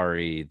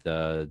Endari,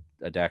 the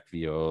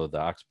Adakveo, the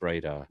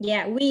Oxbrita.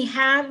 Yeah, we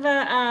have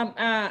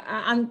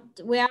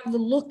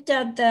looked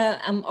at the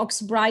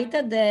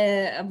Oxbrita,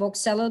 the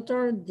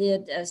voxelotor,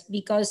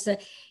 because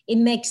it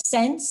makes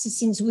sense,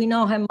 since we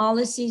know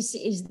hemolysis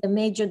is the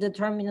major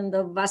determinant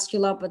of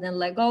vasculopathy and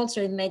leg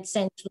ulcer. It made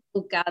sense to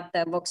look at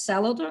the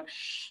voxelotor,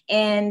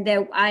 and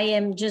I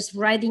am just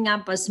writing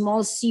up a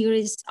small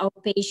series of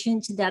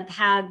patients that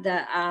had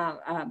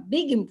a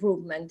big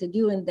improvement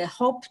during the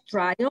HOPE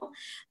trial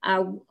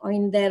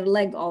in their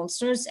leg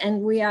ulcers, and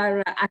we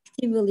are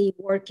actively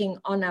working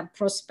on a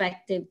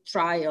prospective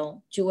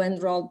trial to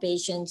enroll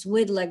patients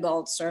with leg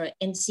ulcer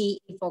and see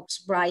if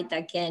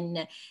Oxbrita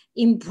can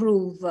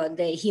improve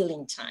the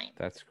healing time.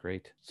 That's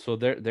great. So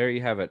there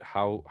you have it,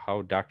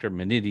 how Dr.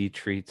 Minniti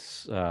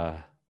treats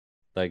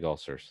leg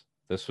ulcers.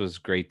 This was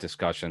great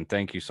discussion.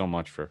 Thank you so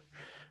much for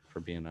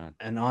being on.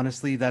 And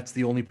honestly, that's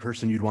the only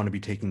person you'd want to be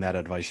taking that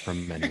advice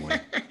from anyway.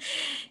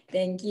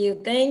 Thank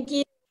you.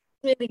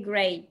 Really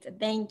great.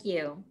 Thank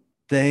you.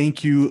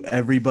 Thank you,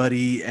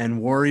 everybody.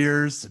 And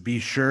warriors, be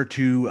sure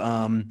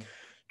to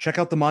check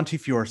out the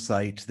Montefiore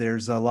site.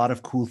 There's a lot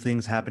of cool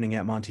things happening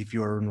at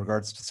Montefiore in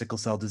regards to sickle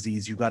cell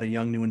disease. You've got a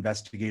young new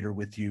investigator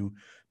with you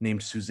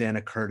named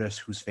Susanna Curtis,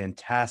 who's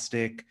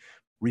fantastic.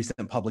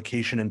 recent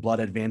publication in Blood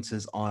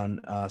Advances on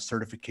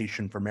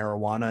certification for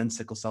marijuana and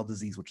sickle cell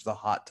disease, which is a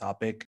hot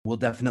topic. We'll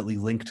definitely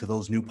link to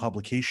those new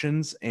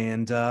publications,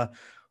 and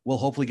we'll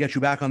hopefully get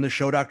you back on the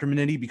show, Dr.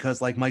 Minniti,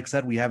 because like Mike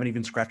said, we haven't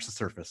even scratched the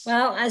surface.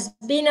 Well, it's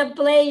been a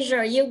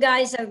pleasure. You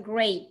guys are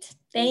great.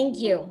 Thank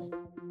you.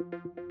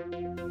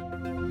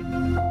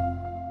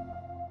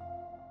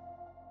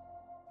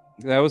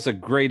 That was a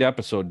great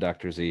episode,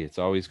 Dr. Z. It's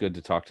always good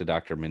to talk to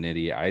Dr.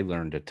 Minniti. I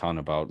learned a ton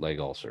about leg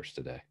ulcers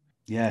today.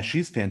 Yeah,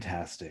 she's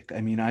fantastic.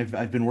 I mean,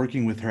 I've been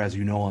working with her, as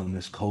you know, on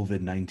this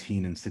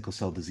COVID-19 and sickle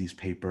cell disease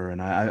paper,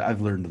 and I've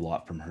learned a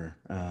lot from her.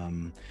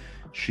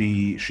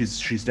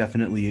 She's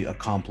definitely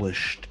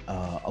accomplished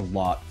a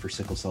lot for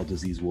sickle cell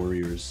disease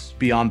warriors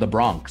beyond the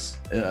Bronx.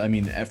 I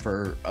mean,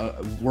 for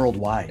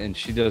worldwide. And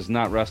she does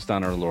not rest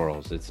on her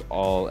laurels. It's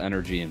all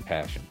energy and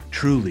passion.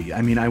 Truly.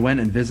 I mean, I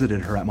went and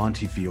visited her at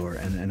Montefiore,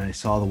 and I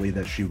saw the way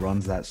that she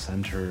runs that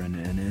center,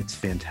 and it's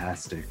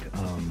fantastic.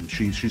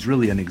 She's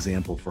really an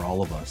example for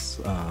all of us.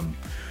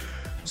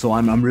 So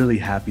I'm really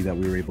happy that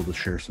we were able to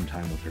share some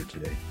time with her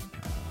today.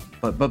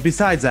 But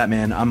besides that,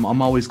 man,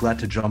 I'm always glad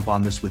to jump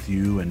on this with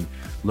you and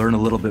learn a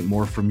little bit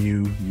more from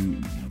you.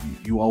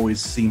 You always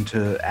seem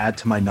to add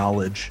to my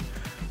knowledge.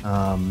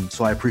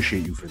 So I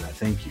appreciate you for that.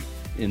 Thank you.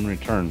 In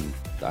return,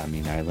 I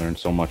mean, I learned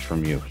so much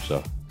from you.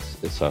 So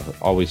it's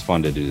always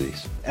fun to do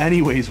these.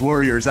 Anyways,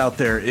 warriors out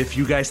there, if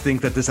you guys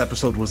think that this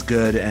episode was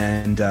good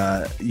and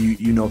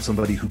you know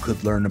somebody who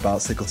could learn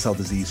about sickle cell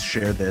disease,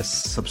 share this,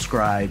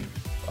 subscribe,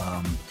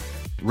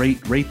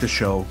 rate the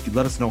show.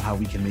 Let us know how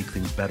we can make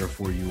things better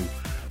for you.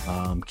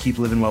 Keep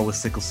living well with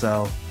sickle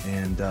cell,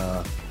 and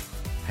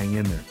hang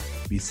in there.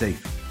 Be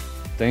safe.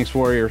 Thanks,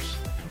 warriors.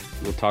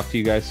 We'll talk to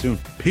you guys soon.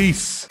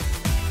 Peace.